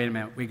 no, wait a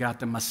minute, we got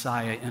the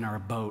Messiah in our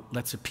boat.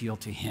 Let's appeal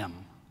to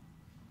him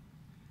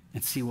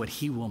and see what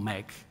he will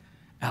make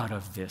out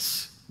of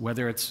this,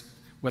 whether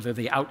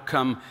the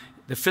outcome,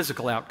 the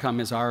physical outcome,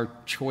 is our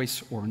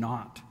choice or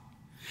not.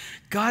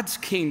 God's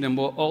kingdom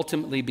will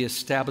ultimately be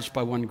established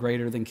by one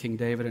greater than King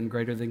David and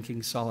greater than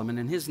King Solomon,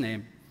 and his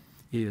name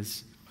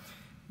is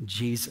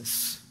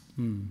Jesus.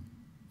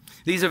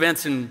 These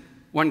events in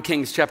 1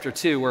 Kings chapter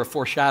 2 were a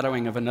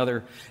foreshadowing of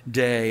another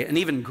day, an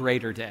even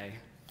greater day.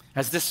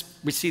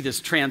 We see this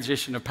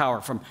transition of power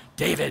from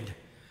David,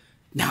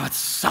 now it's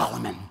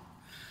Solomon.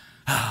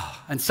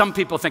 And some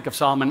people think of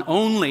Solomon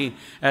only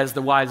as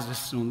the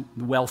wisest and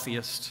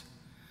wealthiest.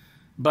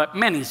 But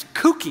man, he's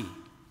kooky.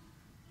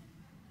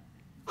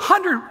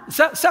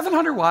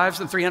 700 wives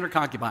and 300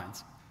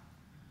 concubines.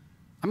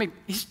 I mean,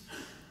 he's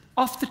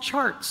off the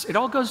charts. It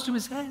all goes to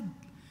his head.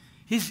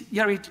 He's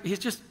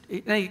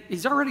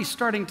already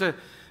starting to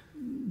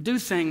do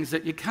things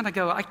that you kind of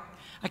go, I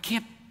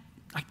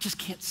just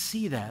can't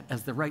see that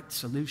as the right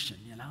solution,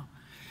 you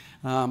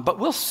know. But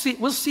we'll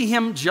see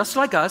him just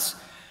like us,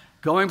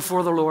 going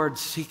before the Lord,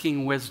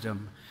 seeking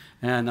wisdom.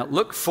 And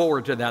look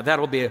forward to that.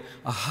 That'll be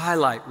a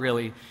highlight,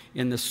 really,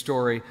 in the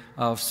story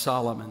of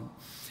Solomon.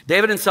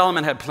 David and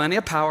Solomon had plenty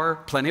of power,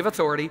 plenty of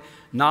authority,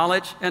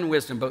 knowledge, and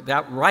wisdom, but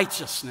without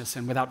righteousness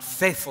and without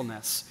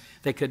faithfulness,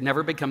 they could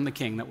never become the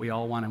king that we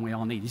all want and we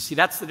all need. You see,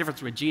 that's the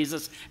difference with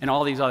Jesus and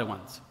all these other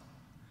ones.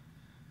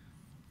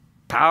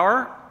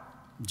 Power,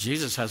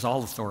 Jesus has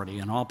all authority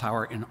and all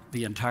power in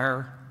the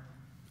entire,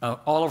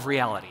 all of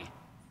reality.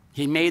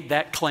 He made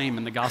that claim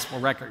in the gospel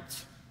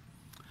records.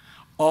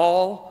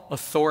 All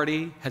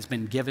authority has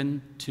been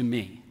given to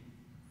me.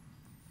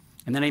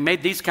 And then he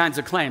made these kinds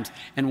of claims.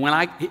 And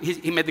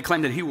he made the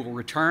claim that he will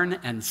return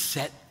and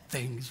set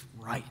things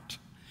right.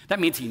 That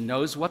means he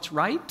knows what's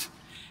right,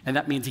 and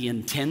that means he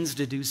intends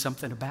to do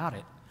something about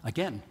it.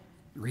 Again,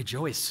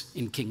 rejoice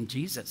in King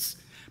Jesus.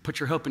 Put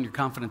your hope and your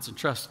confidence and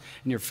trust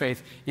and your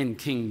faith in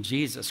King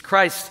Jesus.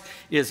 Christ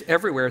is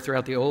everywhere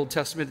throughout the Old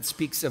Testament. It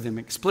speaks of him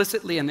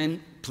explicitly and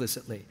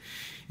implicitly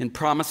in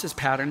promises,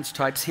 patterns,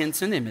 types,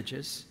 hints, and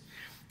images.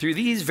 Through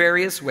these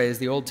various ways,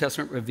 the Old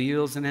Testament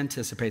reveals and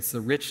anticipates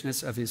the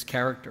richness of his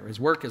character, his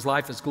work, his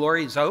life, his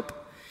glory, his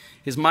hope,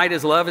 his might,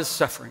 his love, his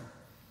suffering.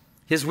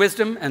 His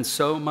wisdom, and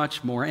so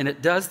much more. And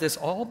it does this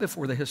all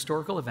before the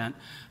historical event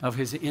of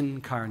his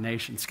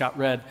incarnation. Scott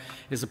Redd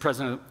is the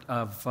president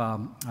of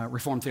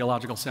Reformed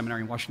Theological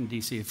Seminary in Washington,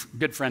 D.C., a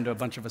good friend to a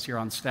bunch of us here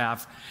on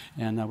staff,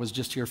 and I was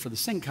just here for the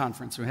Sing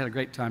Conference. We had a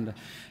great time to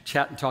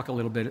chat and talk a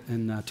little bit,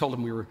 and told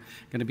him we were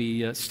going to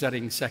be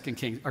studying 2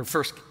 Kings, or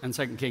 1 and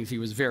 2 Kings. He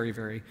was very,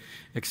 very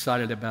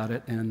excited about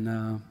it, and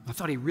I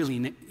thought he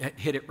really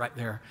hit it right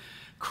there.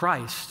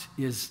 Christ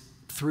is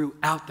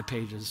throughout the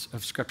pages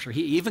of Scripture.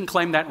 He even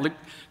claimed that in Luke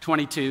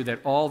 22,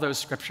 that all those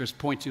Scriptures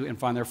point to and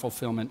find their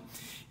fulfillment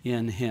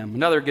in him.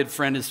 Another good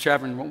friend is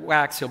Traveling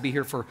Wax. He'll be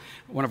here for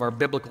one of our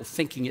biblical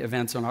thinking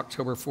events on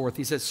October 4th.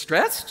 He says,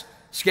 stressed,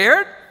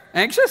 scared,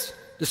 anxious,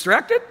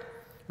 distracted?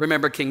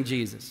 Remember King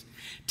Jesus.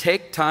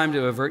 Take time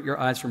to avert your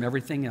eyes from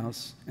everything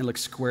else and look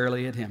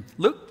squarely at him.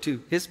 Look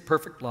to his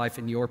perfect life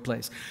in your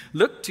place.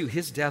 Look to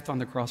his death on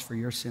the cross for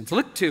your sins.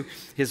 Look to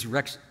his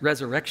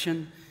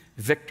resurrection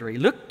victory.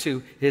 Look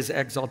to his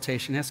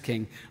exaltation as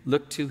king.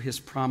 Look to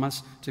his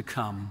promise to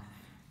come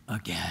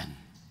again.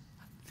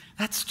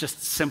 That's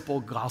just simple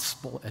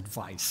gospel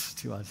advice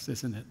to us,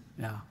 isn't it?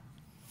 Yeah.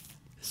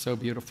 So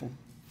beautiful.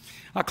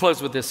 I'll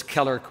close with this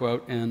Keller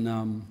quote, and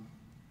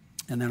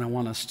then I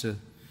want us to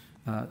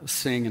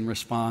sing and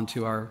respond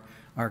to our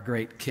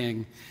great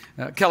king.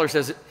 Keller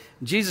says,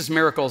 Jesus'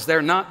 miracles,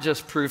 they're not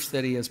just proofs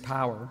that he has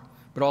power,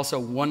 but also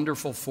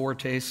wonderful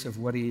foretastes of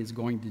what he is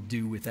going to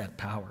do with that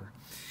power.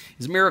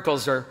 His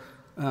miracles are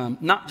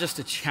not just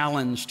a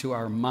challenge to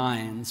our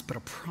minds, but a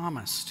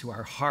promise to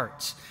our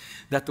hearts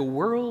that the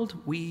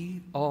world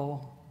we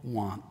all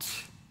want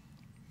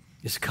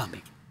is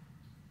coming.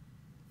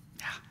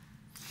 Yeah.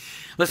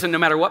 Listen, no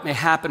matter what may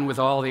happen with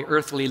all the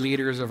earthly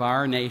leaders of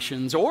our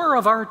nations, or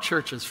of our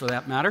churches for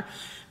that matter,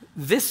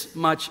 this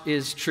much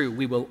is true.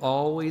 We will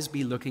always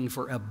be looking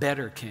for a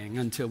better king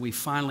until we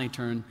finally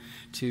turn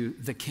to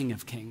the King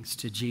of Kings,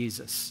 to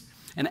Jesus,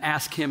 and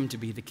ask him to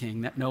be the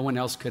king that no one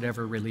else could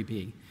ever really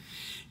be.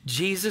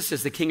 Jesus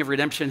is the king of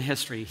redemption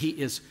history. He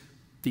is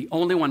the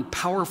only one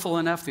powerful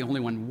enough, the only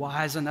one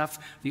wise enough,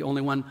 the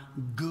only one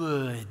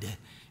good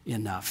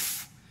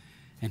enough.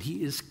 And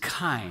he is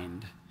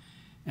kind,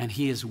 and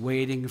he is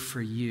waiting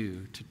for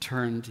you to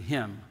turn to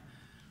him.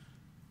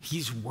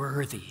 He's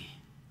worthy.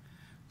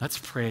 Let's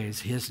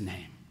praise his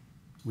name.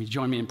 Will you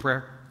join me in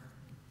prayer?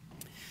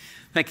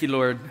 Thank you,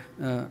 Lord,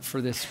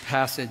 for this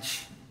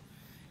passage.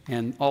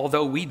 And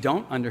although we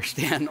don't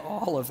understand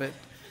all of it,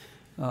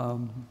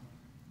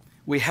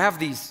 we have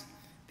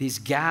these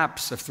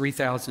gaps of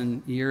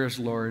 3,000 years,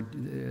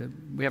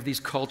 Lord. We have these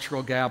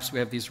cultural gaps. We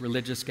have these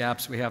religious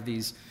gaps. We have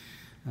these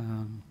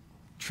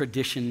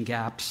tradition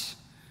gaps.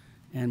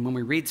 And when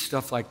we read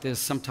stuff like this,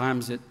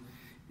 sometimes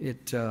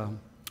it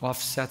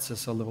offsets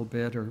us a little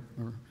bit or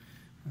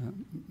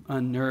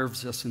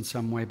unnerves us in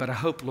some way. But I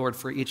hope, Lord,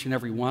 for each and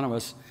every one of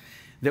us,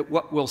 that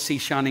what we'll see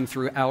shining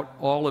throughout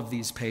all of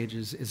these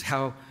pages is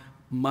how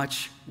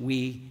much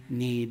we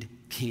need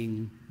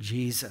King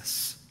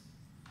Jesus.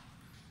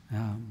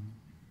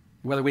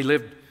 Whether we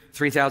lived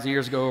 3,000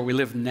 years ago or we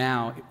live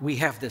now, we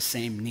have the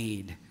same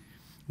need.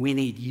 We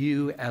need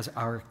you as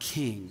our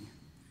King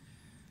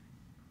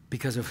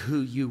because of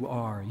who you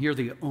are. You're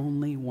the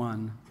only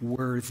one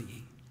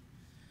worthy.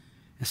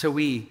 And so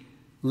we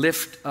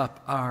lift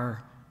up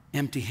our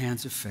empty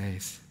hands of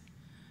faith,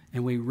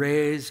 and we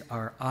raise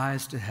our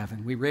eyes to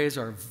heaven. We raise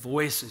our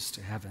voices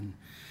to heaven,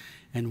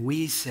 and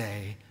we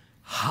say,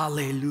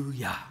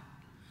 hallelujah,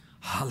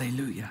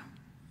 hallelujah,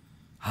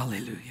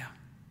 hallelujah.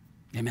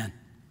 Amen.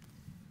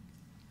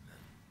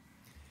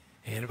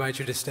 I invite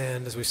you to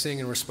stand as we sing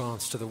in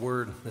response to the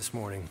word this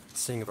morning.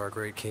 Sing of our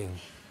great King.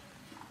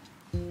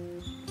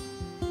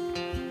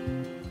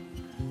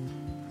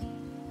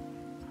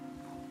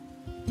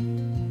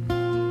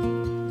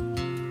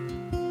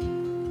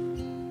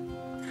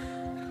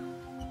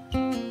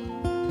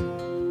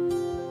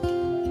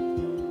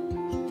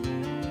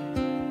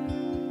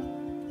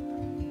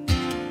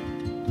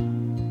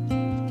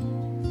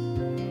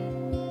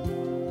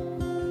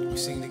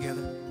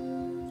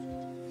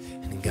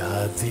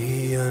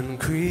 The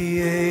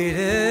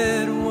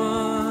uncreated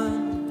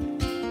one,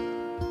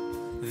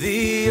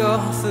 the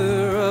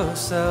author of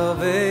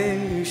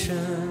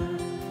salvation,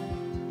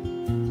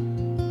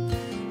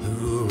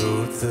 who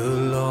wrote the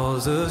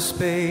laws of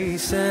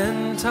space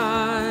and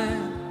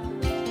time,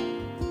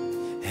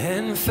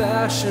 and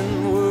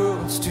fashioned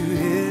worlds to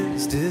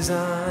his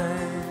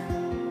design.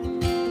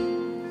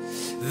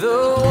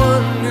 The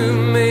one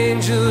whom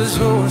angels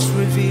host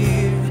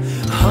revere,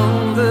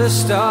 hung the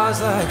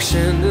stars like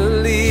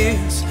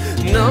chandeliers,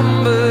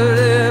 numbered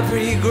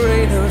every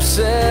grain of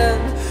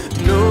sand,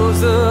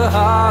 knows the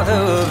heart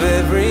of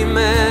every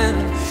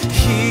man.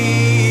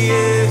 He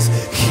is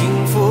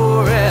King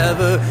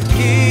forever.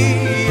 He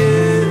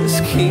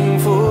is King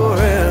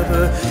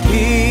forever.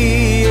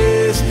 He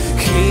is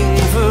King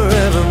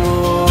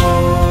forevermore.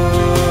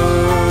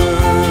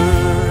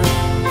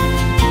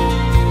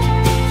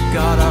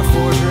 God our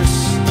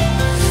fortress,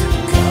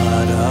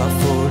 God our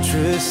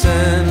fortress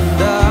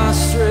and our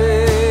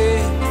strength,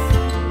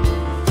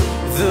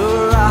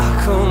 the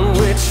rock on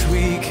which we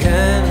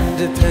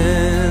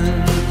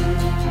depend.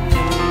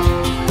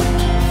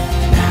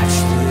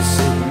 Matchless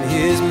in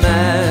his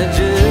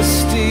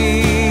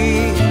majesty,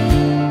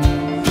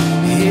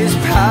 his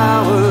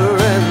power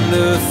and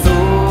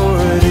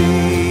authority,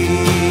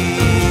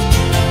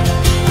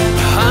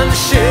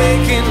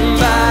 unshaken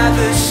by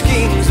the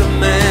schemes of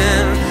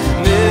man,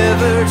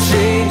 never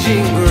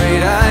changing,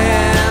 great I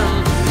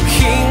am.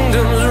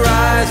 Kingdoms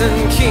rise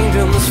and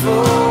kingdoms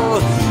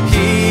fall,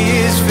 he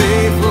is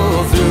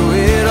faithful through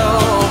it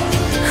all.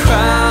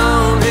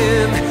 Crown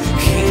him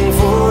king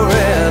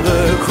forever,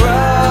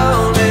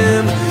 crown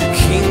him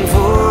king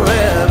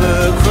forever,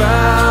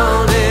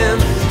 crown him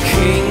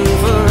king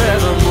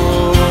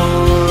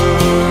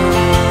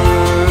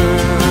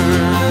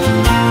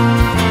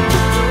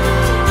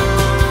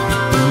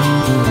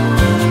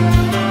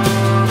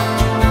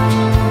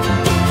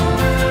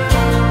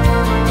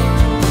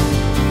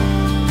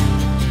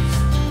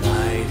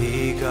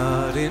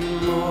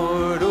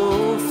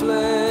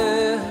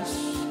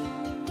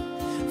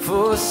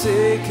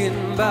forsaken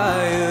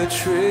by a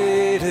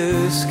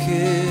traitor's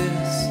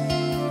kiss.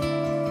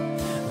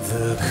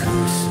 The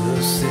curse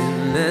of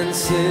sin and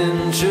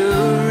centuries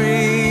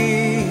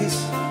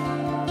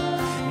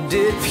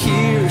did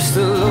pierce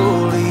the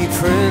lowly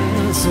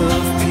Prince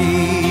of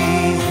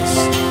Peace.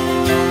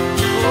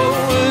 Oh,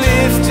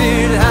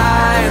 lifted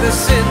high the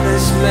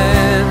sinless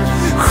man,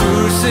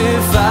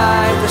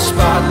 crucified the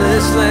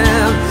spotless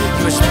lamb.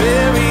 He was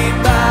buried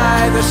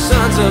by the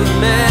sons of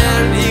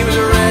men, he was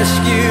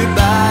rescued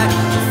by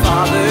the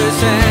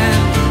Father's hand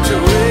to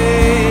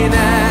reign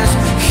as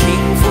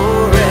King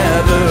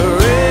forever,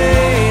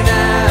 reign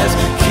as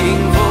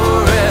King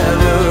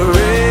forever,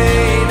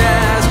 reign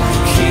as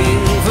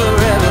King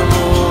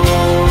forevermore.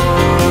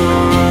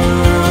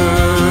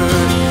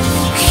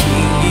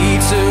 King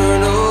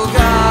eternal,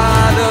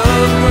 God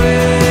of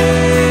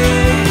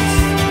grace,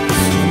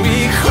 we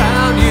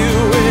crown you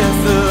with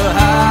the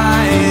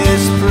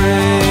highest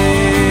praise.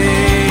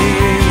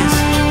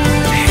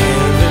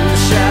 Heaven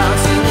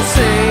shouts and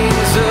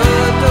sings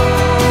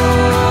adore,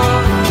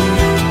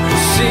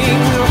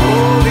 sing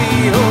holy,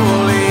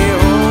 holy,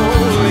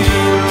 holy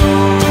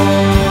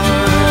Lord.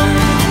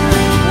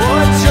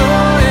 What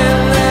joy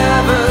and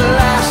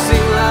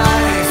everlasting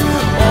life,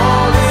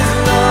 all is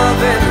love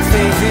and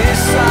faith is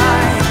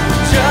sight.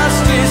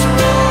 Justice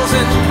rolls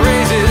and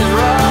praises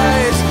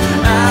rise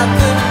at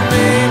the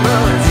name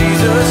of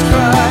Jesus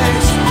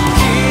Christ.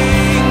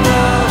 King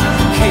of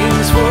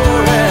kings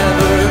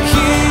forever,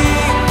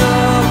 King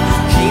of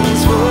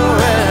kings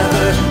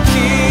forever,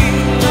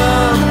 King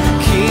of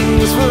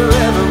kings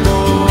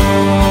forevermore.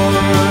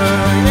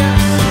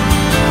 Yes,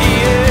 he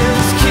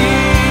is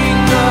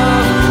King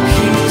of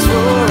kings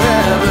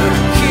forever,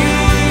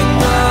 King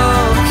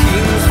of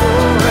kings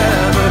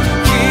forever,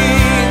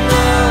 King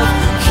of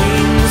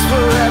kings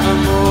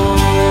forevermore.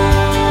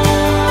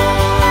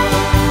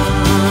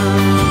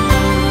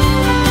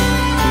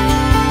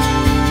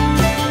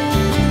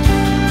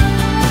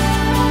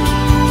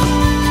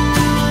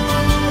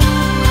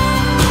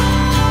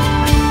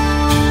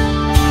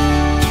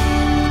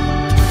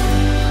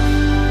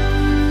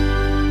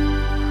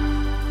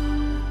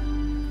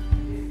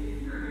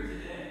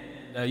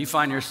 You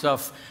find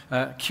yourself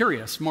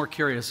more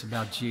curious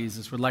about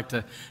Jesus, would like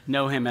to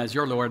know him as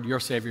your Lord, your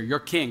Savior, your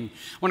King.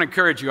 I want to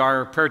encourage you,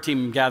 our prayer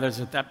team gathers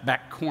at that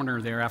back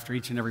corner there after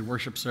each and every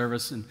worship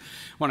service, and I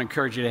want to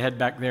encourage you to head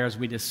back there as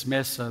we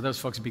dismiss. Those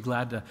folks would be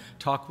glad to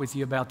talk with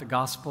you about the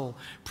gospel,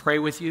 pray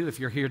with you if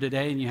you're here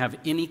today and you have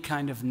any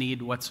kind of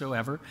need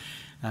whatsoever.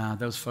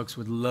 Those folks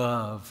would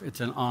love, it's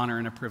an honor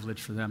and a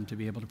privilege for them to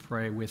be able to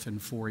pray with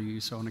and for you.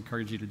 So I want to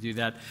encourage you to do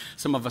that.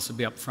 Some of us will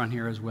be up front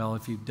here as well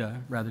if you'd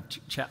rather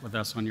chat with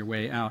us on your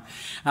way out.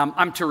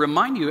 I'm to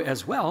remind you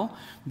as well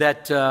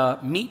that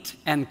Meet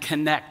and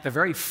Connect, the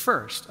very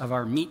first of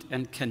our Meet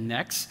and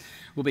Connects,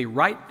 will be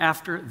right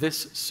after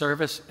this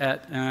service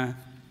at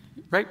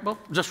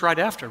just right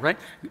after, right?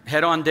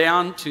 Head on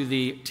down to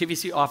the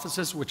TVC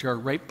offices, which are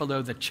right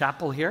below the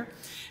chapel here.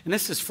 And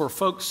this is for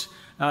folks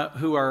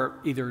who are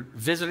either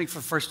visiting for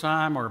the first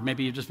time, or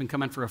maybe you've just been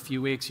coming for a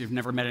few weeks, you've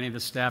never met any of the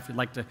staff, you'd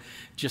like to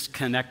just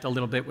connect a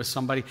little bit with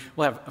somebody.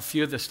 We'll have a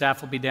few of the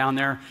staff will be down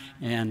there,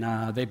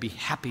 and they'd be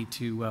happy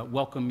to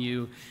welcome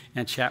you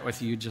and chat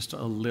with you just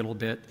a little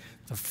bit.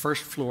 The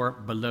first floor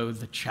below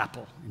the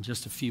chapel in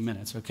just a few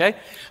minutes, okay?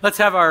 Let's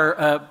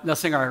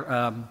sing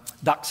our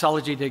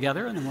doxology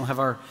together, and then we'll have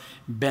our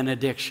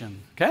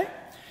benediction, okay?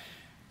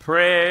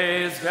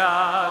 Praise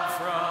God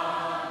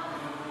from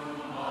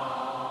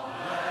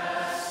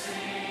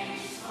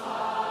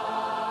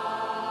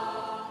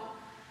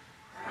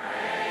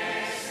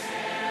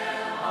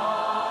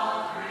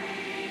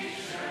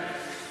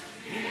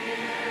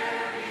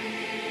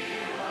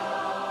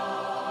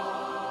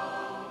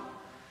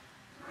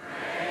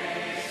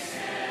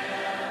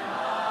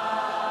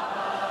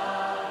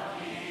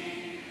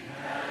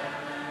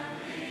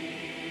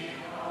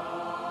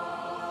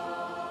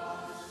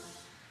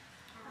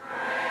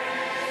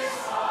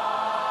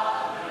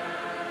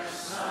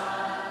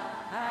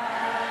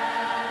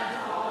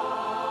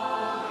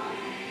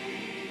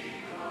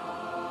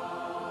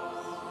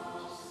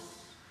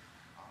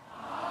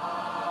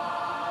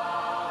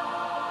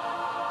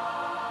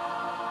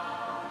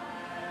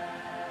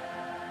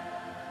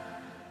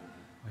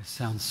It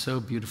sounds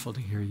so beautiful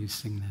to hear you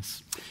sing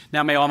this.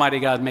 Now may Almighty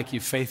God make you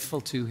faithful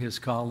to his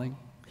calling,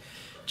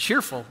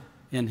 cheerful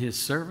in his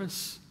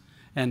service,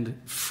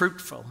 and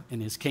fruitful in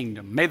his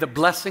kingdom. May the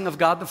blessing of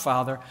God the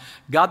Father,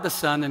 God the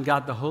Son, and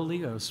God the Holy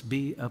Ghost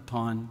be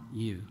upon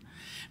you.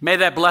 May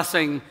that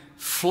blessing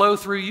flow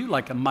through you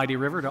like a mighty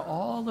river to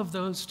all of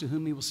those to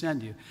whom he will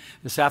send you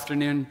this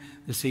afternoon,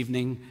 this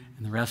evening,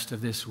 and the rest of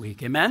this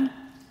week. Amen?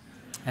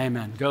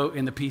 Amen. Go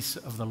in the peace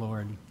of the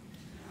Lord.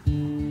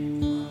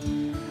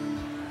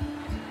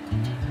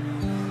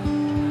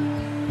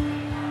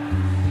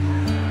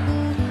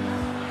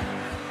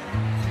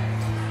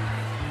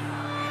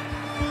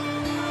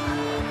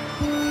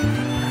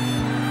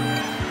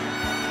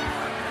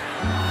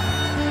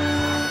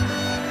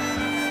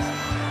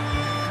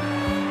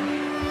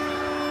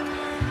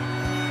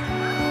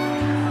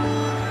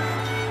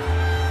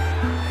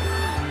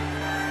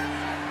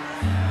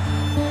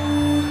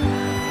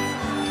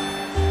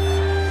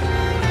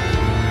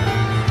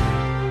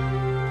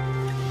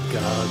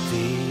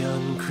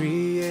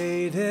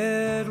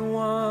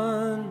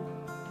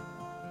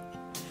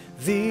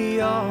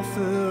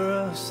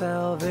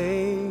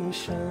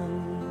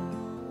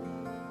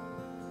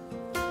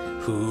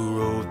 Who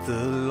wrote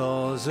the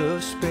laws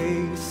of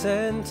space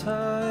and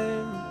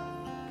time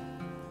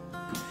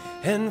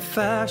and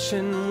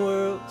fashioned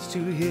worlds to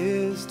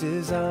his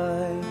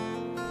design.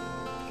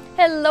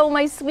 Hello,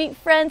 my sweet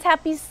friends.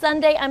 Happy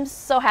Sunday. I'm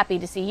so happy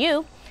to see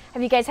you.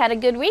 Have you guys had a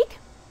good week?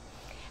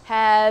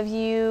 Have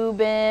you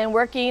been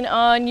working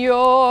on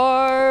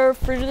your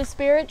Fruit of the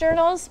Spirit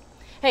journals?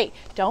 Hey,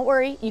 don't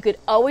worry, you could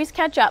always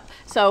catch up.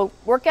 So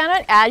work on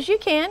it as you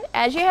can,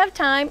 as you have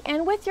time,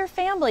 and with your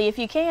family if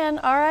you can,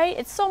 all right?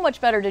 It's so much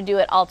better to do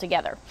it all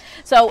together.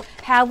 So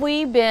have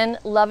we been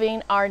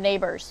loving our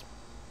neighbors?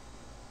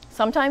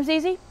 Sometimes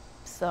easy,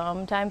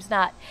 sometimes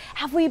not.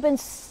 Have we been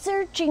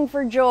searching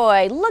for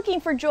joy,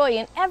 looking for joy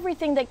in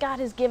everything that God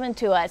has given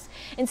to us,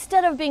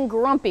 instead of being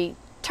grumpy,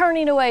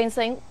 turning away and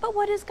saying, but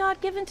what has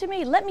God given to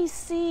me? Let me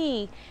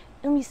see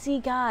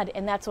God,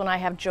 and that's when I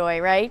have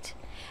joy, right?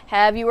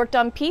 Have you worked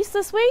on peace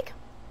this week?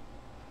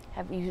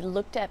 Have you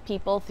looked at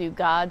people through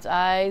God's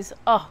eyes?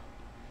 Oh,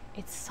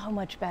 it's so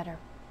much better.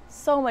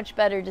 So much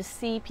better to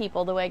see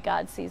people the way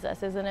God sees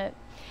us, isn't it?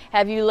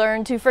 Have you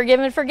learned to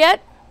forgive and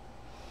forget?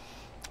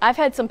 I've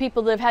had some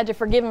people that have had to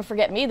forgive and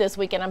forget me this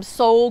week, and I'm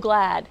so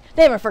glad.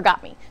 They haven't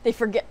forgot me. They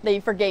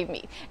forgave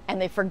me,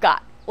 and they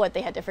forgot what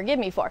they had to forgive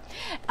me for.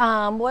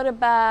 What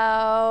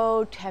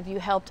about, have you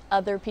helped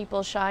other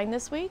people shine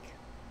this week?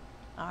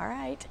 All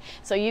right.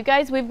 So you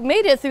guys, we've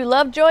made it through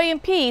love, joy,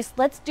 and peace.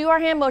 Let's do our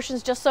hand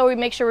motions just so we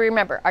make sure we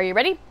remember. Are you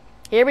ready?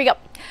 Here we go.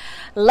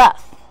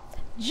 Love,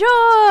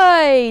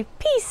 joy,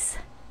 peace,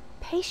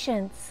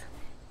 patience,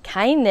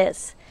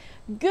 kindness,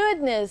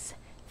 goodness,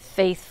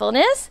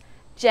 faithfulness,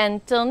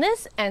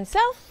 gentleness, and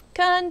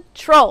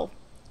self-control.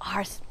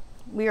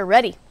 We are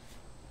ready.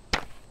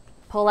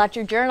 Pull out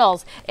your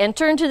journals and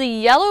turn to the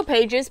yellow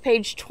pages,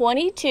 page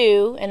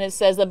 22, and it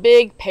says a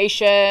big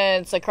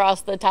patience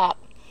across the top.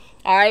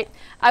 All right.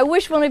 I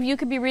wish one of you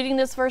could be reading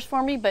this verse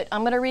for me, but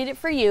I'm going to read it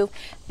for you.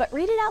 But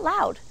read it out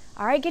loud.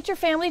 All right. Get your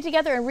family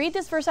together and read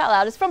this verse out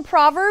loud. It's from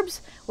Proverbs,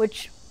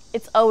 which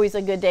it's always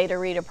a good day to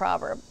read a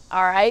proverb.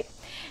 All right.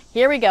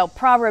 Here we go.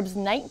 Proverbs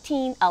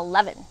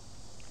 19:11.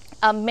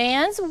 A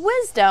man's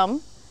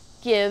wisdom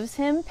gives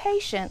him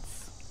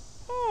patience.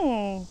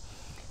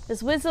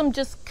 Does wisdom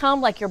just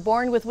come like you're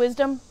born with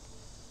wisdom?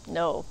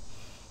 No.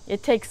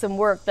 It takes some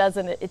work,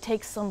 doesn't it? It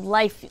takes some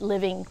life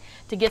living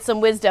to get some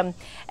wisdom.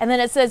 And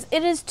then it says,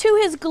 it is to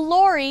his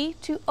glory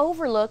to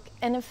overlook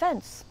an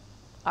offense.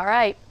 All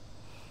right.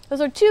 Those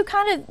are two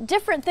kind of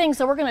different things,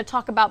 so we're going to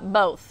talk about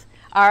both.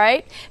 All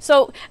right.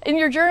 So in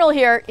your journal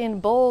here, in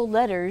bold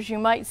letters, you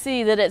might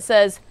see that it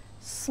says,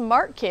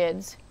 smart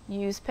kids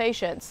use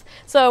patience.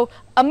 So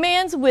a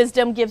man's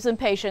wisdom gives him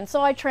patience.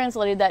 So I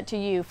translated that to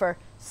you for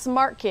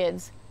smart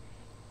kids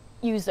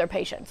use their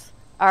patience.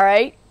 All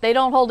right. They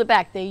don't hold it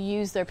back. They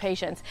use their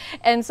patience.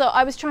 And so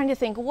I was trying to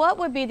think, what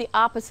would be the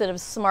opposite of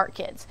smart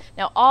kids?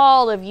 Now,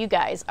 all of you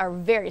guys are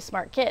very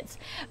smart kids.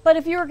 But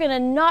if you were going to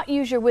not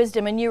use your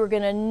wisdom and you were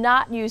going to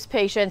not use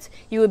patience,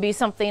 you would be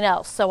something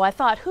else. So I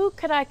thought, who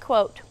could I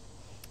quote?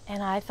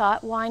 And I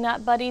thought, why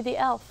not Buddy the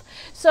Elf?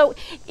 So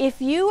if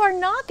you are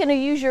not going to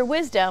use your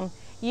wisdom,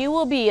 you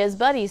will be, as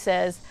Buddy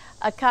says,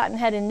 a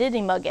cotton-headed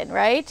ninny-muggin,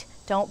 right?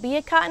 Don't be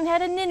a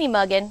cotton-headed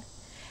ninny-muggin.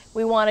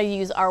 We want to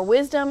use our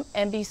wisdom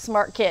and be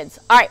smart kids.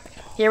 All right,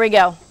 here we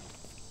go.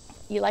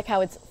 You like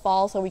how it's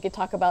fall, so we could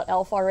talk about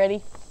Elf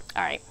already?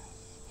 All right.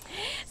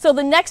 So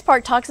the next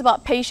part talks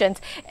about patience.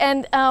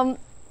 And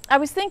I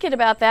was thinking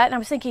about that, and I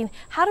was thinking,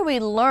 how do we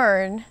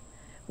learn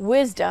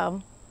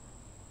wisdom?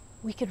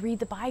 We could read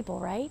the Bible,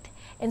 right?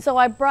 And so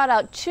I brought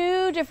out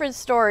two different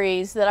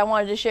stories that I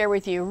wanted to share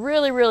with you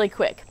really, really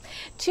quick.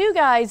 Two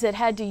guys that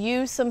had to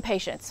use some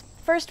patience.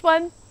 First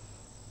one,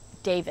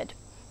 David.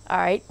 All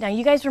right, now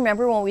you guys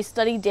remember when we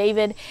studied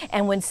David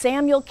and when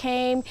Samuel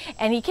came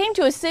and he came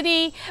to a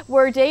city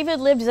where David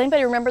lived. Does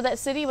anybody remember that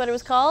city, what it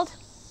was called?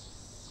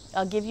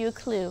 I'll give you a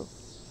clue.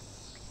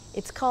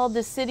 It's called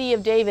the City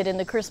of David in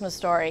the Christmas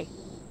story.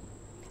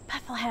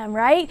 Bethlehem,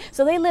 right?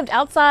 So they lived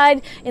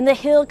outside in the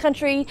hill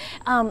country,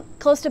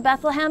 close to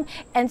Bethlehem.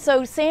 And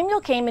so Samuel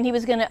came and he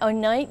was going to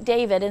anoint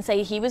David and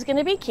say he was going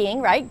to be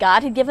king, right?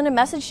 God had given a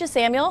message to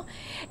Samuel.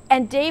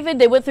 And David,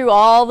 they went through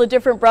all the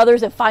different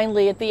brothers, and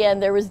finally at the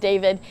end there was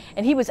David,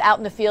 and he was out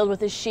in the field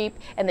with his sheep,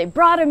 and they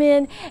brought him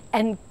in,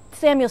 and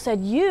Samuel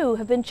said, "You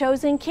have been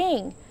chosen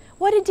king."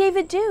 What did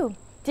David do?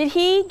 Did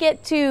he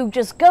get to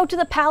just go to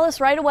the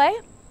palace right away?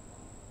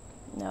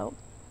 No.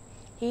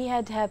 He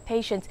had to have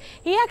patience.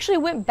 He actually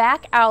went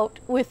back out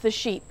with the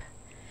sheep.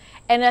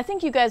 And I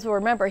think you guys will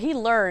remember, he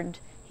learned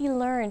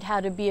how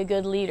to be a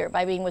good leader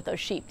by being with those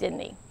sheep, didn't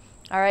he?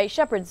 All right,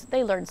 shepherds,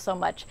 they learned so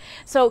much.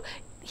 So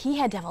he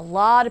had to have a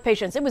lot of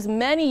patience. It was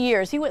many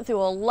years. He went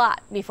through a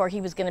lot before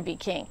he was going to be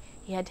king.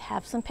 He had to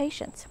have some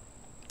patience.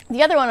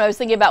 The other one I was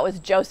thinking about was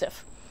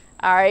Joseph.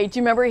 All right, do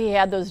you remember he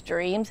had those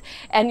dreams?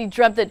 And he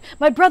dreamt that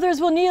my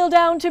brothers will kneel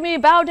down to me,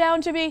 bow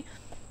down to me.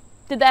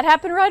 Did that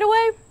happen right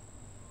away?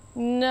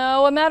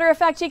 No, a matter of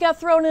fact, he got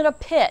thrown in a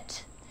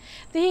pit.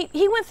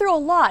 He went through a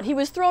lot. He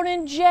was thrown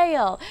in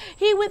jail.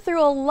 He went through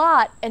a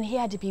lot, and he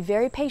had to be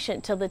very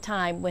patient till the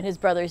time when his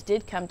brothers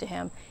did come to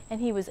him,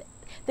 and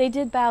they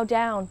did bow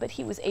down, but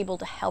he was able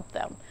to help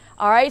them.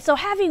 All right, so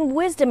having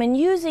wisdom and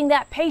using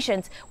that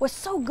patience was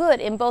so good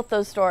in both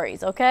those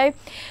stories, okay?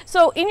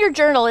 So in your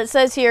journal, it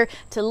says here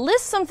to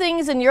list some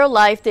things in your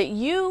life that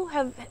you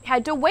have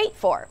had to wait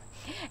for.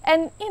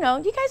 And, you know,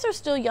 you guys are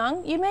still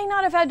young. You may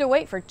not have had to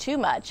wait for too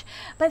much,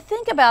 but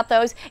think about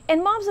those.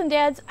 And moms and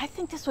dads, I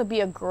think this would be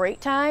a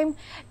great time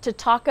to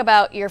talk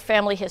about your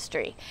family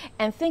history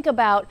and think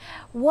about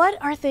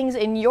what are things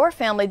in your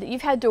family that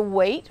you've had to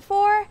wait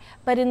for,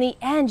 but in the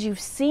end, you've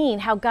seen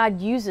how God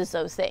uses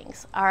those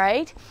things, all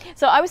right?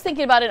 So I was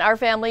thinking about it in our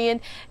family, and,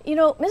 you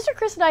know, Mr.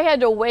 Chris and I had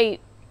to wait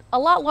a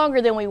lot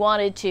longer than we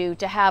wanted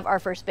to have our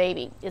first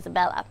baby,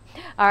 Isabella.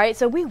 All right,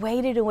 so we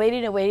waited and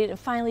waited and waited, and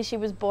finally she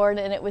was born,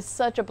 and it was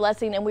such a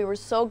blessing, and we were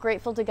so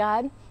grateful to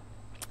God.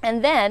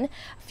 And then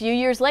a few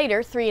years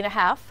later,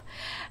 3.5,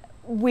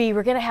 we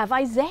were going to have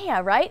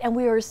Isaiah, right? And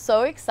we were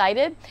so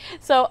excited.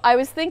 So I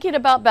was thinking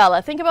about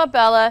Bella. Think about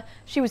Bella.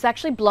 She was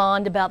actually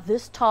blonde, about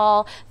this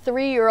tall,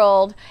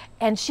 3-year-old,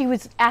 and she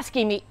was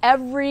asking me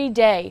every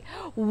day,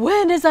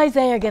 when is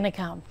Isaiah going to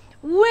come?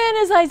 When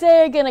is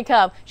Isaiah going to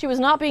come? She was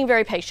not being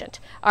very patient,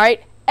 all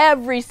right?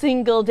 Every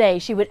single day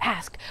she would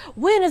ask,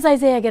 when is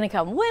Isaiah going to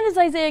come? When is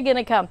Isaiah going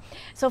to come?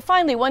 So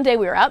finally one day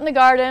we were out in the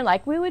garden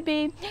like we would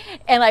be,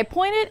 and I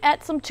pointed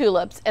at some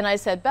tulips and I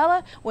said,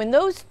 Bella, when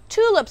those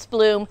tulips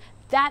bloom,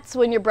 that's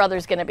when your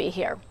brother's going to be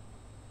here.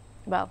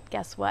 Well,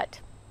 guess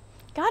what?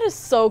 God is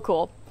so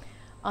cool.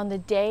 On the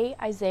day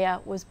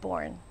Isaiah was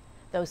born,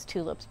 those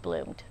tulips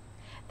bloomed.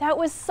 It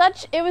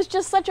was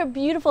just such a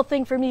beautiful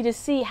thing for me to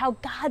see how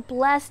God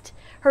blessed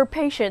her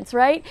patience,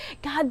 right?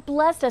 God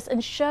blessed us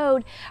and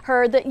showed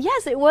her that,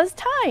 yes, it was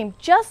time.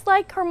 Just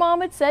like her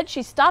mom had said,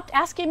 she stopped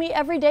asking me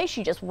every day.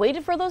 She just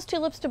waited for those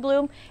tulips to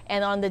bloom,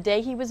 and on the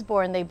day he was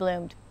born, they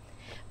bloomed.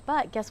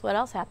 But guess what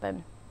else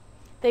happened?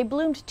 They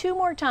bloomed 2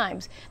 more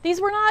times. These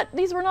were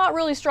not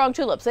really strong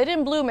tulips. They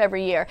didn't bloom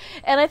every year.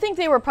 And I think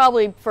they were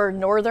probably for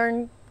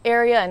northern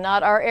area and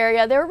not our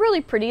area. They were really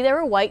pretty. They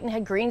were white and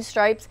had green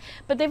stripes,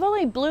 but they've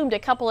only bloomed a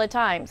couple of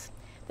times.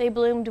 They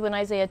bloomed when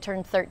Isaiah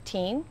turned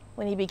 13,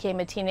 when he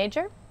became a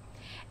teenager,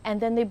 and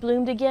then they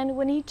bloomed again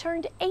when he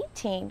turned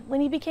 18,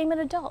 when he became an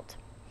adult.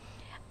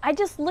 I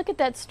just look at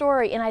that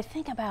story and I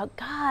think about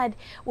God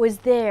was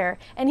there,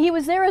 and he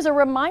was there as a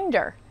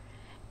reminder.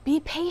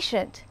 Be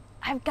patient.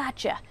 I've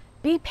got you.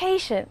 Be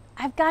patient.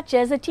 I've got you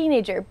as a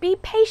teenager. Be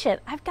patient.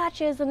 I've got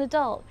you as an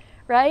adult.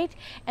 Right?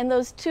 And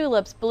those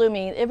tulips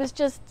blooming, it was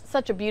just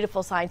such a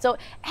beautiful sign. So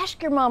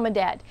ask your mom and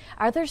dad,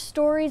 are there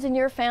stories in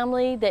your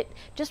family that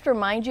just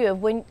remind you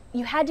of when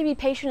you had to be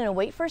patient and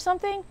wait for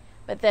something,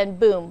 but then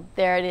boom,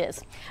 there it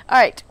is. All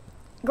right,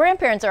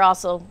 grandparents are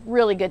also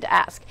really good to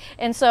ask.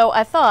 And so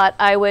I thought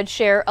I would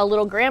share a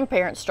little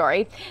grandparent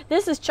story.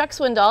 This is Chuck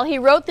Swindoll. He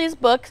wrote these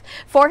books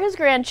for his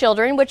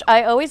grandchildren, which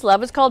I always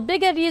love. It's called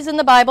Big Ideas in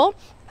the Bible.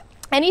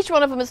 And each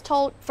one of them is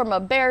told from a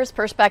bear's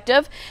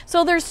perspective.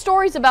 So there's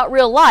stories about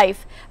real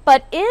life,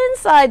 but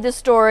inside the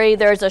story,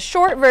 there's a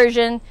short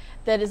version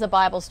that is a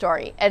Bible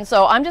story. And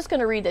so I'm just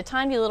going to read a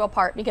tiny little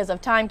part because of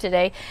time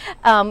today,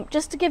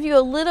 just to give you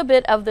a little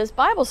bit of this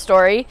Bible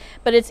story,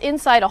 but it's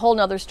inside a whole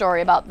nother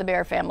story about the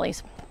bear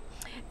families.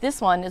 This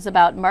one is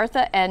about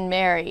Martha and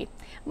Mary.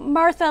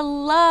 Martha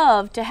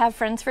loved to have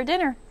friends for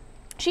dinner.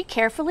 She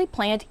carefully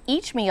planned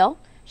each meal.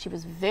 She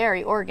was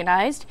very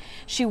organized.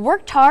 She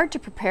worked hard to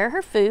prepare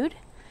her food,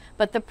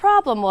 but the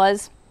problem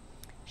was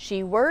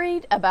she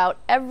worried about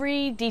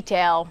every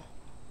detail.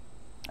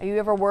 Are you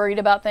ever worried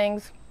about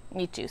things?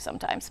 Me too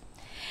sometimes.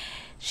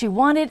 She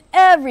wanted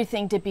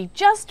everything to be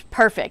just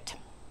perfect.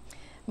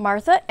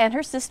 Martha and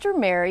her sister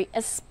Mary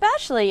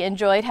especially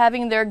enjoyed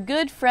having their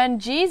good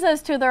friend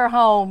Jesus to their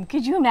home.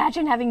 Could you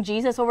imagine having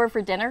Jesus over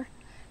for dinner?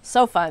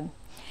 So fun.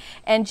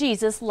 And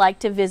Jesus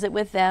liked to visit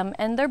with them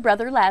and their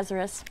brother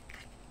Lazarus.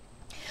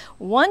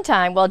 One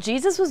time, while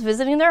Jesus was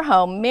visiting their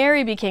home,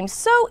 Mary became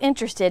so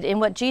interested in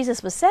what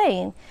Jesus was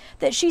saying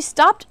that she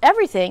stopped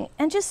everything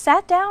and just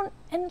sat down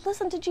and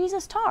listened to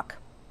Jesus talk.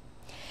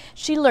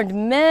 She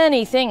learned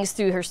many things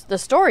through the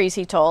stories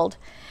he told.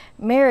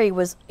 Mary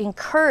was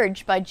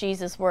encouraged by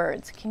Jesus'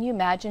 words. Can you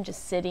imagine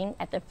just sitting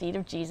at the feet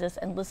of Jesus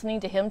and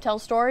listening to him tell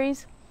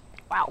stories?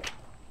 Wow.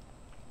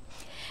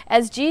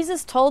 As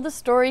Jesus told the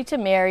story to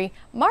Mary,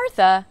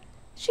 Martha,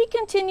 she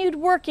continued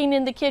working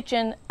in the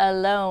kitchen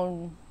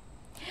alone.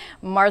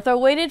 Martha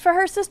waited for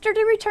her sister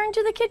to return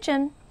to the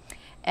kitchen,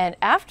 and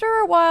after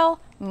a while,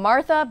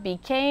 Martha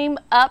became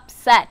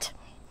upset.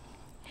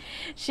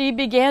 She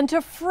began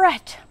to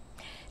fret.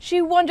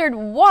 She wondered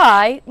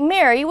why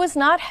Mary was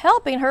not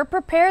helping her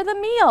prepare the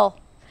meal.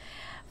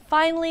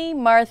 Finally,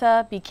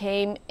 Martha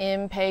became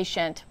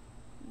impatient.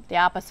 The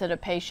opposite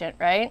of patient,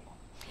 right?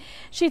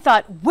 She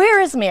thought, where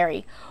is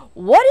Mary?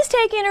 What is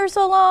taking her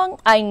so long?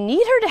 I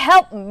need her to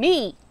help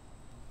me.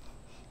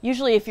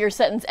 Usually if your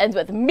sentence ends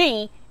with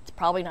me, it's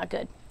probably not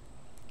good.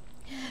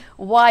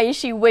 Why is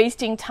she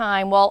wasting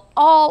time while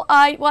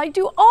I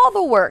do all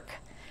the work?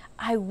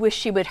 I wish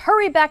she would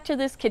hurry back to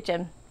this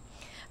kitchen.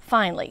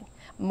 Finally,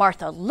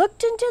 Martha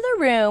looked into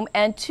the room,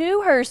 and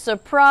to her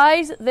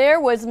surprise, there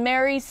was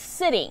Mary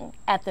sitting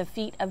at the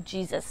feet of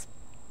Jesus.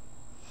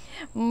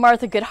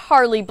 Martha could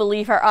hardly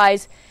believe her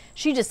eyes.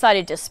 She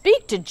decided to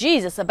speak to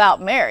Jesus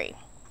about Mary.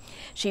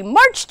 She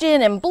marched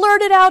in and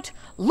blurted out,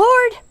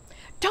 Lord,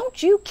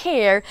 don't you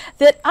care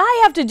that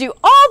I have to do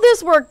all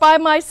this work by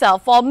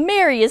myself while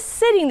Mary is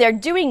sitting there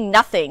doing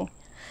nothing?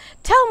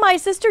 Tell my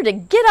sister to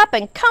get up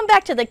and come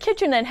back to the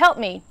kitchen and help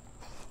me.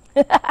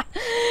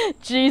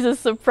 Jesus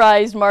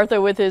surprised Martha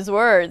with his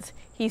words.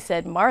 He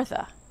said,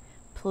 Martha,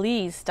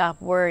 please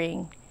stop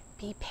worrying.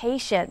 Be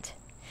patient.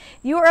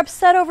 You are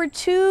upset over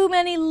too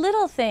many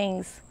little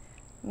things.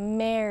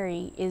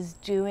 Mary is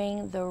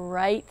doing the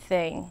right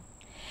thing.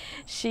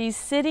 She's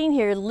sitting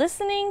here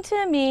listening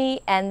to me,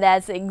 and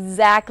that's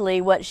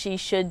exactly what she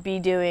should be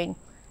doing.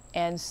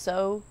 And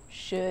so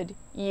should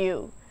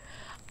you.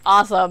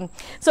 Awesome.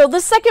 So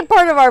the second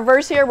part of our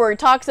verse here where it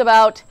talks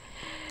about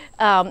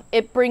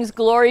it brings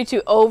glory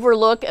to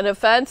overlook an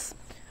offense.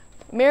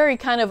 Mary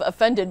kind of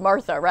offended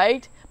Martha,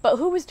 right? But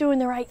who was doing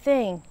the right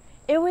thing?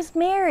 It was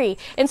Mary.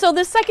 And so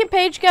the second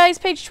page, guys,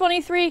 page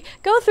 23,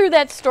 go through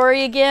that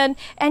story again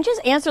and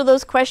just answer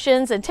those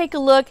questions and take a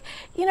look.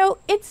 You know,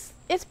 it's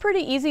pretty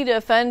easy to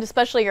offend,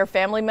 especially your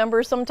family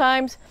members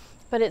sometimes,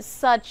 but it's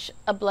such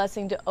a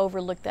blessing to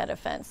overlook that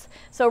offense.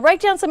 So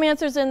write down some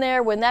answers in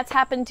there when that's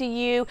happened to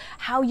you,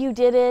 how you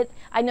did it.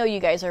 I know you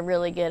guys are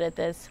really good at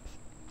this.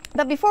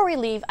 But before we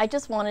leave, I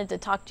just wanted to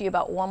talk to you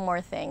about one more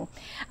thing.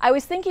 I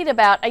was thinking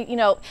about, you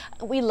know,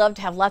 we love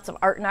to have lots of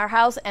art in our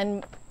house,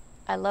 and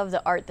I love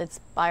the art that's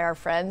by our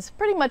friends.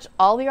 Pretty much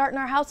all the art in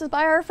our house is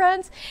by our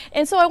friends.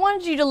 And so I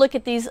wanted you to look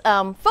at these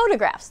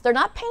photographs. They're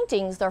not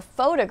paintings, they're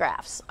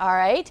photographs, all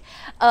right,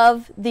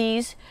 of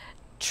these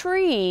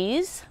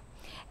trees.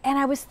 And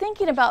I was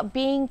thinking about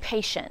being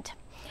patient.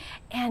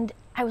 And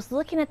I was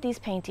looking at these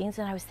paintings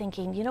and I was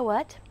thinking, you know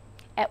what?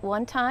 At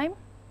one time,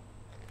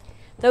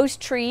 those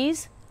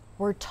trees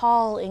were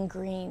tall and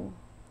green.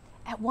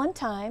 At one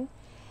time,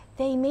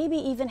 they maybe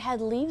even had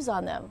leaves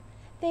on them.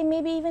 They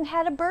maybe even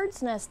had a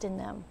bird's nest in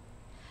them.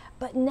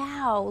 But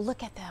now,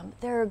 look at them.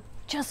 They're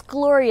just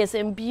glorious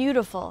and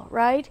beautiful,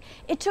 right?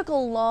 It took a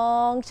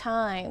long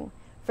time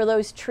for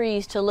those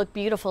trees to look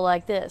beautiful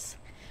like this.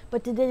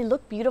 But did they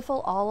look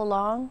beautiful all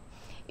along?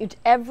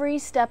 Every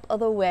step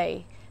of the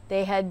way,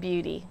 they had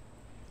beauty.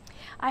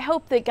 I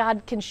hope that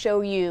God can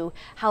show you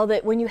how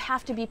that when you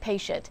have to be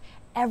patient,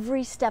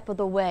 every step of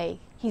the way,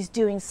 He's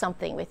doing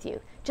something with you.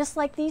 Just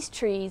like these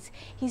trees,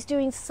 He's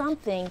doing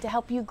something to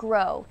help you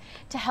grow,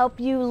 to help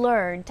you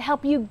learn, to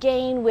help you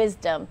gain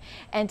wisdom,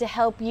 and to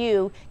help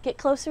you get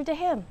closer to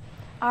Him.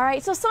 All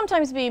right, so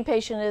sometimes being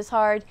patient is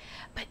hard,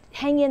 but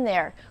hang in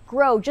there.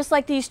 Grow just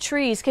like these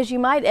trees, because you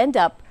might end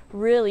up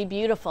really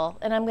beautiful.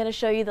 And I'm going to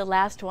show you the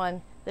last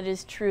one that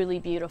is truly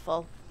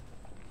beautiful.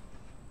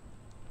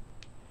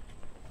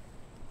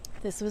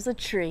 This was a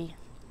tree.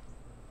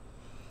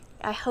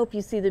 I hope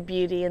you see the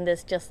beauty in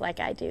this just like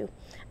I do.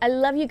 I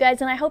love you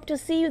guys, and I hope to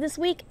see you this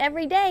week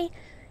every day.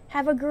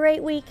 Have a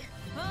great week.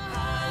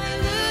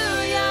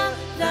 Hallelujah,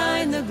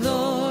 thine the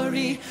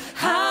glory.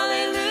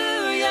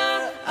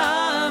 Hallelujah,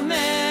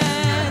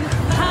 amen.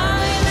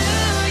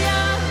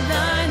 Hallelujah,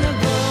 thine the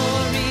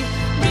glory.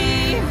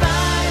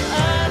 Revive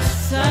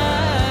us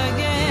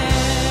again.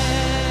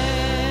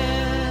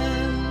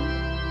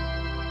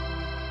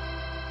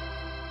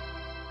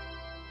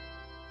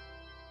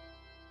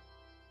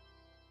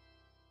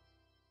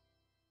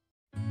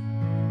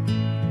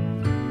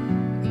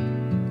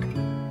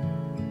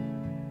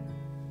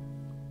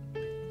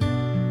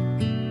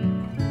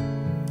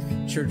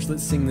 Church,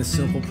 let's sing this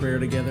simple prayer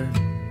together.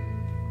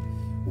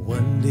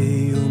 One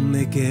day you'll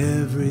make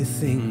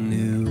everything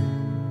new,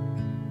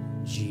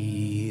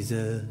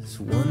 Jesus.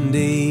 One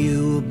day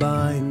you'll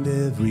bind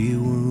every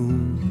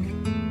wound.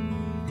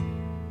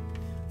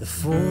 The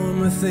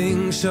former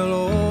things shall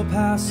all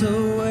pass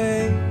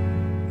away,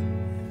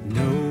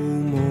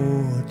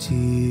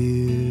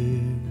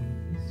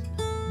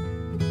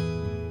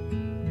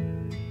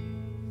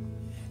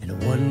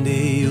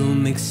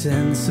 make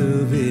sense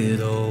of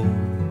it all.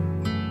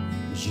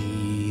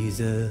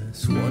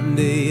 Jesus, one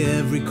day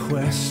every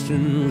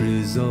question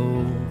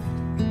resolved,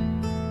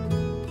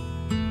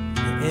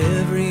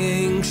 every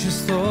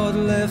anxious thought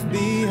left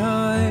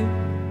behind,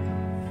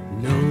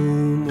 no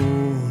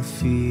more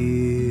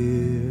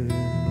fear.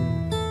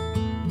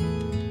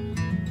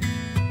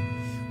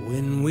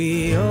 When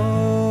we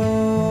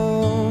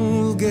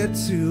all get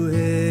to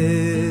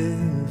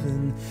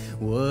heaven,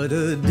 what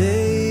a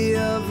day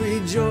of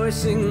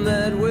rejoicing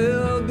that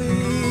will be.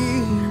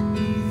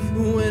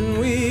 When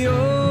we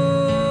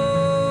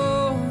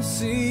all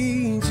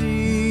see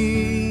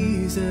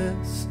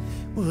Jesus,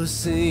 we'll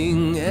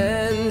sing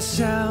and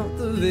shout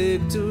the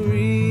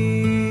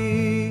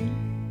victory.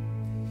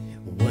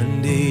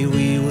 One day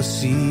we will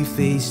see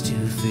face to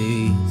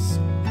face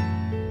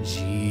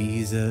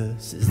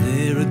Jesus. Is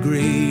there a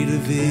greater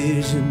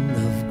vision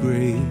of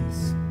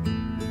grace?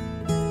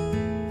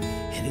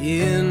 And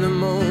in a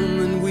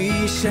moment we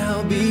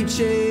shall be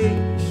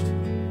changed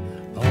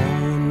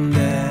on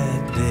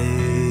that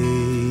day.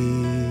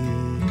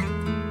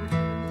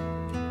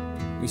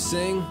 We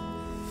sing,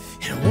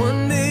 and one